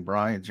losing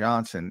Brian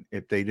Johnson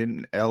if they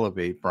didn't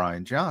elevate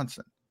Brian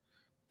Johnson.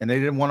 And they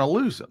didn't want to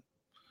lose him.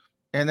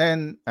 And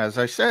then, as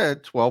I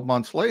said, 12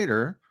 months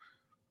later,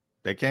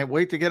 they can't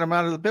wait to get him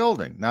out of the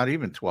building. Not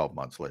even 12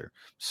 months later.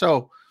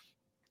 So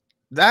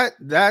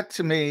that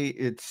to me,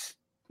 it's,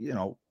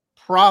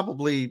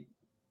 probably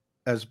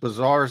as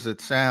bizarre as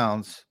it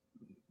sounds,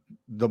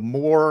 the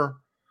more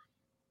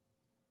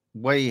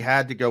way he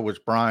had to go was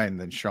Brian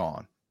than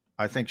Sean.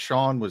 I think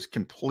Sean was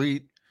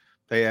complete.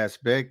 They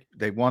asked Vic,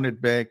 they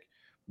wanted Vic,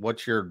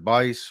 what's your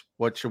advice?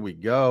 What should we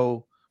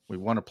go? We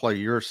want to play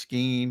your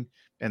scheme.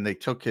 And they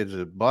took his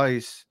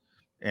advice.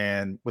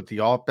 And with the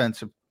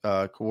offensive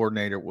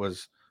coordinator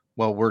was,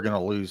 well, we're going to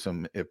lose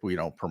him if we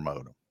don't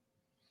promote him.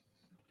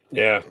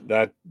 Yeah,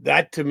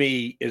 that to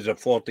me is a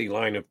faulty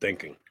line of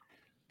thinking.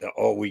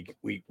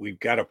 We've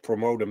got to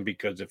promote him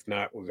because if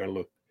not, we're going to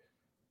lose.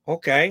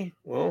 Okay,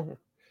 well,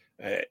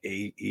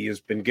 he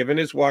has been given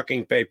his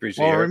walking papers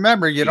here. Well,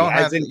 remember, he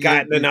hasn't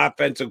gotten an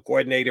offensive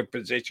coordinator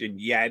position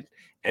yet,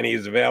 and he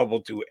is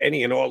available to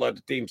any and all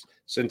other teams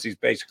since he's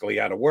basically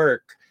out of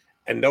work,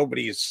 and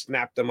nobody has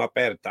snapped him up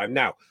at a time.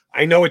 Now,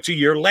 I know it's a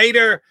year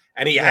later,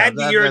 and he had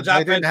the year as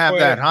offensive They didn't have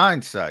that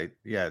hindsight.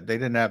 Yeah, they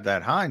didn't have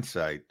that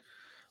hindsight.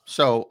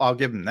 So I'll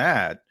give him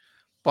that.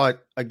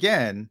 But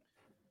again,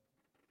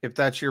 if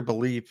that's your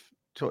belief,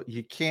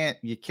 you can't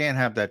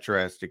have that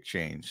drastic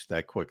change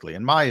that quickly.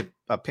 In my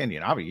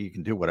opinion, obviously you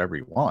can do whatever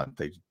you want.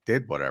 They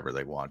did whatever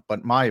they want.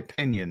 But in my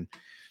opinion,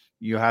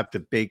 you have to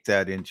bake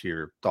that into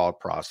your thought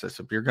process.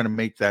 If you're going to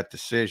make that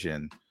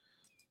decision,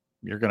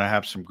 you're going to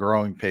have some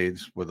growing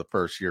pains with a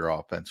first-year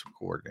offensive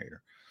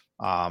coordinator.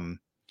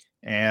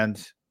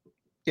 And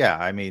yeah,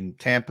 I mean,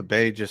 Tampa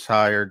Bay just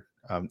hired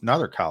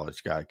another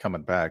college guy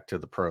coming back to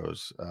the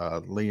pros,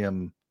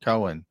 Liam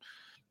Cohen.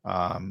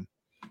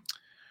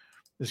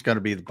 Is going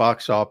to be the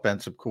Bucs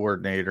offensive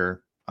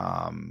coordinator.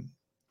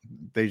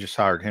 They just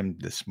hired him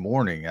this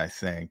morning, I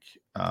think.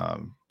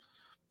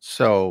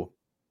 So,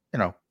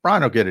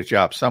 Brian will get a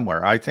job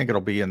somewhere. I think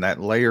it'll be in that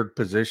layered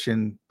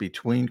position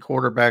between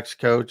quarterbacks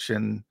coach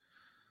and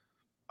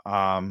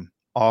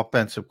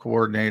offensive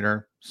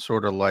coordinator,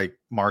 sort of like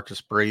Marcus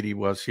Brady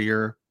was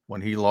here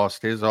when he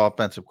lost his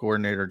offensive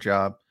coordinator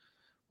job,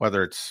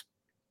 whether it's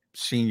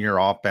senior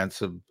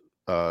offensive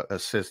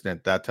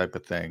assistant, that type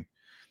of thing.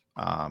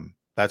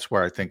 That's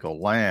where I think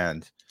he'll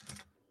land.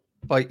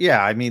 But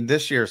yeah, I mean,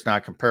 this year is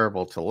not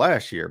comparable to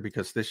last year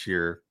because this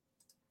year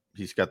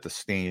he's got the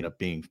stain of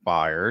being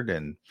fired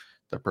and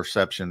the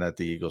perception that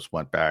the Eagles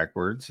went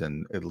backwards.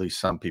 And at least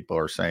some people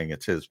are saying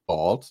it's his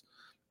fault.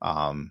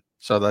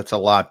 So that's a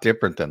lot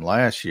different than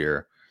last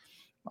year.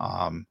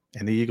 And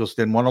the Eagles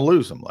didn't want to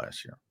lose him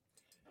last year.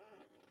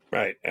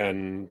 Right.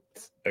 And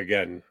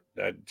again,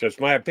 that's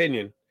just my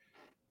opinion.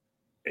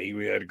 He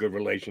had a good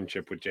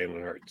relationship with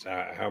Jalen Hurts.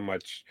 How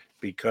much,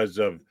 because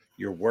of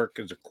your work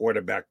as a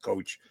quarterback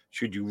coach,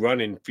 should you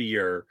run in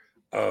fear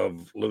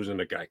of losing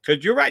a guy?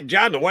 Because you're right,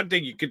 John. The one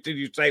thing you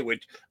continue to say,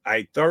 which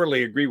I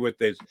thoroughly agree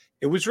with, is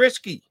it was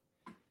risky.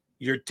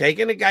 You're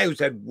taking a guy who's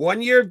had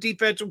 1 year of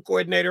defensive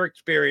coordinator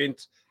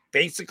experience,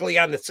 basically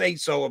on the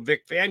say-so of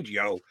Vic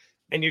Fangio,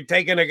 and you're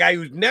taking a guy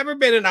who's never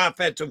been an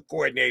offensive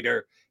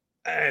coordinator,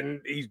 and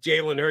he's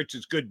Jalen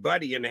Hurts' good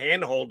buddy and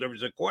handholder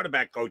as a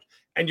quarterback coach,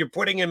 and you're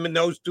putting him in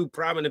those two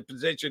prominent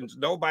positions.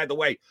 No, by the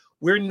way,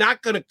 we're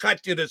not going to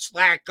cut you the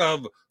slack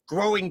of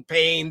growing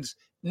pains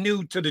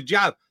new to the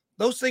job.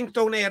 Those things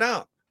don't add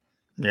up.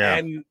 Yeah.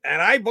 And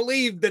I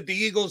believe that the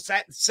Eagles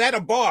set a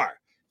bar.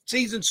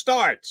 Season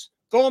starts.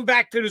 going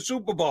back to the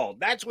Super Bowl.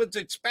 That's what's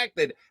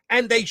expected.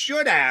 And they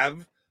should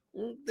have.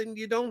 Well, then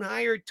you don't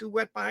hire two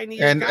wet behind the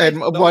ears guys. And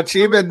what's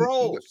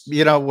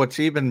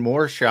even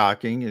more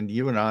shocking, and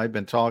you and I have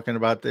been talking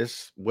about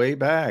this way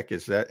back,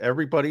 is that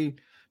everybody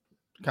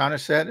kind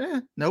of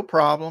said, no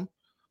problem.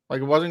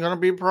 Like it wasn't going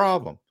to be a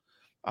problem.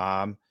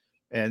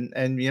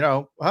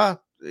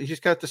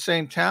 He's got the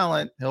same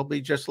talent. He'll be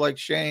just like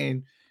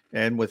Shane.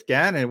 And with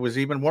Gannon, it was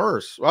even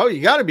worse. Well,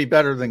 you got to be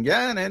better than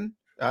Gannon.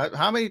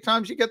 How many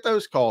times you get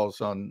those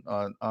calls on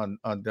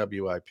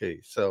WIP?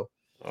 So,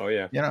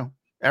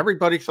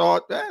 everybody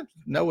thought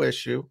no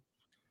issue.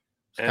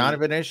 It's kind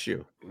of an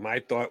issue. My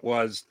thought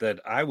was that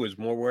I was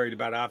more worried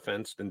about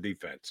offense than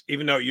defense,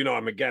 even though,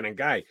 I'm a Gannon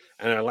guy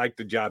and I like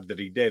the job that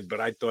he did.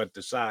 But I thought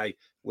Desai,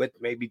 with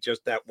maybe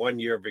just that 1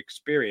 year of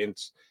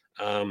experience,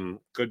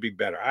 could be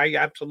better. I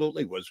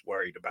absolutely was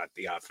worried about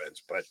the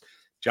offense, but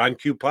John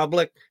Q.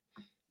 Public,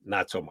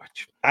 not so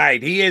much. All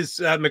right. He is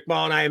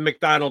McMullen. I am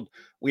McDonald.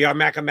 We are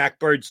Mac and Mac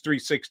Birds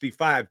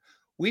 365.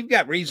 We've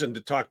got reason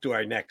to talk to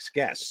our next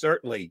guest.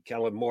 Certainly,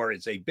 Kellen Moore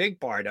is a big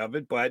part of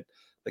it, but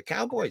the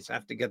Cowboys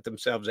have to get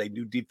themselves a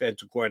new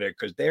defensive coordinator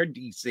because their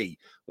DC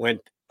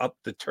went up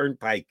the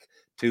turnpike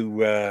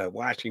to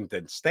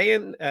Washington.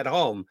 Staying at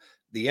home,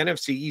 the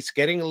NFC East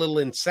getting a little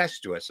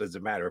incestuous, as a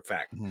matter of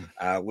fact.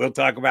 We'll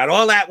talk about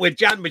all that with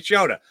John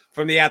Machota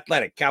from The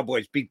Athletic,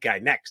 Cowboys beat guy,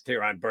 next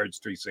here on Birds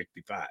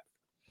 365.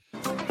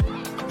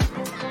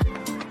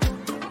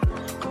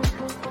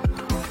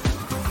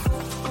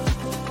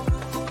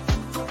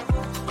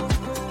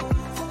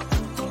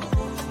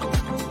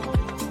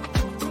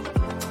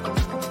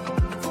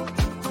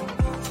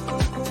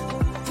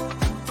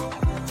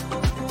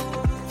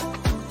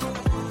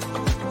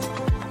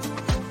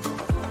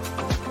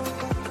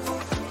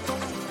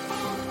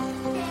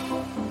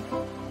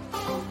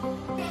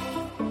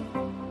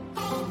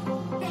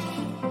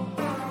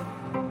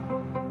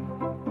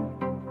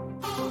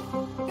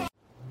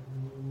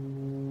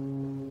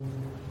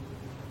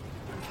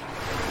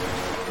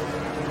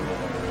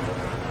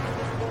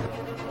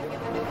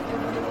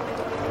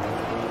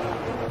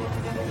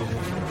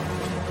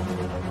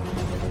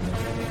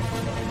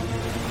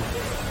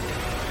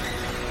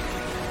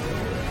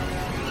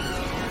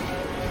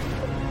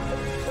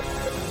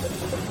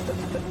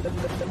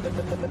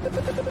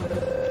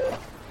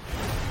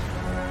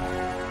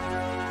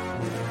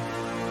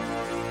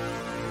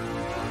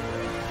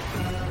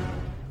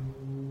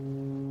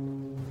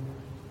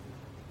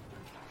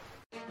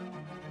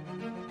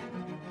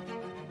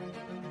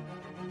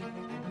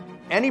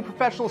 Any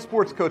professional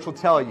sports coach will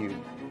tell you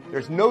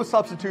there's no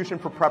substitution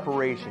for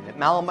preparation. At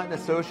Malamut &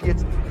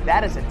 Associates,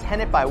 that is a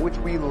tenet by which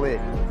we live.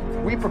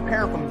 We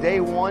prepare from day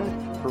one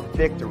for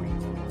victory.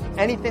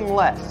 Anything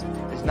less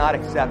is not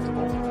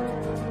acceptable.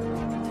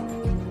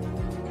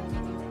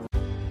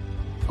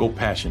 Go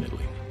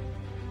passionately.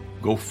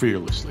 Go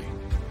fearlessly.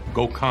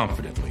 Go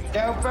confidently.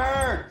 Go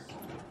Birds!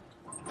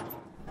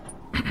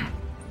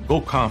 Go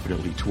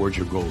confidently towards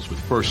your goals with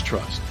First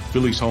Trust,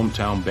 Philly's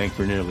hometown bank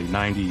for nearly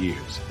 90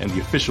 years, and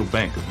the official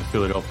bank of the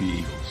Philadelphia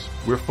Eagles.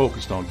 We're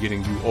focused on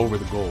getting you over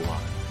the goal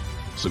line.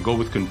 So go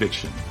with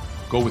conviction,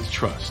 go with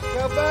trust,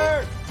 Go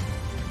Birds!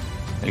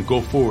 and go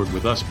forward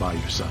with us by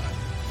your side.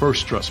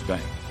 First Trust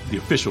Bank, the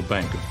official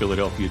bank of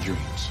Philadelphia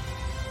dreams.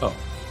 Oh,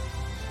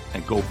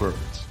 and go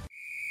Birds.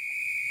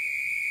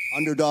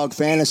 Underdog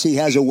Fantasy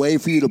has a way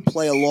for you to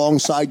play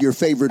alongside your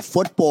favorite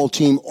football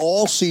team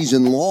all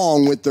season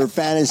long with their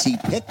Fantasy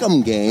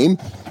Pick'em game.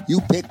 You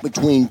pick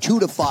between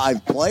 2 to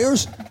 5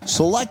 players,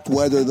 select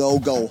whether they'll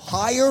go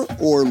higher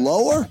or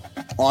lower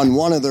on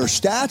one of their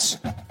stats,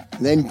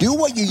 then do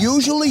what you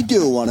usually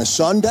do on a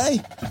Sunday,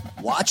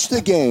 watch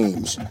the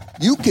games.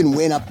 You can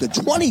win up to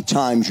 20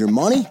 times your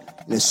money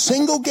in a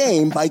single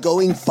game by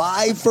going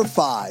 5 for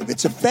 5.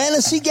 It's a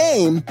fantasy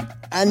game,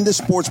 and the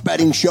Sports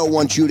Betting Show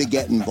wants you to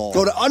get involved.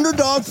 Go to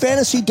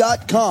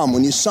UnderdogFantasy.com.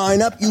 When you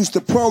sign up, use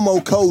the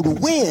promo code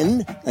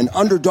WIN, and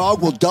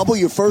Underdog will double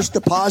your first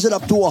deposit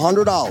up to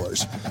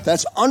 $100.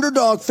 That's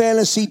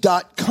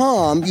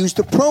UnderdogFantasy.com. Use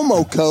the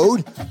promo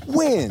code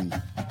WIN.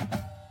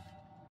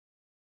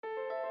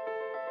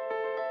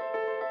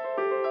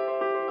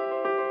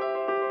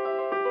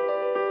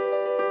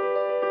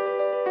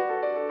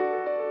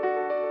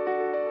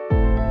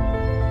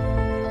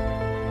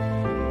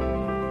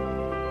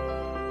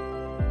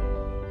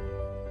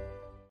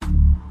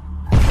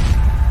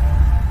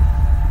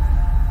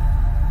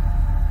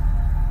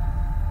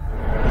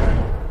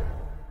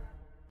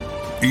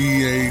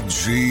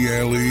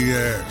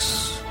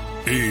 EAGLES,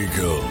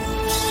 Eagles.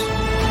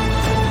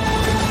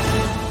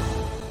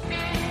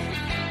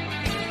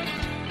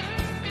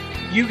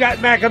 You got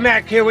Mac and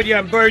Mac here with you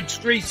on Birds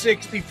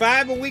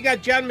 365, and we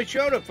got John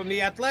Machota from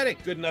The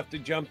Athletic, good enough to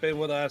jump in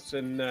with us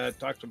and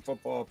talk some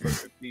football for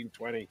 15,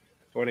 20,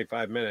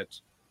 25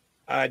 minutes.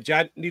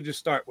 John, need to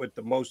start with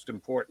the most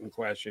important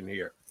question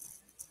here.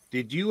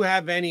 Did you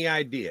have any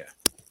idea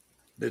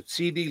that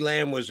C.D.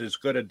 Lamb was as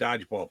good a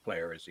dodgeball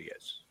player as he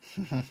is?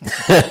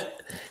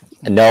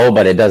 No,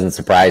 but it doesn't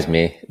surprise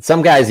me.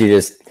 Some guys, you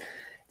just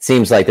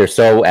seems like they're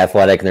so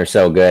athletic and they're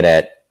so good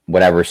at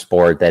whatever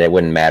sport, that it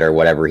wouldn't matter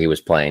whatever he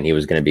was playing, he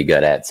was going to be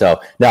good at.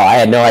 So, no, I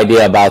had no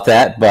idea about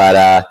that,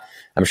 but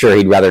I'm sure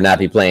he'd rather not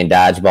be playing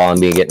dodgeball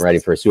and be getting ready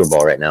for a Super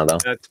Bowl right now, though.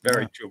 That's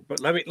very true. But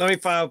let me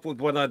follow up with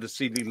one other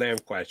CD Lamb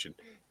question.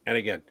 And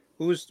again,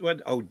 who's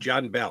what? Oh,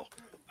 John Bell.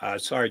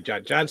 Sorry,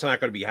 John. John's not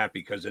going to be happy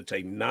because it's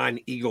a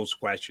non-Eagles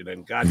question,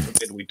 and God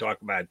forbid we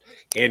talk about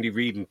Andy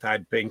Reid and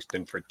Todd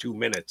Pinkston for 2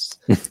 minutes.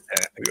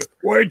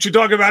 Why aren't you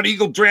talking about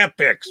Eagle draft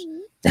picks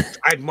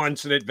 5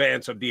 months in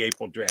advance of the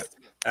April draft?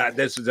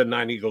 This is a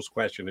non-Eagles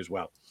question as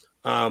well.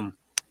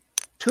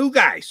 2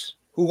 guys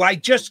who I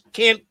just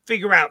can't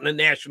figure out in the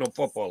National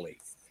Football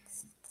League: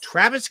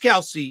 Travis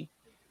Kelce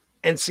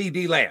and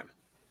CD Lamb.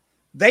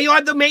 They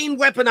are the main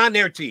weapon on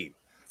their team.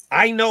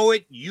 I know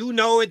it. You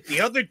know it.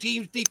 The other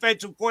team's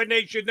defensive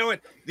coordinator should know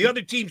it. The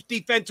other team's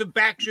defensive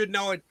back should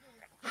know it.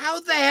 How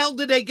the hell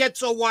did they get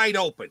so wide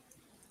open?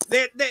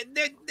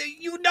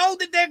 You know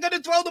that they're going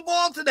to throw the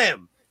ball to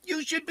them.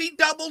 You should be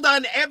doubled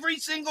on every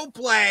single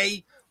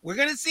play. We're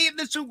going to see it in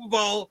the Super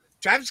Bowl.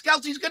 Travis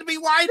Kelce's going to be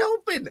wide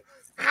open.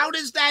 How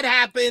does that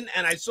happen?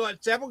 And I saw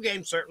it several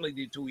games, certainly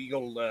the 2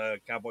 Eagle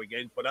Cowboy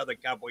games, but other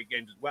Cowboy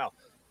games as well.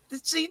 The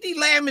CD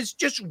Lamb is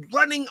just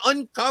running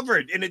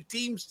uncovered in a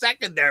team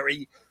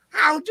secondary.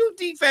 How do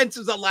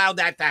defenses allow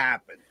that to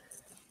happen?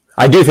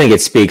 I do think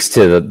it speaks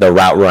to the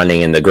route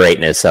running and the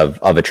greatness of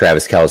a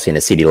Travis Kelce and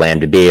a CeeDee Lamb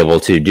to be able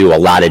to do a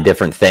lot of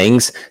different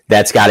things.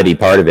 That's got to be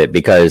part of it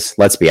because,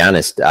 let's be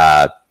honest,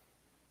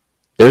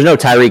 there's no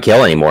Tyreek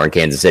Hill anymore in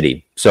Kansas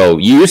City. So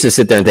you used to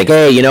sit there and think,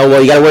 hey, you got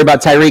to worry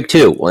about Tyreek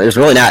too. Well, there's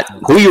really not.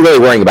 Who are you really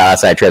worrying about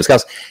outside Travis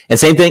Kelce? And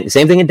same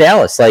thing in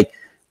Dallas. Like,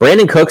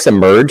 Brandon Cooks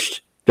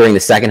emerged during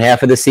the second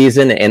half of the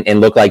season and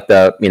looked like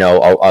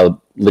a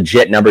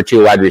legit number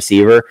 2 wide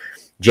receiver.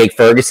 Jake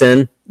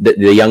Ferguson,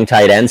 the young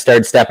tight end,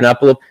 started stepping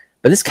up a little.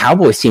 But this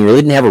Cowboys team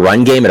really didn't have a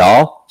run game at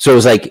all. So it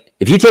was like,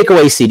 if you take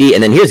away CD,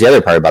 and then here's the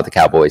other part about the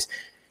Cowboys.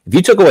 If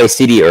you took away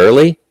CD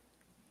early,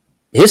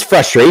 his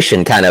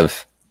frustration kind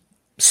of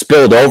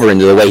spilled over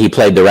into the way he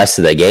played the rest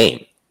of the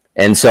game.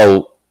 And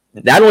so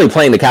not only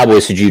playing the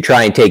Cowboys should you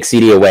try and take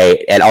CD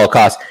away at all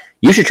costs,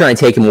 you should try and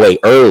take him away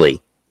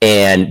early.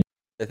 And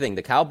the thing,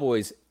 the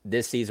Cowboys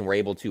this season were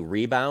able to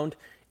rebound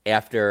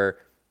after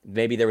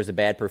maybe there was a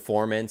bad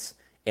performance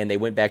and they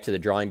went back to the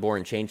drawing board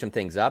and changed some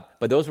things up.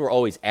 But those were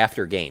always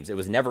after games. It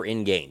was never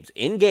in games.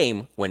 In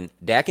game, when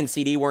Dak and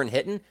CD weren't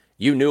hitting,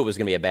 you knew it was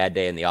going to be a bad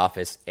day in the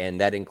office, and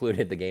that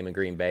included the game in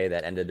Green Bay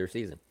that ended their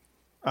season.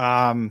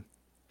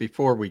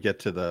 Before we get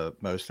to the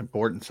most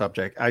important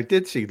subject, I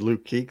did see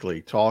Luke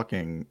Kuechly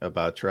talking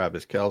about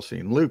Travis Kelce,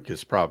 and Luke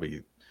is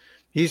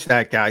he's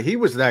that guy. He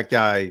was that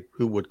guy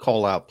who would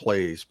call out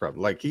plays,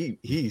 probably. Like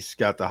he's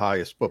got the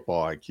highest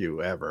football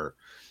IQ ever.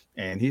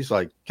 And he's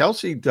like,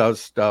 Kelce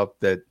does stuff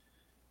that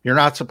you're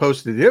not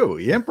supposed to do.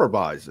 He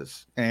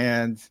improvises.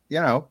 And,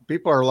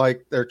 people are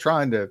like, they're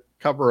trying to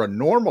cover a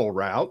normal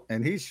route,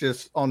 and he's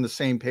just on the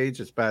same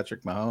page as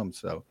Patrick Mahomes.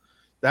 So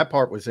that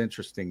part was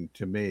interesting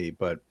to me.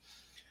 But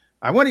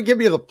I want to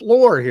give you the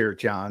floor here,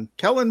 John.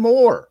 Kellen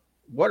Moore.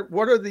 What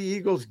are the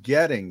Eagles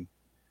getting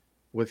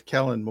with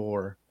Kellen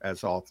Moore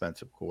as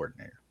offensive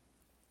coordinator?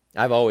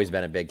 I've always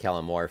been a big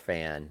Kellen Moore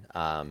fan.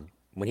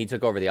 When he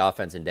took over the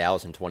offense in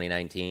Dallas in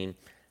 2019,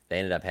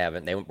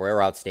 they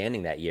were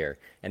outstanding that year.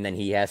 And then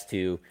he has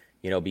to,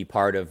 be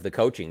part of the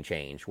coaching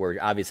change, where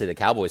obviously the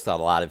Cowboys thought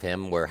a lot of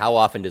him, where how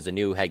often does a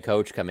new head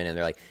coach come in and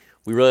they're like,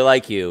 we really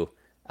like you,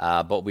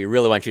 but we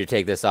really want you to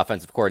take this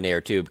offensive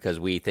coordinator too, because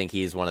we think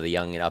he's one of the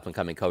young and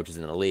up-and-coming coaches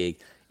in the league.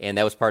 And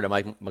that was part of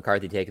Mike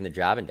McCarthy taking the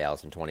job in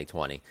Dallas in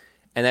 2020.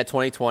 And that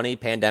 2020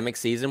 pandemic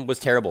season was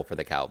terrible for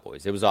the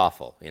Cowboys. It was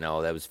awful.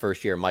 That was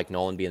first year Mike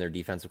Nolan being their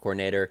defensive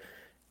coordinator.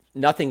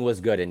 Nothing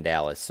was good in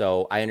Dallas.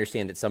 So I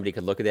understand that somebody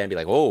could look at that and be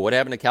like, oh, what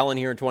happened to Kellen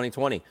here in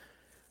 2020?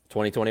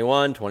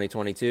 2021,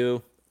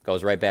 2022,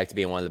 goes right back to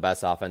being one of the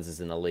best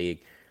offenses in the league.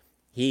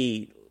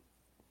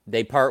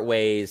 They part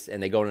ways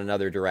and they go in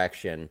another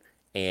direction.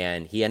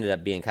 And he ended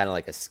up being kind of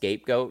like a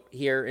scapegoat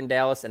here in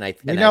Dallas. And I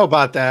know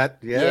about that.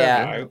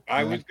 Yeah.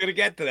 I was going to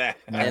get to that.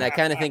 And I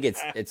kind of think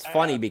it's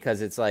funny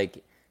because it's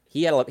like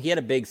he had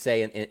a big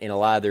say in a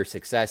lot of their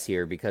success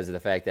here because of the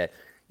fact that,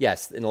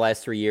 yes, in the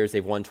last 3 years,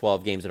 they've won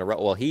 12 games in a row.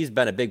 Well, he's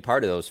been a big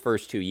part of those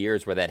first 2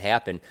 years where that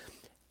happened.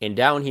 And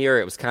down here,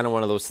 it was kind of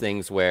one of those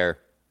things where,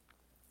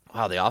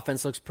 wow, the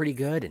offense looks pretty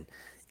good and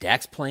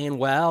Dak's playing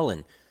well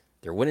and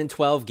they're winning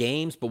 12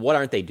 games, but what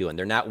aren't they doing?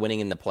 They're not winning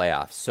in the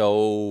playoffs.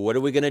 So what are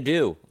we going to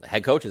do? The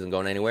head coach isn't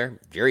going anywhere.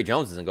 Jerry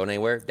Jones isn't going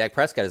anywhere. Dak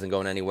Prescott isn't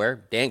going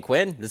anywhere. Dan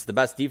Quinn, this is the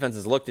best defense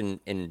has looked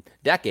in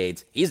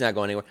decades. He's not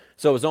going anywhere.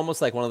 So it was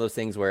almost like one of those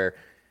things where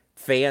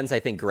fans, I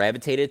think,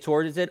 gravitated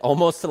towards it,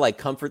 almost to like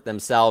comfort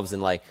themselves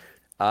and like,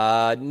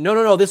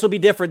 no, this will be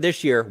different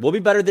this year. We'll be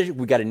better this year.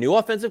 We got a new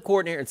offensive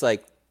coordinator. It's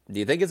like, do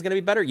you think it's going to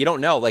be better? You don't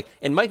know. Like,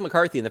 and Mike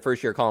McCarthy in the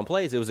first year calling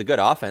plays, it was a good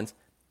offense.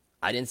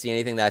 I didn't see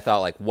anything that I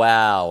thought like,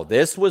 wow,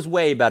 this was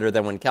way better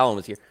than when Kellen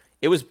was here.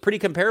 It was pretty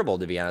comparable,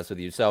 to be honest with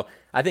you. So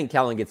I think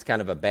Kellen gets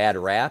kind of a bad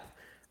rap,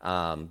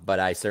 but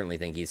I certainly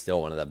think he's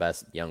still one of the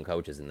best young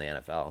coaches in the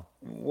NFL.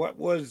 What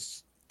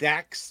was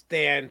Dak's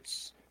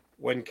stance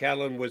when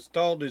Kellen was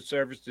told his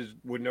services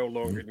were no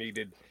longer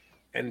needed.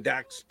 And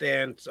Dak's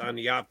stance on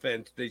the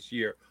offense this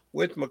year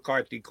with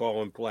McCarthy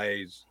calling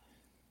plays,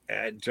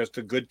 just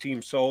a good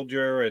team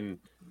soldier and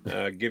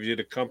gives you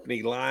the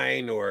company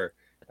line or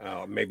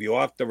maybe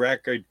off the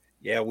record.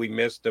 Yeah, we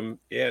missed him.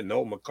 Yeah,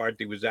 no,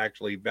 McCarthy was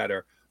actually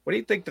better. What do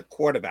you think the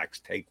quarterback's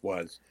take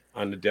was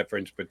on the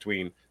difference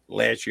between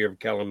last year of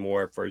Kellen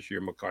Moore, first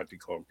year McCarthy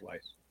calling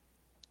plays?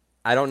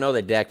 I don't know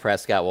that Dak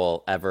Prescott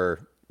will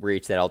ever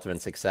reach that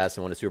ultimate success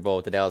and win a Super Bowl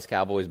with the Dallas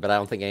Cowboys, but I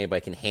don't think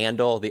anybody can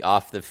handle the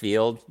off the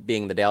field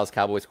being the Dallas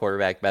Cowboys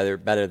quarterback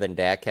better than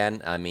Dak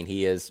can. I mean,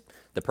 he is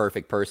the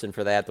perfect person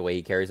for that, the way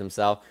he carries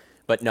himself.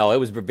 But no, it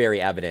was very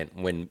evident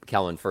when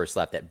Kellen first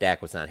left that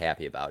Dak was not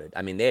happy about it.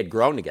 I mean, they had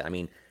grown together. I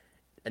mean,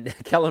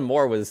 Kellen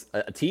Moore was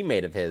a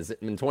teammate of his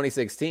in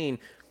 2016.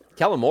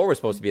 Kellen Moore was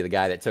supposed to be the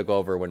guy that took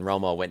over when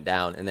Romo went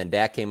down, and then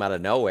Dak came out of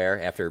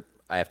nowhere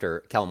after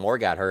Kellen Moore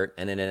got hurt,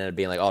 and then it ended up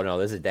being like, oh no,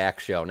 this is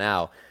Dak's show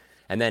now.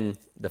 And then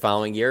the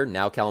following year,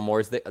 now Kellen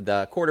Moore's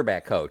the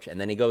quarterback coach, and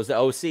then he goes to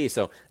OC.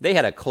 So they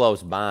had a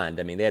close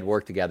bond. I mean, they had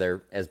worked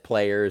together as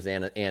players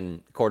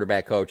and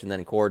quarterback coach and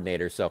then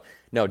coordinator. So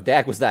no,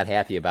 Dak was not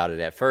happy about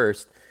it at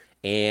first.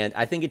 And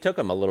I think it took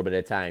him a little bit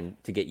of time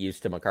to get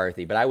used to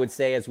McCarthy. But I would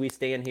say as we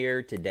stand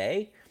here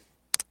today,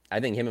 I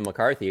think him and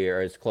McCarthy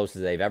are as close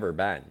as they've ever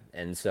been.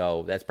 And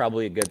so that's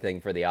probably a good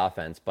thing for the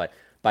offense. But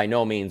by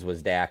no means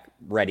was Dak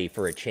ready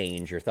for a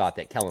change or thought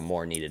that Kellen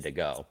Moore needed to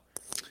go.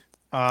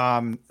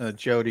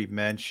 Jody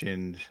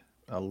mentioned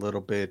a little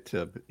bit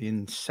of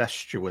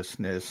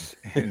incestuousness,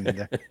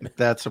 and if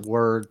that's a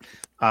word,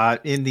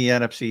 in the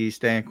NFC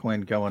East. Dan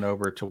Quinn going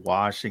over to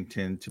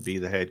Washington to be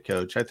the head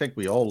coach. I think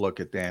we all look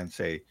at that and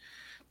say,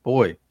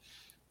 boy,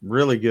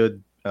 really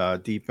good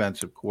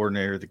defensive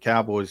coordinator. The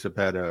Cowboys have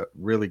had a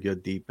really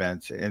good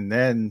defense, and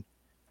then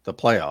the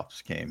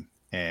playoffs came,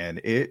 and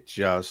it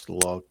just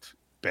looked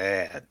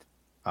bad.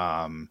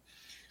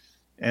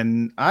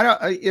 And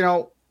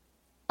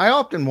I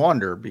often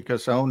wonder,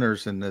 because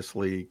owners in this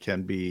league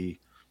can be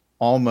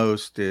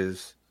almost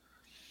as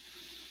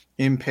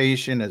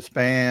impatient as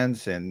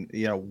fans, and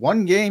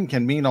one game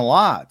can mean a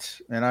lot.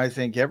 And I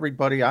think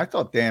I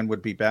thought Dan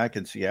would be back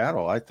in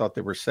Seattle. I thought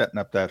they were setting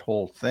up that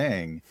whole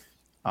thing,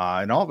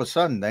 and all of a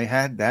sudden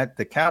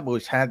the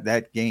Cowboys had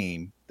that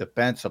game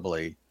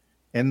defensively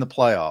in the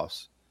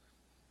playoffs.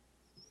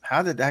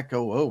 How did that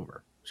go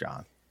over,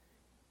 John?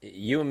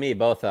 You and me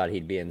both thought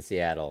he'd be in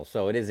Seattle,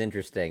 so it is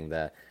interesting.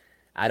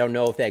 I don't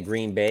know if that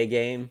Green Bay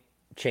game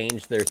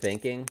changed their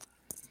thinking,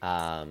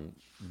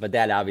 but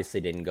that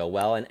obviously didn't go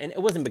well. And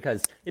it wasn't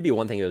because it'd be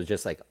one thing. It was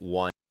just like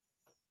one.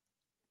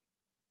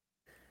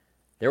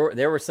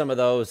 There were some of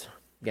those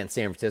against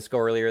San Francisco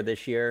earlier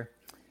this year.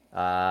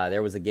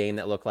 There was a game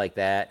that looked like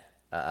that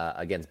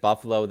against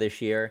Buffalo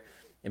this year.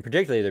 And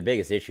particularly their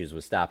biggest issues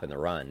was stopping the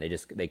run.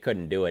 They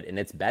couldn't do it. And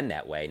it's been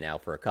that way now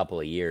for a couple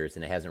of years,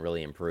 and it hasn't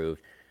really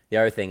improved. The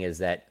other thing is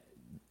that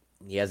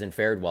he hasn't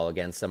fared well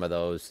against some of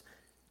those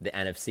the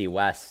NFC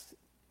West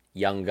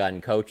young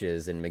gun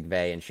coaches in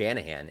McVay and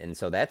Shanahan. And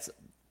so that's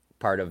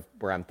part of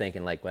where I'm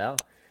thinking like, well,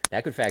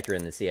 that could factor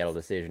in the Seattle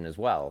decision as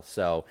well.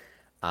 So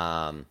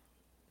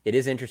it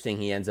is interesting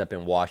he ends up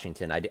in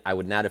Washington. I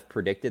would not have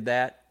predicted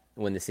that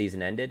when the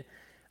season ended.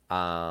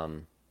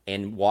 And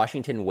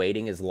Washington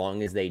waiting as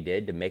long as they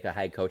did to make a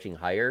high coaching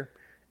hire,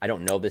 I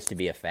don't know this to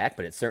be a fact,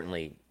 but it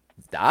certainly,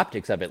 the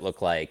optics of it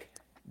look like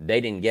they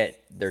didn't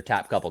get their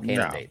top couple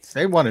candidates.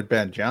 No, they wanted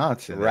Ben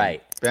Johnson.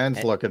 Right.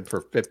 Ben's looking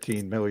for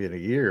 $15 million a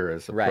year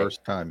as a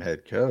first-time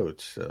head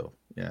coach. So,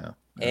 yeah.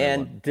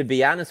 And to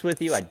be honest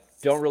with you, I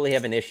don't really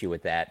have an issue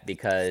with that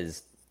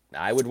because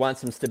I would want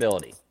some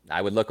stability.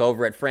 I would look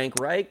over at Frank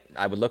Reich.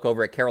 I would look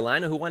over at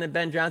Carolina, who wanted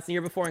Ben Johnson the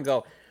year before, and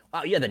go,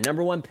 wow, yeah, the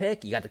number one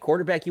pick. You got the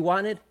quarterback you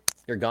wanted.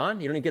 You're gone.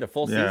 You don't even get a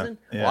full season.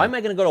 Yeah. Why am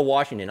I going to go to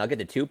Washington? I'll get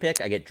the 2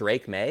 pick. I get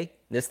Drake May.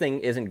 This thing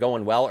isn't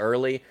going well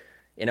early.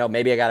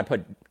 Maybe I got to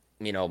put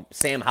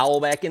Sam Howell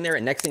back in there,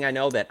 and next thing I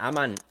know that I'm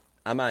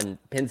on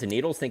pins and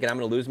needles thinking I'm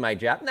going to lose my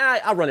job. Nah,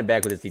 I'll run it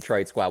back with this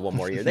Detroit squad one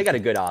more year. They got a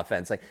good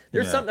offense. Like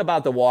there's something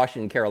about the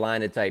Washington,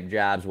 Carolina type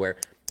jobs where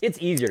it's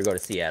easier to go to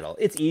Seattle.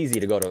 It's easy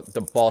to go to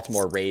the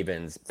Baltimore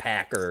Ravens,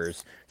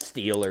 Packers,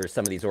 Steelers,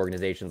 some of these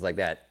organizations like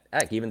that.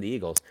 Heck, even the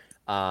Eagles.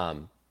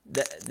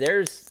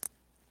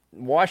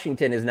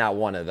 Washington is not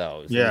one of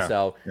those. Yeah. And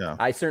so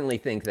I certainly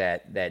think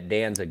that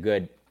Dan's a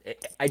good.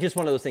 I just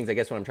one of those things. I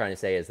guess what I'm trying to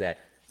say is that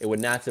it would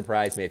not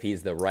surprise me if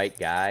he's the right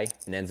guy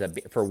and ends up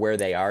for where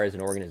they are as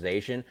an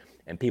organization.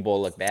 And people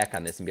will look back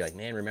on this and be like,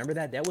 man, remember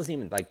that? That wasn't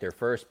even like their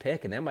first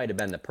pick. And that might have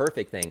been the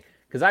perfect thing.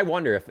 Because I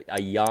wonder if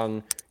a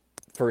young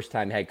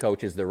first-time head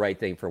coach is the right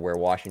thing for where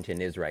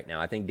Washington is right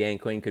now. I think Dan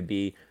Quinn could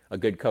be a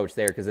good coach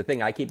there. Because the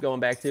thing I keep going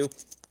back to,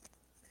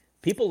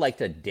 people like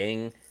to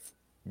ding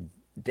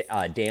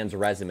Dan's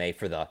resume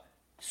for the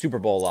Super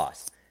Bowl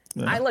loss.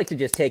 Yeah. I like to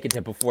just take it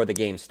to before the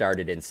game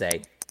started and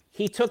say,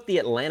 he took the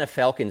Atlanta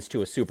Falcons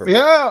to a Super Bowl.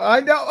 Yeah, I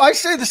know. I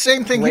say the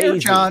same thing here,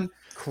 John.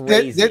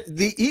 Crazy.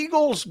 The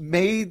Eagles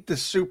made the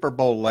Super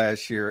Bowl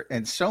last year,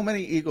 and so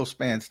many Eagles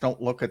fans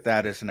don't look at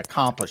that as an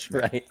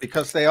accomplishment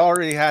because they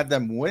already had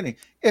them winning.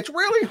 It's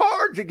really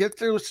hard to get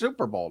to a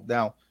Super Bowl.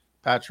 Now,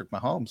 Patrick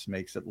Mahomes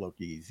makes it look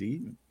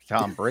easy.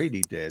 Tom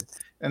Brady did,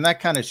 and that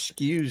kind of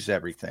skews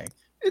everything.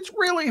 It's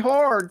really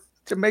hard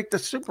to make the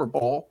Super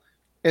Bowl,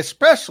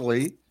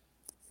 especially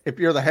if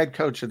you're the head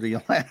coach of the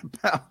Atlanta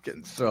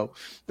Falcons. So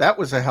that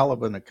was a hell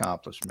of an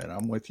accomplishment.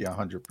 I'm with you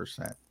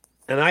 100%.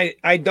 And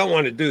I don't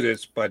want to do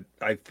this, but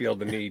I feel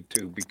the need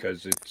to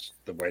because it's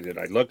the way that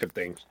I look at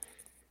things.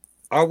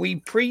 Are we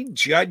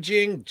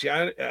prejudging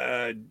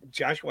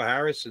Joshua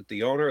Harris as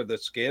the owner of the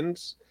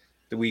Skins?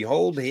 Do we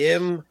hold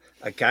him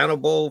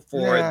accountable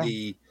for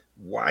the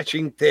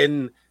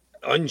Washington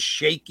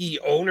unshaky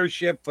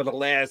ownership for the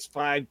last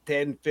 5,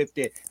 10,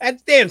 15?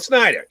 That's Dan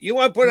Snyder. You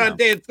want to put on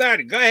Dan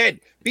Snyder? Go ahead.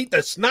 Beat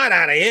the snot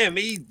out of him.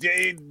 He's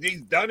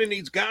done and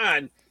he's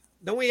gone.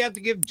 Don't we have to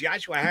give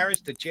Joshua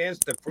Harris the chance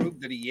to prove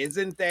that he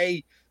isn't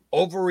a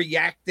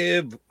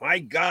overreactive, my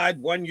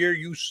God, 1 year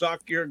you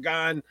suck, you're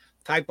gone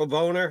type of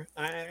owner?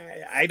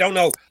 I don't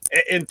know.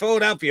 In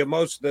Philadelphia,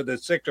 most of the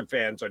Sixer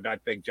fans are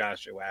not big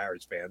Joshua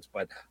Harris fans,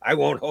 but I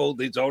won't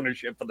hold his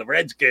ownership of the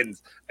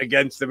Redskins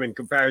against them in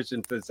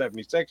comparison to the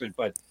 76ers.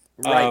 But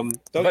don't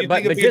you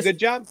think it'd be a good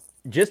job?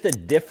 Just a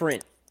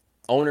different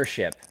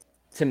ownership,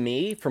 to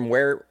me, from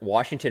where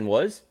Washington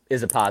was,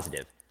 is a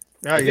positive.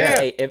 Oh,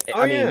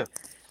 yeah.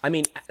 I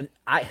mean,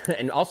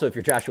 and also if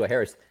you're Joshua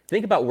Harris,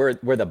 think about where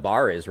the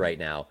bar is right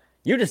now.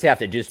 You just have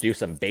to just do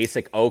some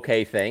basic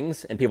okay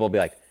things, and people will be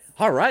like,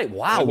 all right,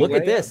 wow, look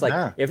at this.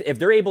 Like, if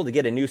they're able to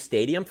get a new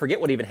stadium, forget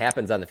what even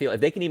happens on the field.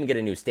 If they can even get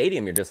a new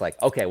stadium, you're just like,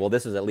 okay, well,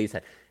 this is at least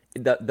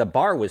the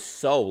bar was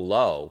so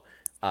low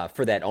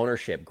for that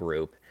ownership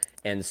group,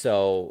 and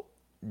so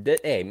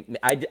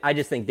I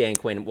just think Dan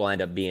Quinn will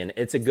end up being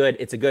it's a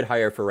good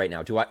hire for right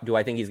now. Do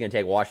I think he's going to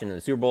take Washington to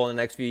the Super Bowl in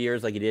the next few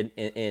years like he did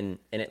in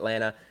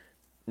Atlanta?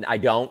 I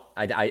don't.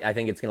 I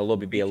think it's going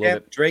to be a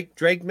little bit.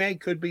 Drake May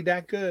could be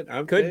that good.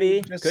 Could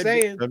be. Just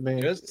saying.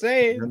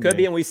 Could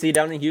be. And we see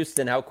down in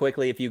Houston how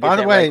quickly if you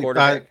get right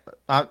quarterback.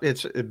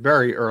 It's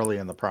very early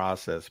in the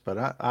process,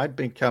 but I've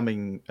been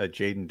becoming a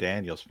Jaden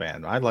Daniels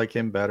fan. I like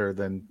him better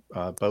than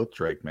both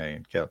Drake May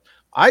and Caleb.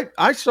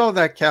 I saw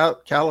that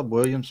Caleb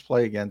Williams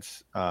play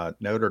against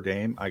Notre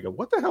Dame. I go,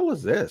 what the hell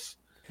is this?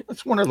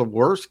 That's one of the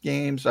worst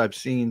games I've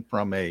seen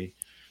from a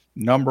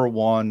number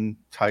one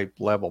type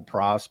level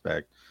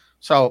prospect.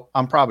 So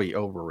I'm probably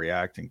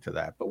overreacting to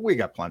that, but we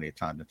got plenty of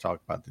time to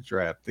talk about the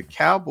draft. The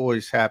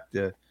Cowboys have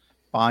to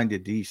find a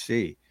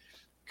DC.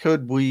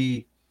 Could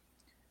we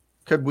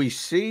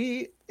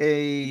see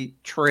a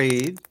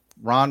trade?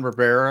 Ron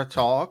Rivera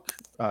talk,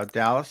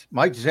 Dallas.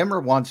 Mike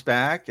Zimmer wants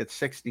back at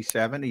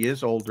 67. He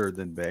is older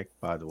than Vic,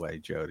 by the way,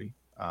 Jody.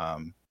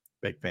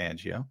 Vic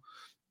Fangio,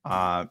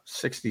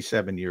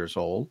 67 years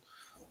old.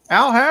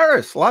 Al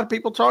Harris. A lot of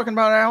people talking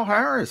about Al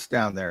Harris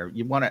down there.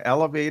 You want to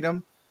elevate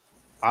him?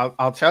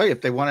 I'll tell you,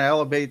 if they want to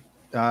elevate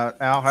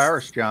Al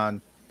Harris,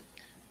 John,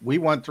 we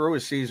went through a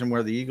season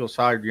where the Eagles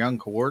hired young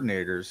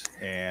coordinators,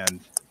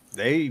 and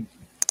they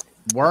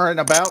weren't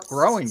about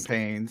growing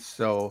pains.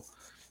 So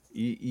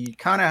you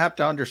kind of have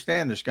to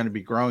understand there's going to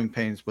be growing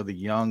pains with a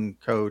young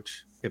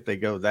coach if they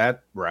go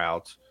that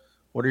route.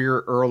 What are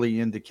your early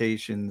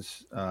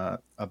indications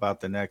about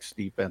the next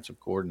defensive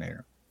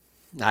coordinator?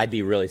 I'd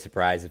be really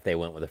surprised if they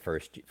went with a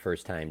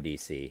first-time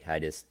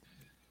DC.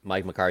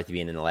 Mike McCarthy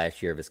being in the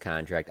last year of his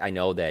contract. I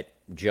know that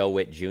Joe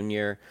Witt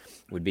Jr.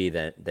 would be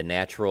the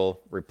natural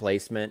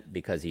replacement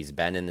because he's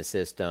been in the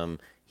system.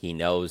 He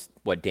knows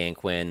what Dan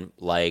Quinn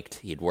liked.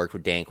 He'd worked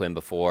with Dan Quinn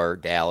before,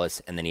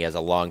 Dallas, and then he has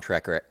a long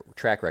track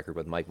record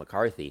with Mike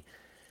McCarthy.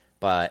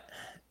 But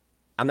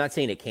I'm not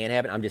saying it can't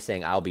happen. I'm just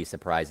saying I'll be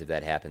surprised if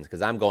that happens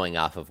because I'm going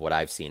off of what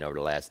I've seen over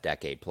the last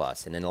decade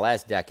plus. And in the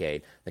last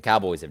decade, the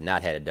Cowboys have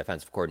not had a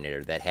defensive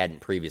coordinator that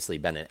hadn't previously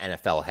been an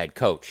NFL head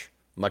coach,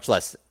 much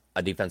less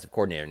a defensive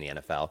coordinator in the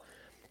NFL.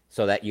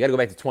 So that you got to go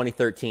back to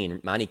 2013.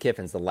 Monty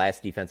Kiffin's the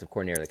last defensive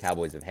coordinator the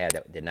Cowboys have had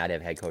that did not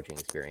have head coaching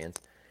experience.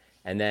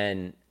 And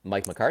then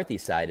Mike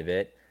McCarthy's side of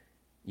it,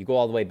 you go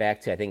all the way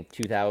back to, I think,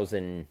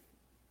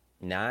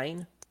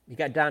 2009. You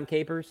got Dom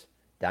Capers.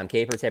 Dom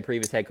Capers had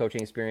previous head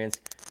coaching experience.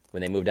 When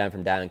they moved on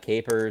from Dom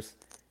Capers,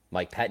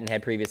 Mike Pettin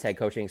had previous head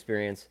coaching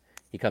experience.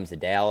 He comes to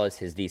Dallas.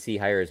 His DC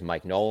hire is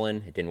Mike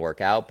Nolan. It didn't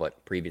work out,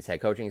 but previous head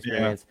coaching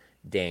experience. Yeah.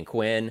 Dan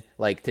Quinn,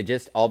 like to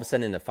just all of a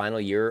sudden in the final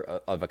year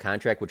of a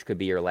contract, which could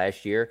be your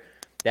last year,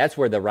 that's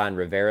where the Ron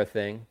Rivera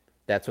thing,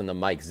 that's when the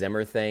Mike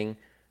Zimmer thing,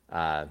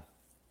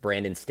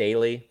 Brandon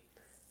Staley,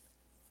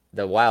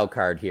 the wild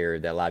card here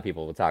that a lot of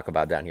people will talk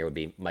about down here would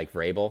be Mike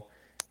Vrabel.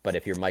 But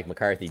if you're Mike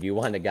McCarthy, do you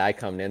want a guy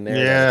coming in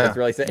there that's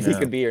really saying he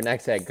could be your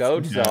next head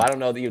coach? So I don't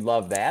know that you'd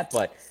love that,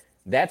 but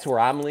that's where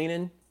I'm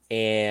leaning.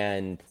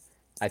 And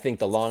I think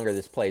the longer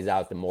this plays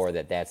out, the more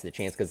that's the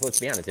chance. Because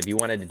let's be honest, if you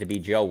wanted it to be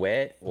Joe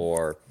Witt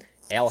or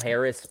Al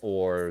Harris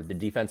or the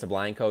defensive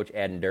line coach,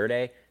 Adam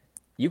Durde,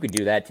 you could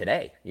do that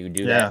today. You could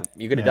do that.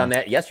 You could have done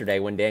that yesterday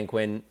when Dan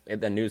Quinn,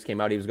 the news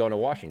came out he was going to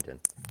Washington.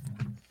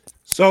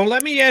 So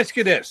let me ask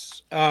you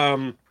this.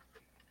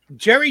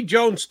 Jerry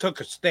Jones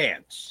took a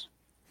stance.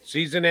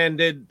 Season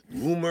ended,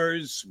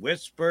 rumors,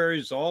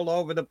 whispers all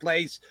over the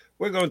place.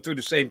 We're going through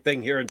the same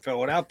thing here in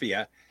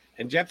Philadelphia.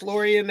 And Jeff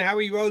Lurie and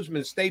Howie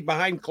Roseman stayed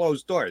behind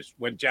closed doors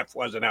when Jeff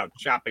wasn't out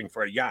shopping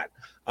for a yacht.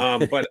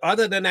 But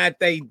other than that,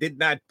 they did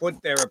not put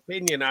their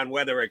opinion on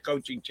whether a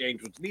coaching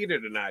change was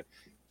needed or not.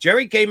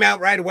 Jerry came out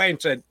right away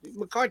and said,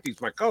 McCarthy's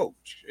my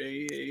coach.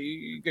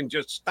 You can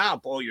just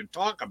stop all your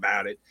talk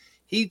about it.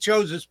 He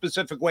chose a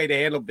specific way to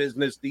handle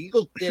business. The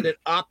Eagles did it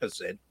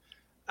opposite.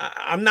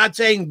 I'm not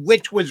saying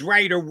which was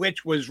right or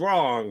which was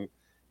wrong.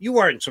 You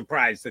weren't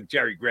surprised that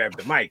Jerry grabbed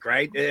the mic,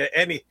 right?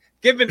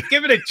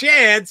 Given a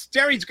chance,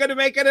 Jerry's going to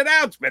make an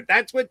announcement.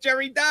 That's what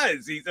Jerry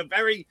does. He's a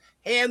very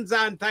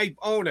hands-on type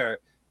owner.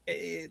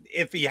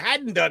 If he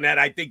hadn't done that,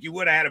 I think you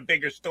would have had a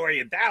bigger story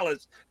in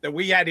Dallas than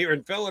we had here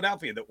in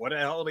Philadelphia. That what the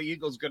hell are the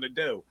Eagles going to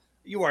do?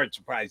 You weren't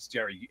surprised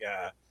Jerry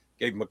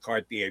gave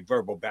McCarthy a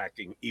verbal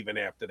backing even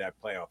after that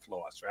playoff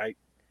loss, right?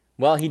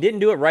 Well, he didn't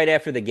do it right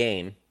after the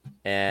game,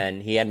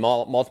 and he had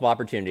multiple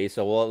opportunities,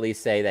 so we'll at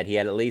least say that he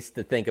had at least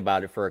to think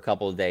about it for a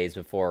couple of days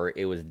before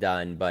it was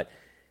done. But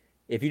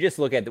if you just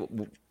look at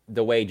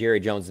the way Jerry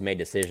Jones has made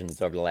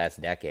decisions over the last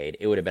decade,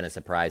 it would have been a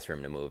surprise for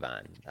him to move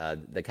on.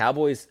 The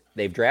Cowboys,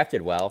 they've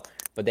drafted well,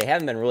 but they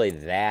haven't been really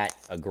that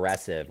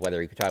aggressive,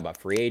 whether you could talk about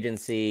free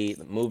agency,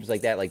 moves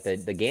like that, like the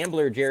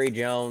gambler Jerry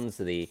Jones,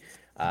 the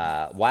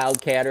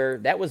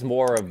Wildcatter, that was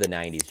more of the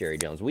 90s Jerry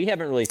Jones. We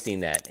haven't really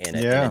seen that in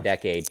a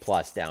decade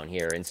plus down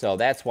here. And so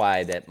that's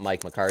why that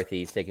Mike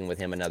McCarthy, sticking with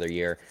him another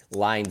year,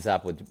 lines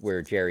up with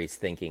where Jerry's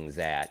thinking's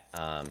at.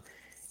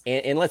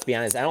 And let's be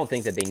honest, I don't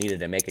think that they needed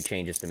to make a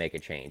change just to make a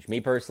change. Me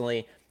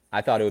personally,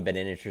 I thought it would have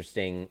been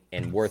interesting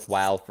and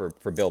worthwhile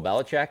for Bill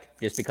Belichick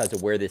just because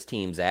of where this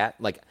team's at.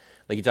 Like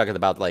you talking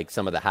about like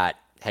some of the hot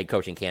head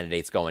coaching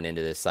candidates going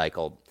into this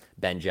cycle,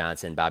 Ben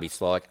Johnson, Bobby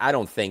Slowick. I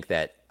don't think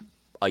that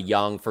a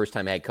young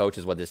first-time head coach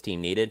is what this team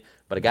needed.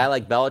 But a guy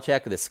like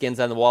Belichick, with the skins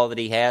on the wall that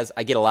he has,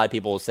 I get a lot of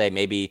people will say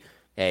maybe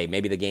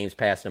the game's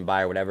passed him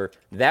by or whatever.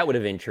 That would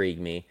have intrigued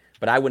me.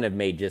 But I wouldn't have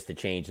made just a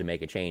change to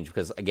make a change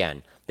because,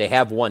 again, they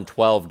have won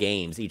 12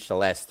 games each the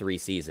last 3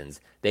 seasons.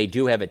 They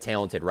do have a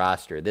talented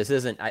roster. This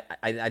isn't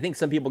 – I think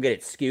some people get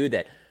it skewed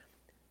that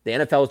the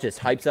NFL just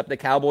hypes up the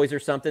Cowboys or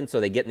something so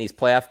they get in these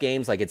playoff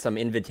games like it's some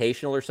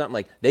invitational or something.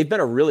 Like, they've been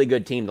a really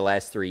good team the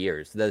last 3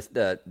 years.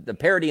 The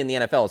parity in the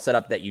NFL is set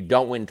up that you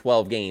don't win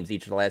 12 games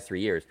each of the last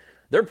 3 years.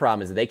 Their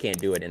problem is that they can't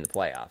do it in the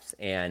playoffs.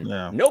 And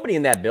nobody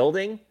in that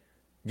building,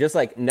 just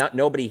like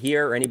nobody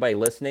here or anybody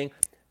listening,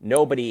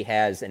 nobody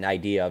has an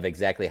idea of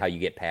exactly how you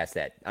get past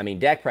that. I mean,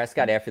 Dak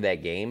Prescott after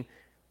that game,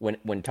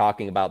 when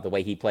talking about the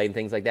way he played and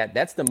things like that,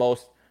 that's the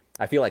most,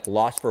 I feel like,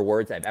 lost for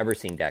words I've ever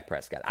seen Dak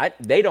Prescott.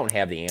 They don't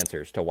have the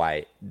answers to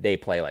why they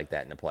play like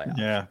that in the playoffs.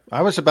 Yeah,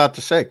 I was about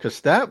to say,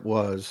 because that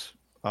was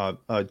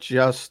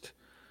just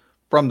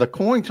from the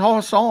coin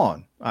toss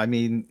on. I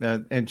mean,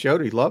 and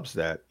Jody loves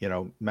that. You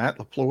know, Matt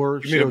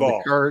LaFleur showed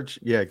the courage.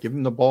 Yeah, give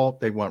him the ball.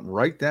 They went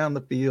right down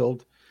the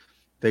field.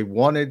 They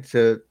wanted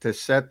to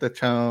set the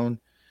tone.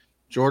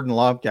 Jordan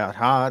Love got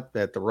hot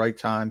at the right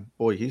time.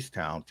 Boy, he's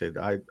talented.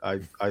 I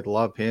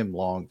love him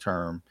long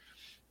term.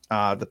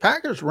 The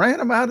Packers ran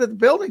him out of the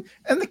building,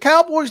 and the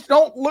Cowboys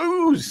don't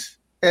lose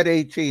at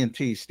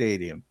AT&T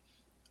Stadium.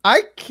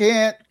 I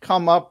can't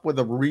come up with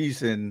a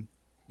reason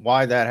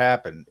why that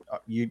happened.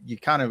 You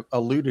kind of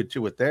alluded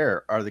to it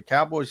there. Are the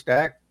Cowboys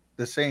Dak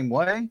the same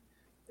way?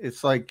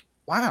 It's like,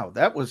 wow,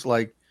 that was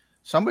like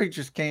somebody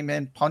just came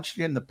in, punched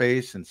you in the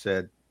face, and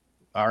said,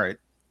 "All right,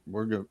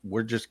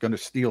 we're just going to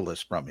steal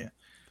this from you."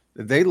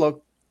 They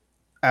look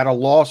at a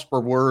loss for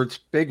words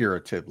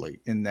figuratively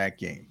in that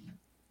game.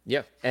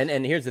 Yeah,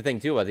 and here's the thing,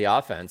 too, about the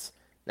offense.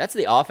 That's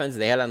the offense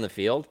they had on the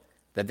field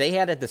that they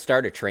had at the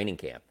start of training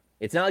camp.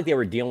 It's not like they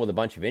were dealing with a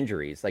bunch of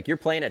injuries. Like, you're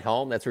playing at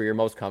home. That's where you're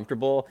most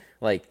comfortable.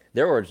 Like,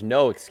 there was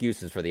no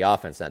excuses for the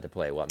offense not to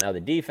play well. Now, the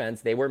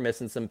defense, they were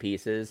missing some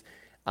pieces.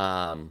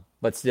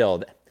 But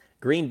still,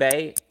 Green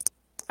Bay,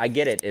 I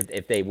get it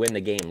if they win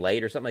the game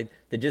late or something like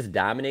to just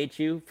dominate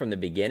you from the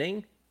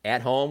beginning at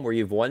home where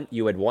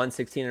you had won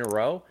 16 in a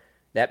row,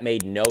 that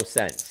made no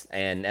sense.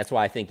 And that's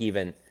why I think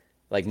even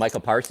like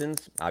Michael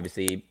Parsons,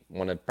 obviously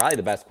probably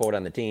the best quote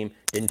on the team,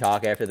 didn't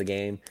talk after the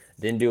game,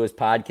 didn't do his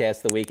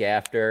podcast the week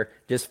after,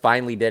 just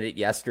finally did it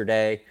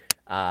yesterday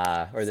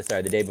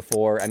the day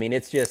before. I mean,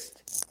 it's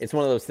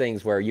one of those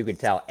things where you could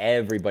tell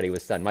everybody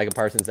was stunned. Michael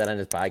Parsons said on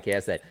his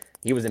podcast that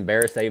he was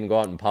embarrassed to even go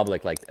out in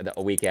public like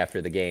a week after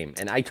the game.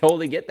 And I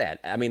totally get that.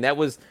 I mean,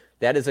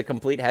 that is a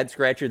complete head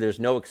scratcher. There's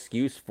no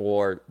excuse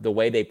for the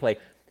way they play.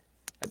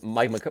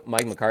 Mike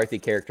McCarthy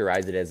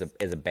characterized it as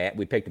a bad.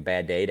 We picked a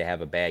bad day to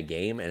have a bad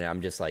game, and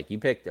I'm just like, you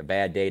picked a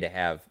bad day to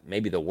have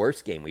maybe the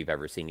worst game we've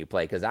ever seen you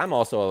play. Because I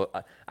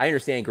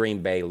understand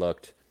Green Bay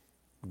looked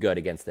good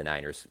against the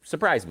Niners,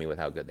 surprised me with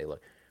how good they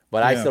looked,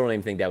 but I still don't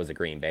even think that was a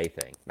Green Bay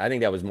thing. I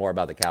think that was more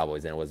about the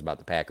Cowboys than it was about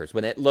the Packers.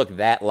 When it looked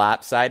that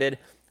lopsided,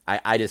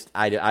 I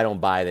don't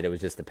buy that it was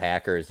just the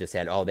Packers they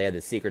had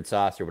the secret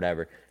sauce or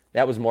whatever.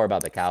 That was more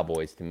about the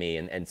Cowboys to me,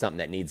 and something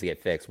that needs to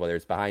get fixed, whether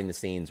it's behind the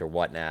scenes or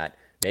whatnot.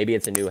 Maybe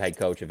it's a new head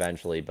coach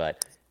eventually,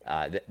 but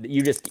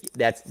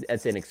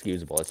that's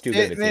inexcusable. It's too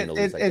good of a team to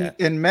lose like that.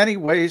 In many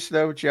ways,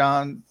 though,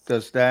 John,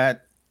 does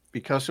that,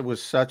 because it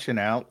was such an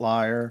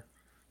outlier,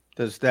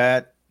 does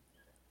that,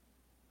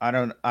 I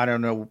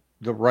don't know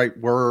the right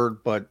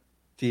word, but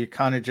do you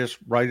kind of just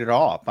write it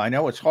off? I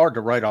know it's hard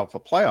to write off a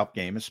playoff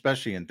game,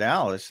 especially in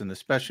Dallas and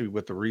especially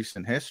with the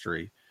recent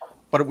history,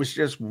 but it was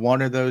just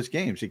one of those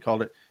games. He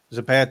called it was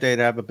a bad day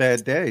to have a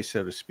bad day,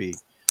 so to speak.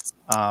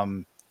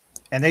 And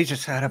they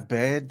just had a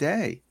bad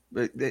day.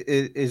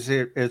 Is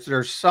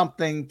there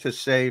something to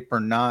say for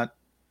not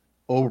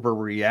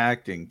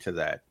overreacting to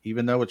that?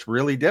 Even though it's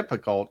really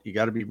difficult, you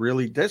got to be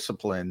really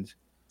disciplined.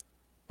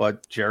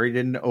 But Jerry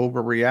didn't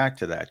overreact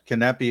to that. Can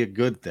that be a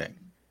good thing?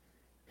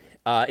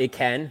 It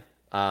can,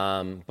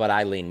 but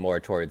I lean more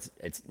towards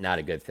it's not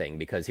a good thing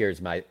because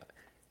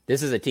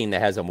this is a team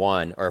that hasn't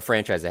won, or a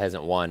franchise that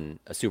hasn't won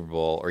a Super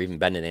Bowl or even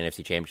been in the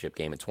NFC Championship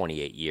game in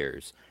 28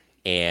 years.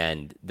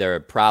 And their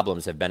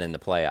problems have been in the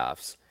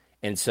playoffs.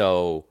 And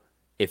so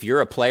if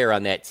you're a player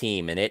on that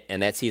team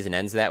and that season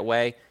ends that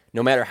way,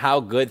 no matter how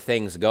good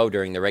things go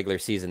during the regular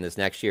season this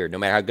next year, no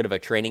matter how good of a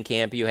training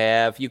camp you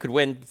have, you could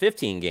win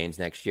 15 games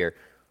next year.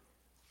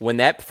 When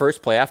that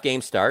first playoff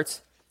game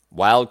starts,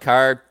 wild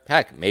card,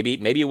 heck, maybe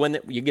you win,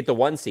 you get the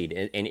 1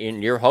 seed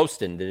and you're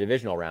hosting the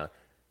divisional round.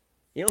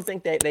 You don't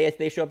think that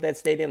they show up at that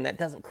stadium, that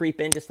doesn't creep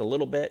in just a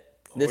little bit?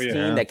 This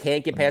team that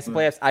can't get past the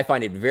playoffs, I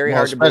find it very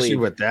hard to believe.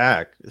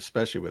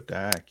 Especially with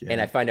Dak. Yeah. And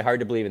I find it hard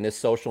to believe in this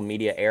social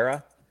media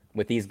era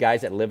with these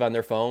guys that live on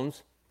their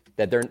phones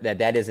that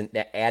isn't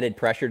that added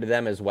pressure to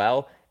them as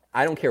well.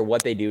 I don't care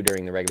what they do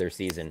during the regular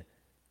season.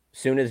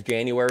 Soon as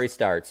January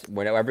starts,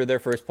 whenever their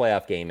first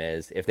playoff game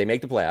is, if they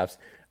make the playoffs,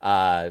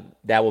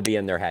 that will be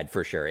in their head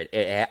for sure.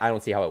 I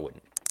don't see how it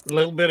wouldn't. A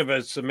little bit of a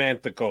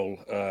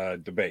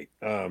semantical debate.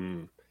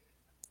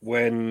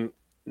 When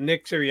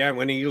Nick Sirianni,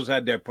 when the Eagles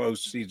had their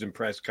postseason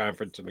press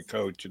conference and the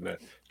coach and the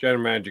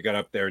general manager got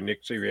up there,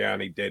 Nick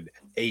Sirianni did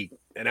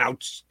an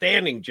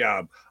outstanding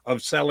job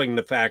of selling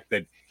the fact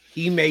that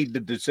he made the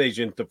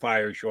decision to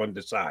fire Sean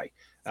Desai.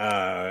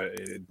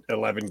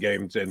 11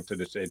 games into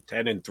this,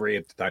 10-3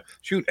 at the time.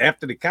 Shoot,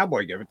 after the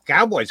Cowboy game, the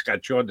Cowboys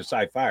got Sean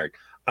Desai fired,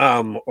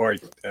 or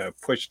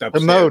pushed up.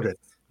 Demoted.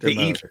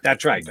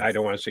 That's right. I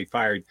don't want to say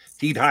fired.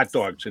 To eat hot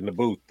dogs in the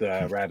booth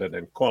rather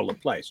than call the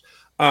place.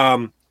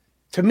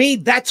 To me,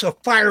 that's a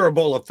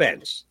fireable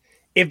offense.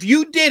 If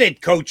you did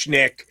it, Coach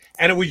Nick,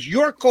 and it was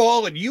your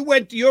call, and you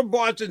went to your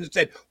boss and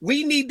said,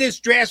 "We need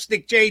this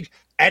drastic change,"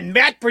 and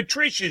Matt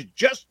Patricia's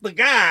just the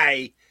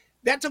guy,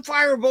 that's a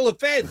fireable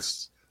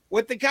offense.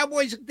 What the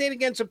Cowboys did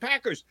against the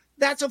Packers,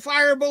 that's a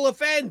fireable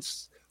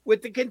offense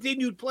with the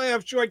continued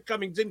playoff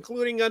shortcomings,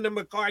 including under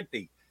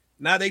McCarthy.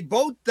 Now, they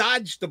both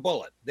dodged the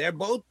bullet. They're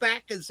both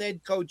back as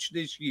head coach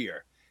this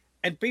year.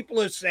 And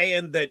people are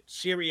saying that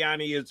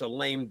Sirianni is a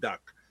lame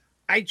duck.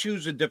 I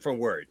choose a different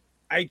word.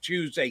 I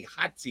choose a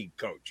hot seat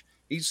coach.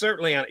 He's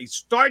certainly he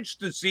starts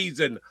the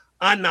season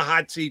on the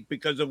hot seat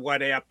because of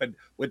what happened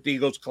with the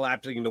Eagles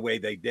collapsing the way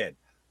they did.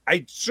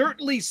 I'd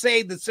certainly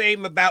say the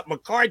same about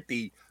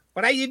McCarthy,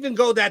 but I even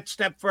go that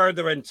step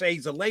further and say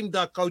he's a lame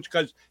duck coach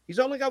because he's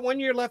only got 1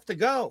 year left to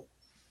go.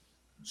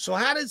 So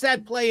how does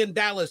that play in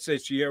Dallas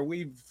this year?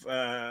 We've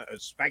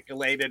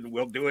speculated, and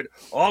we'll do it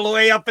all the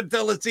way up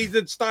until the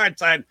season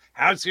starts on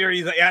how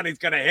Sirianni's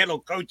going to handle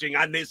coaching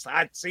on this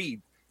hot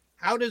seat.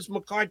 How does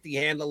McCarthy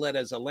handle it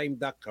as a lame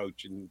duck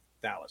coach in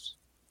Dallas?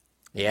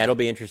 Yeah, it'll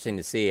be interesting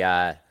to see.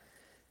 It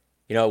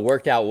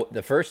worked out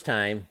the first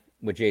time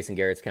with Jason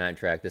Garrett's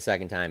contract. The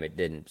second time it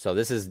didn't. So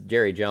this is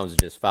Jerry Jones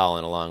just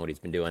following along what he's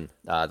been doing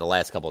the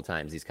last couple of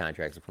times these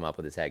contracts have come up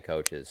with his head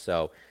coaches.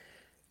 So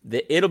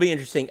it'll be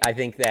interesting. I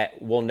think that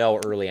we'll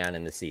know early on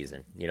in the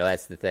season.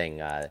 That's the thing.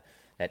 That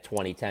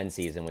 2010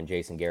 season when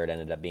Jason Garrett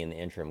ended up being the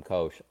interim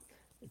coach,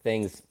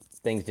 things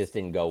just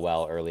didn't go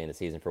well early in the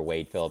season for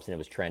Wade Phillips, and it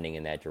was trending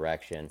in that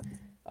direction,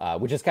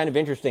 which is kind of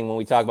interesting when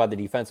we talk about the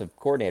defensive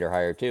coordinator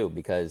hire too,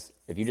 because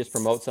if you just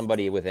promote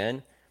somebody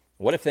within,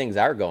 what if things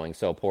are going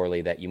so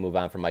poorly that you move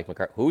on from Mike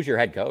McCarthy? Who's your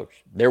head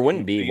coach? There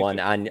wouldn't be one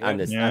on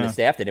the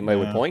staff that anybody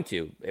would point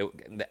to.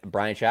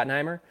 Brian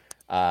Schottenheimer,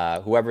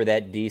 whoever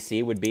that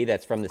DC would be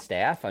that's from the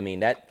staff. I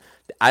mean,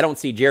 I don't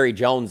see Jerry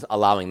Jones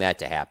allowing that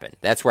to happen.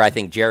 That's where I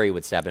think Jerry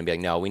would step in and be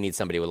like, no, we need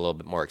somebody with a little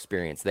bit more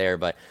experience there.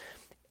 But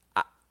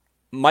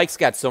Mike's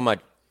got so much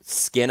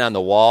skin on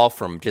the wall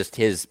from just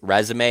his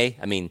resume.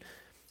 I mean,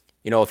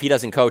 if he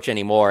doesn't coach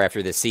anymore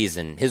after this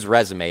season, his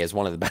resume is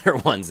one of the better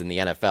ones in the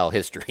NFL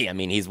history. I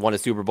mean, he's won a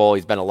Super Bowl.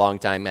 He's been a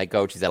long-time head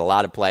coach. He's had a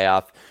lot of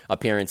playoff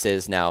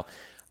appearances now.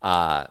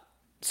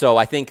 So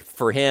I think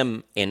for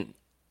him, and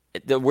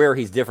where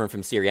he's different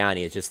from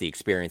Sirianni is just the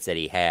experience that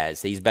he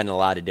has. He's been in a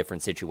lot of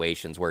different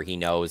situations where he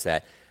knows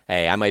that,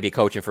 hey, I might be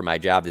coaching for my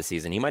job this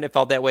season. He might have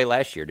felt that way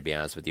last year, to be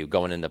honest with you,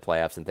 going into the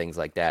playoffs and things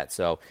like that.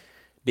 So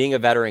being a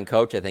veteran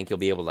coach, I think he'll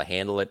be able to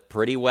handle it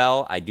pretty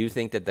well. I do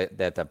think that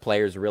the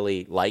players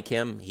really like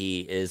him.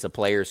 He is a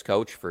player's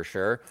coach for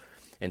sure.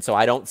 And so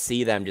I don't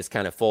see them just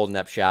kind of folding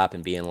up shop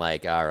and being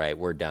like, all right,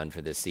 we're done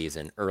for this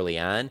season early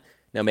on.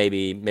 Now,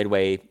 maybe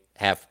midway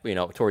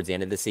towards the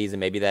end of the season,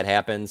 maybe that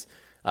happens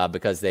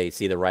because they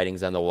see the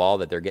writings on the wall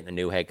that they're getting a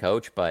new head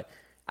coach. But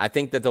I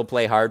think that they'll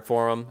play hard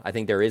for him. I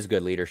think there is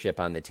good leadership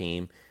on the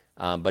team,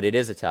 but it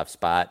is a tough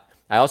spot.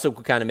 I also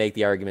could kind of make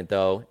the argument,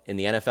 though, in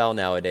the NFL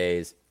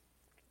nowadays,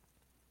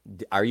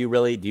 do you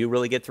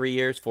really get 3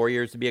 years, 4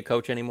 years to be a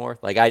coach anymore?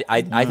 Like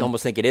I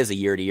almost think it is a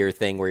year-to-year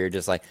thing where you're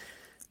just like,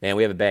 man,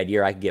 we have a bad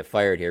year. I could get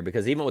fired here.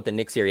 Because even with the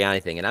Nick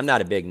Sirianni thing, and I'm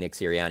not a big Nick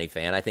Sirianni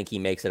fan. I think he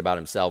makes it about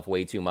himself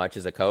way too much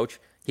as a coach.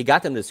 He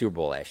got them to the Super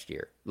Bowl last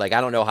year. Like,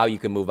 I don't know how you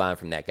can move on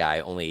from that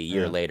guy only a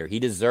year later. He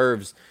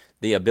deserves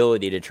the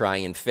ability to try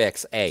and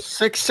fix a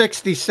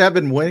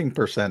 667 winning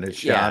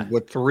percentage, John,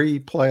 with 3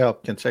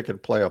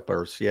 consecutive playoff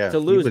berths. Yeah. To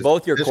lose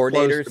both your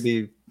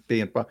coordinators.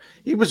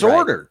 He was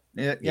ordered,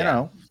 you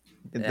know,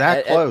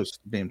 that close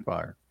to being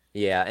fired.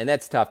 Yeah, and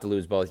that's tough to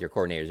lose both your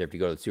coordinators if you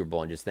go to the Super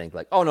Bowl and just think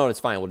like, oh no, it's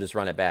fine, we'll just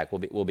run it back,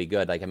 we'll be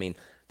good. Like, I mean,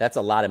 that's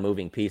a lot of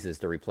moving pieces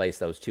to replace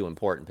those 2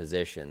 important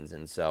positions,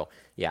 and so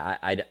yeah,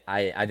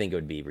 I think it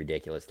would be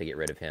ridiculous to get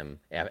rid of him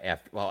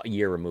after a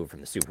year removed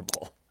from the Super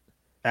Bowl.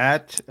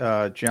 At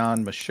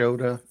John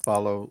Machota,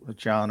 follow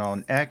John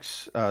on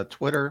X,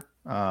 Twitter.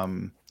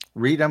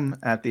 Read him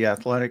at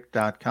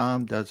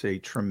theathletic.com. Does a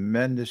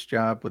tremendous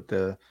job with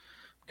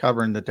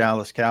covering the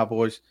Dallas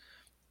Cowboys.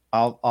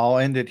 I'll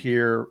end it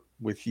here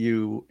with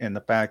you in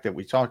the fact that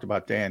we talked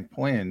about Dan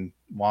Quinn,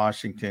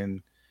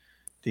 Washington,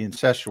 the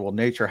incestual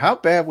nature. How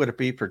bad would it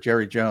be for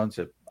Jerry Jones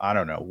if, I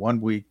don't know, 1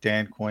 week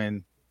Dan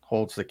Quinn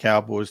holds the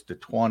Cowboys to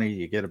 20,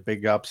 you get a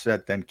big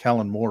upset, then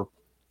Kellen Moore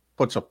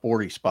puts a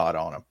 40 spot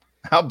on him?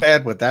 How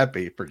bad would that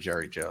be for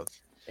Jerry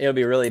Jones? It'll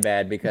be really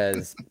bad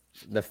because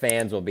the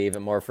fans will be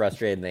even more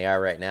frustrated than they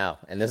are right now.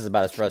 And this is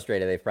about as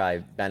frustrated they've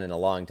probably been in a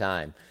long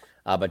time.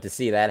 But to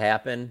see that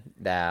happen,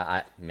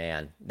 that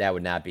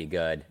would not be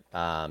good.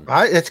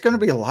 It's going to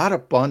be a lot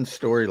of fun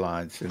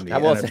storylines in the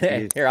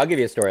NFC. Here, I'll give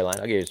you a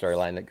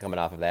storyline coming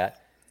off of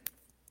that.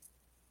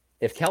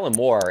 If Kellen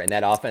Moore and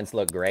that offense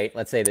look great,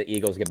 let's say the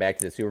Eagles get back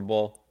to the Super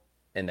Bowl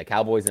and the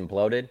Cowboys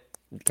imploded,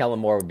 Kellen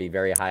Moore would be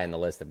very high on the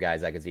list of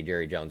guys I could see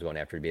Jerry Jones going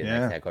after to be the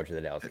next head coach of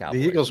the Dallas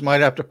Cowboys. The Eagles might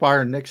have to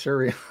fire Nick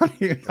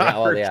Sirianni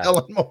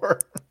Kellen Moore.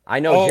 I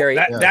know, Jerry.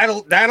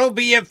 That'll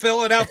be a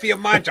Philadelphia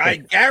munch. I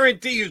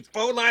guarantee you.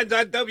 Phone lines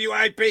on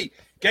WIP.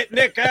 Get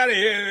Nick out of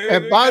here.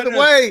 And by the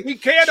way, we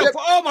can't.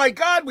 Oh my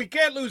God, we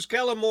can't lose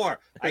Kellen Moore.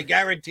 I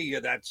guarantee you,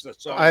 that's the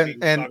song.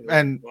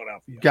 And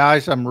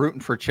guys, I'm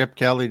rooting for Chip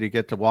Kelly to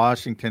get to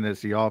Washington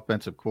as the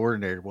offensive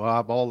coordinator. We'll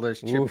have all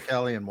this Chip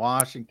Kelly in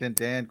Washington,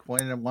 Dan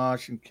Quinn in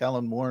Washington,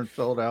 Kellen Moore in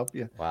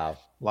Philadelphia. Wow,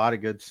 a lot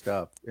of good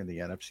stuff in the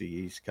NFC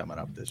East coming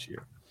up this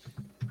year.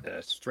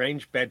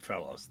 Strange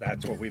bedfellows.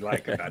 That's what we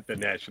like about the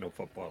National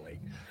Football League.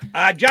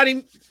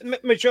 Johnny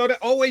Machota,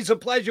 always a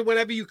pleasure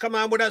whenever you come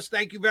on with us.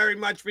 Thank you very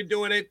much for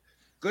doing it.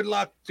 Good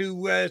luck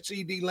to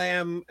C.D.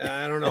 Lamb.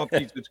 I don't know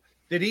if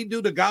did he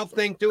do the golf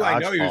thing too? Dodgeball. I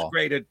know he was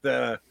great at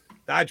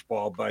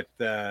dodgeball, but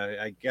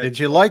I guess. Did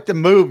you like the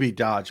movie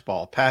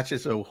Dodgeball?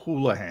 Patches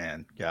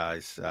O'Houlihan,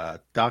 guys.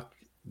 Duck,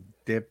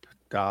 dip,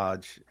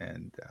 dodge,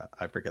 and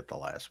I forget the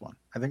last one.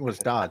 I think it was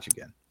Dodge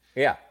again.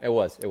 Yeah, it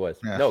was.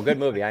 Yeah. No, good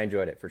movie. I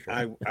enjoyed it for sure.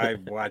 I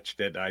watched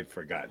it. I've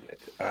forgotten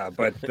it.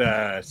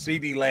 But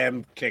C.D.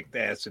 Lamb kicked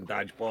ass in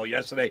dodgeball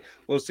yesterday.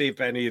 We'll see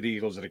if any of the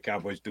Eagles or the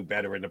Cowboys do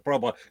better in the Pro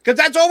Bowl, because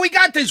that's all we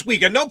got this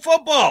weekend. No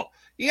football.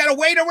 You got to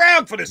wait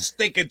around for the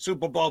stinking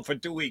Super Bowl for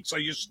 2 weeks, so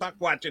you're stuck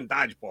watching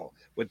dodgeball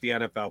with the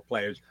NFL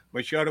players.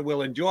 Machota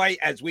will enjoy,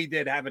 as we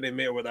did, having him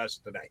here with us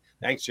today.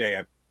 Thanks,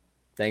 JM.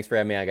 Thanks for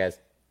having me on, guys.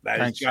 That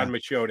is John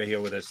Machota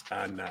here with us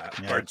on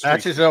Bird Street.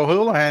 Patches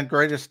O'Houlihan,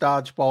 greatest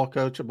dodgeball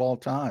coach of all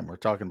time. We're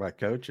talking about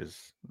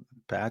coaches.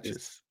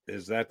 Patches.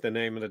 Is that the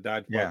name of the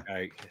dodgeball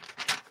guy?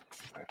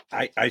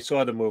 I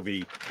saw the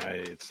movie.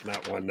 It's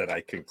not one that I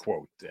can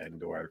quote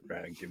or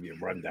give you a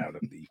rundown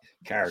of the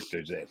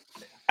characters in.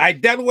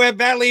 Delaware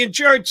Valley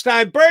Insurance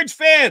time. Birds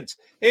fans,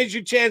 here's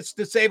your chance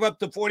to save up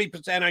to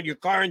 40% on your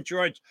car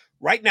insurance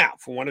right now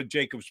for one of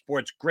Jacob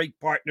Sports' great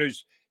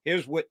partners.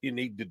 Here's what you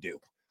need to do.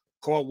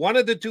 Call one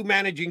of the 2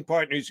 managing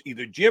partners,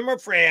 either Jim or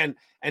Fran,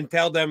 and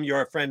tell them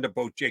you're a friend of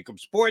both Jacob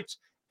Sports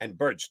and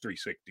Birds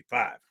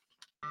 365.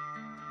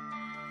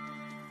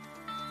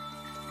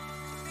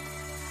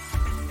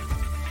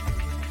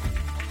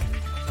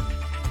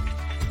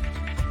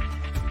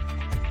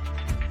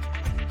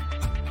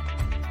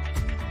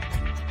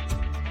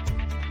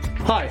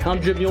 Hi, I'm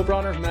Jim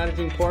Muehlbronner,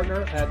 managing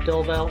partner at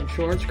Del Val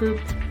Insurance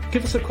Group.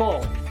 Give us a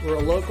call. We're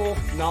a local,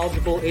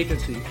 knowledgeable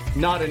agency,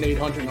 not an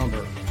 800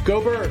 number. Go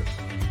Birds!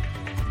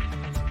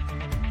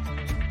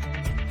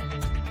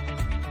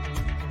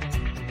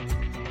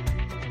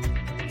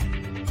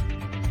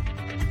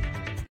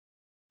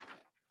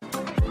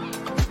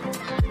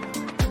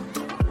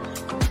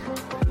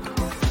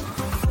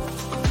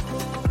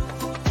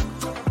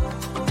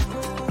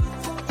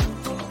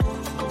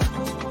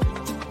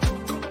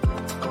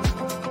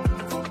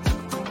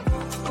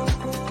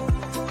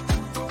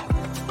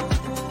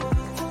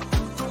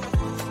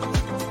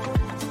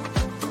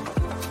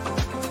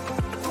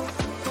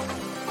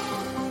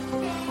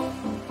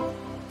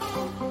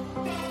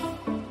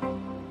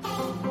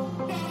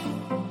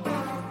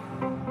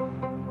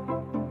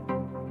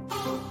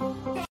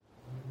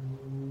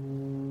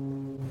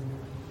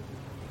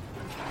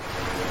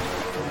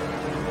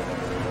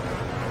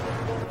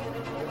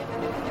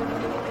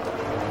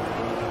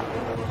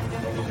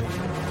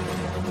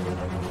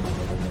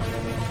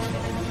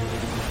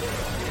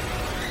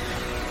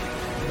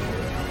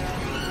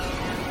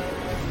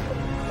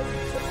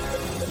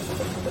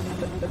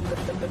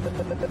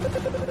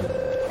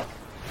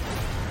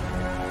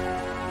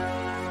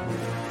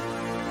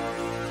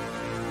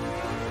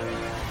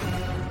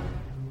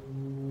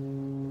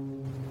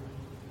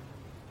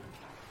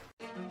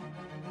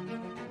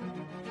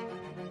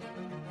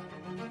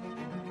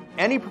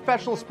 Any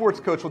professional sports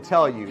coach will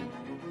tell you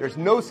there's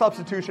no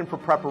substitution for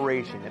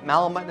preparation. At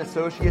Malamut &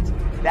 Associates,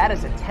 that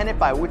is a tenet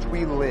by which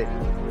we live.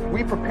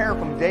 We prepare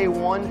from day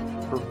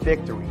one for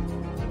victory.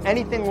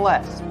 Anything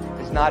less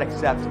is not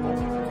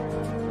acceptable.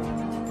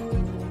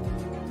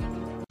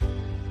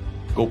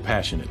 Go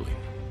passionately.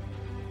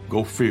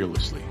 Go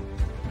fearlessly.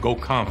 Go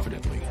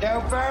confidently.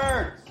 Go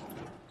Birds!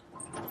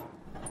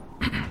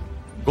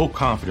 Go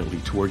confidently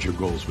towards your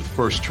goals with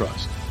First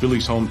Trust,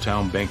 Philly's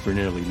hometown bank for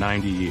nearly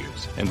 90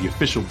 years, and the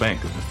official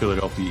bank of the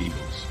Philadelphia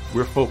Eagles.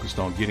 We're focused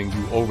on getting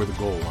you over the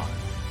goal line.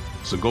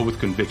 So go with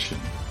conviction,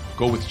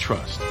 go with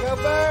trust, Go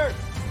Birds!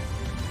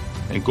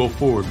 and go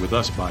forward with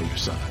us by your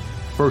side.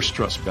 First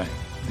Trust Bank,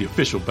 the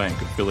official bank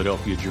of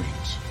Philadelphia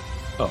Dreams.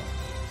 Oh,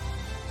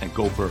 and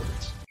go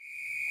Birds.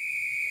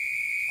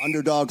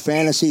 Underdog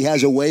Fantasy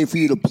has a way for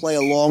you to play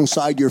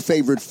alongside your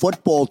favorite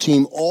football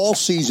team all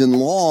season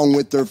long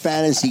with their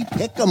fantasy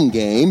pick'em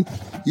game.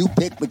 You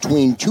pick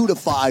between 2 to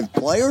 5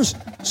 players,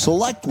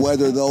 select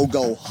whether they'll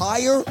go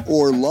higher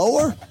or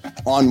lower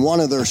on one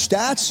of their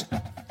stats,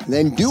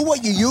 then do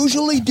what you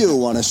usually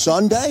do on a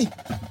Sunday.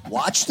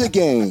 Watch the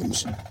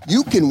games.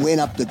 You can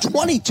win up to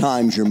 20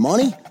 times your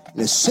money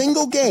in a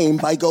single game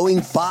by going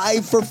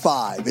 5 for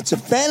 5. It's a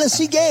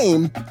fantasy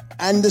game,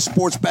 and the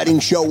sports betting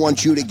show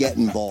wants you to get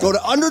involved. Go to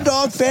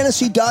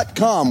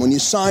UnderdogFantasy.com. When you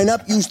sign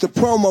up, use the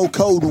promo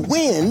code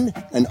WIN,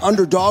 and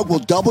Underdog will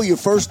double your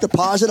first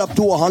deposit up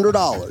to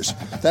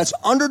 $100. That's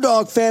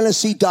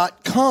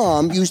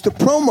UnderdogFantasy.com. Use the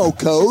promo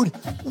code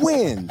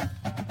WIN.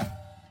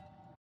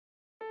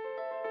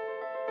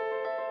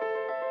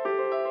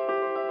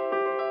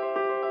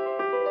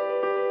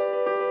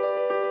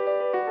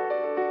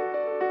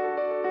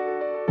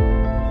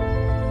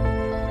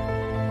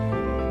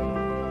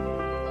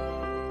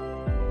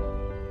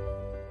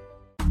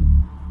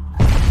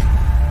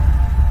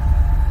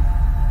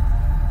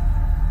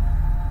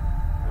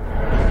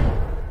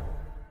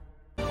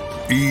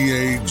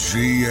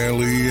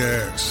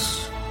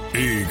 Eagles.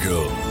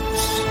 Eagles.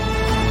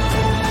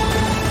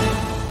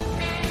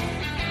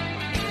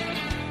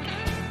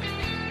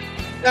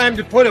 Time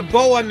to put a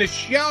bow on the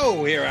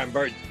show here on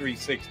Birds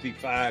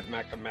 365,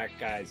 Mac and Mac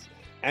guys,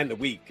 and the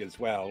week as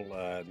well.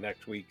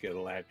 Next week,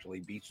 it'll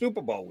actually be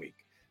Super Bowl week.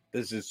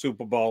 This is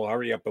Super Bowl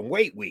hurry up and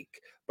wait week,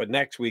 but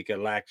next week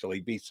it'll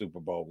actually be Super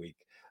Bowl week.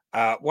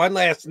 One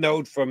last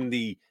note from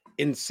the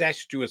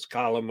incestuous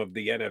column of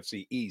the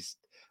NFC East.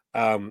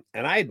 And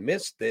I had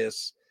missed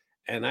this,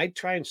 and I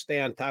try and stay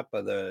on top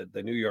of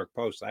the New York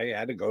Post. I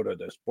had to go to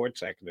the sports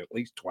section at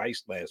least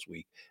twice last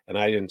week, and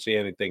I didn't see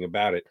anything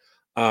about it.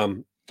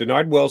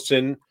 Denard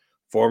Wilson,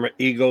 former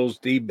Eagles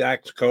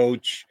D-backs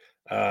coach,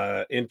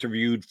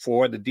 interviewed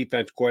for the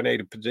defense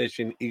coordinator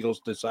position.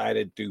 Eagles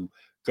decided to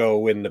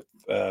go in the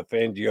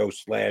Fangio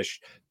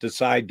 /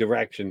 decide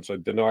direction. So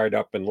Denard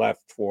up and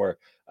left for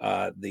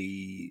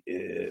the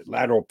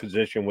lateral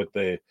position with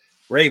the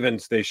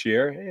Ravens this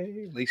year.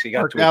 Hey, at least he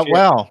got worked out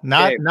well.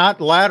 Not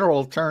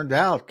lateral turned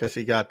out because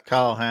he got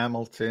Kyle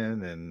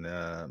Hamilton and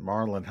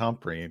Marlon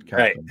Humphrey and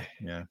company. Right.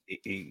 Yeah,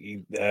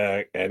 he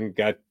and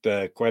got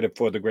credit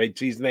for the great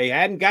season they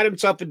had, and got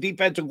himself a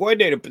defensive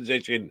coordinator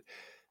position.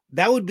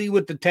 That would be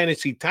with the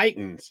Tennessee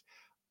Titans.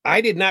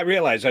 I did not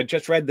realize. I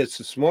just read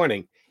this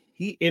morning.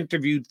 He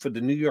interviewed for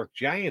the New York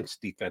Giants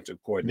defensive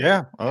coordinator.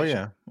 Yeah. Oh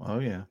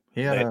yeah.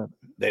 He had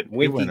that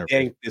Winky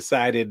Gank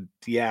decided,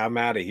 yeah, I'm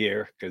out of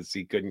here because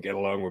he couldn't get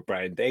along with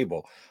Brian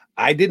Dable.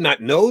 I did not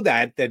know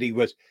that he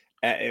was.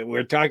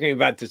 We're talking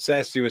about the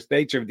incestuous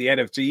nature of the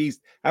NFC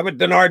East. How about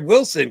Denard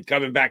Wilson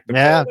coming back to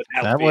Philadelphia?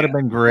 That would have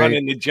been great.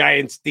 Running the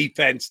Giants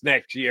defense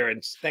next year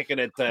and sticking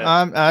it to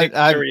Nick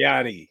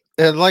Sirianni.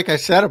 Like I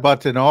said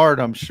about Denard,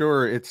 I'm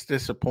sure it's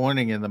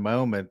disappointing in the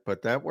moment,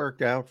 but that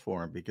worked out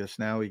for him because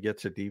now he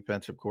gets a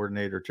defensive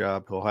coordinator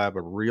job. He'll have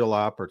a real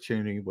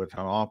opportunity with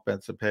an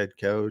offensive head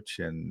coach,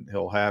 and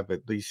he'll have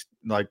at least,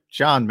 like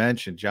John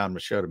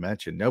Machota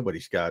mentioned,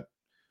 nobody's got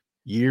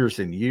years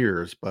and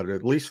years, but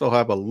at least they'll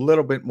have a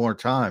little bit more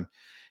time.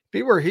 If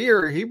he were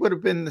here, he would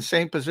have been in the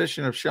same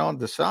position of Sean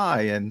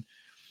Desai and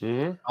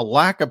a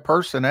lack of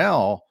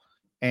personnel.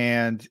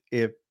 And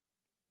if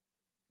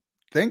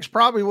things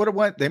probably would have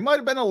went, they might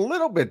have been a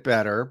little bit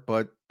better,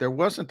 but there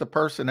wasn't the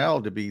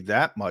personnel to be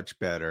that much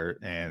better.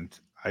 And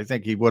I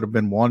think he would have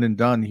been one and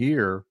done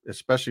here,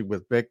 especially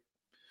with Vic,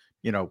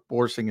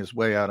 forcing his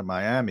way out of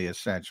Miami,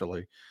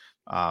 essentially.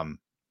 And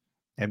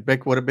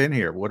Vic would have been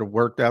here, would have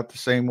worked out the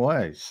same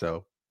way.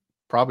 So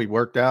probably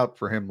worked out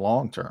for him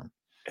long-term.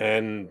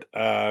 And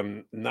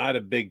not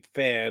a big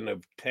fan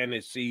of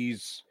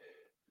Tennessee's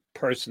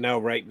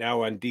personnel right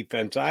now on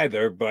defense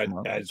either. But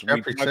as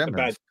we talked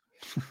about,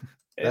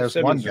 there's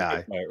one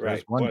guy. Right.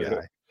 There's one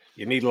guy.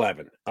 You need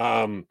 11.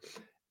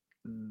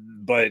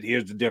 But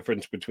here's the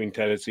difference between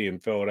Tennessee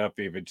and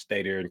Philadelphia. If it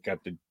stayed here and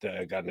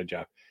gotten the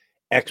job,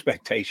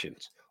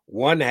 expectations.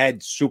 One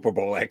had Super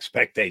Bowl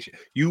expectation.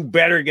 You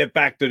better get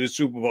back to the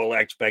Super Bowl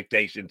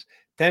expectations.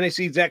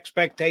 Tennessee's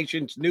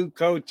expectations, new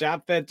coach,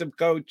 offensive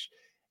coach.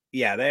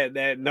 Yeah,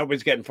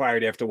 nobody's getting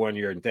fired after 1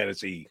 year in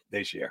Tennessee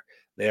this year.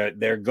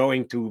 They're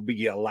going to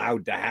be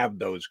allowed to have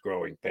those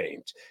growing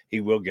pains.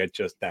 He will get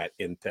just that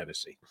in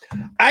Tennessee. All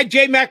right,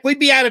 J-Mac, we'd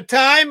be out of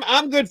time.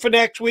 I'm good for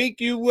next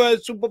week. You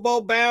Super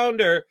Bowl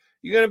bound, or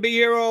you going to be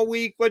here all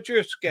week? What's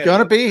your schedule? Going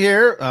to be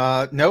here.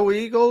 No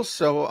Eagles,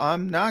 so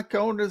I'm not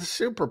going to the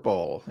Super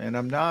Bowl, and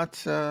I'm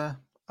not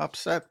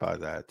upset by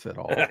that at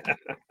all.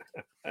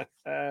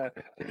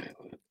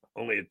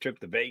 Only a trip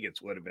to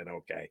Vegas would have been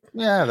okay.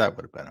 Yeah, that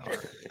would have been all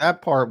right.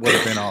 That part would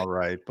have been all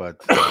right,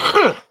 but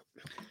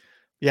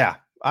yeah,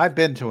 I've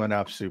been to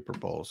enough Super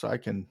Bowls. I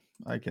can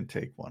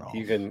take one off.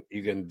 You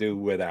can do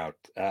without.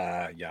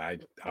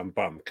 I'm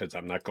bummed because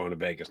I'm not going to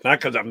Vegas.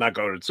 Not because I'm not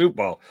going to the Super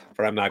Bowl,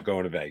 but I'm not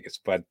going to Vegas.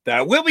 But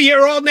we'll be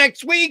here all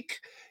next week.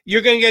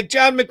 You're going to get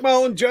John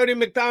McMullen, Jody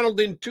McDonald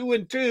in 2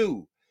 and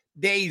 2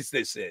 days.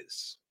 This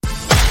is.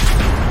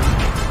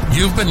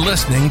 You've been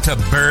listening to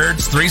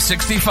Birds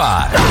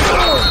 365,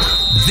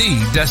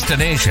 the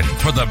destination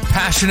for the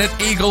passionate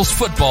Eagles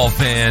football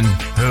fan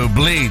who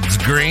bleeds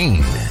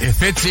green.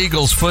 If it's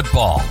Eagles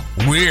football,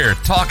 we're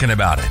talking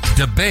about it.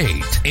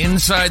 Debate,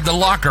 inside the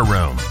locker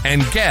room,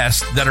 and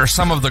guests that are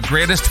some of the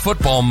greatest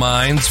football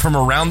minds from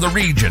around the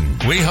region.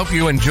 We hope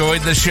you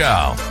enjoyed the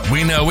show.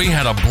 We know we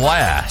had a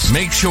blast.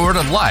 Make sure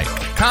to like,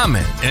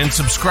 comment, and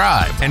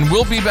subscribe, and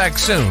we'll be back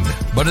soon.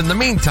 But in the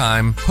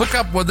meantime, hook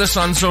up with us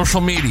on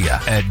social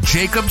media at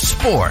Jacob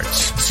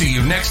Sports. See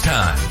you next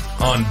time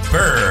on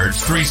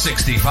Birds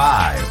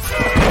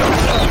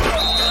 365.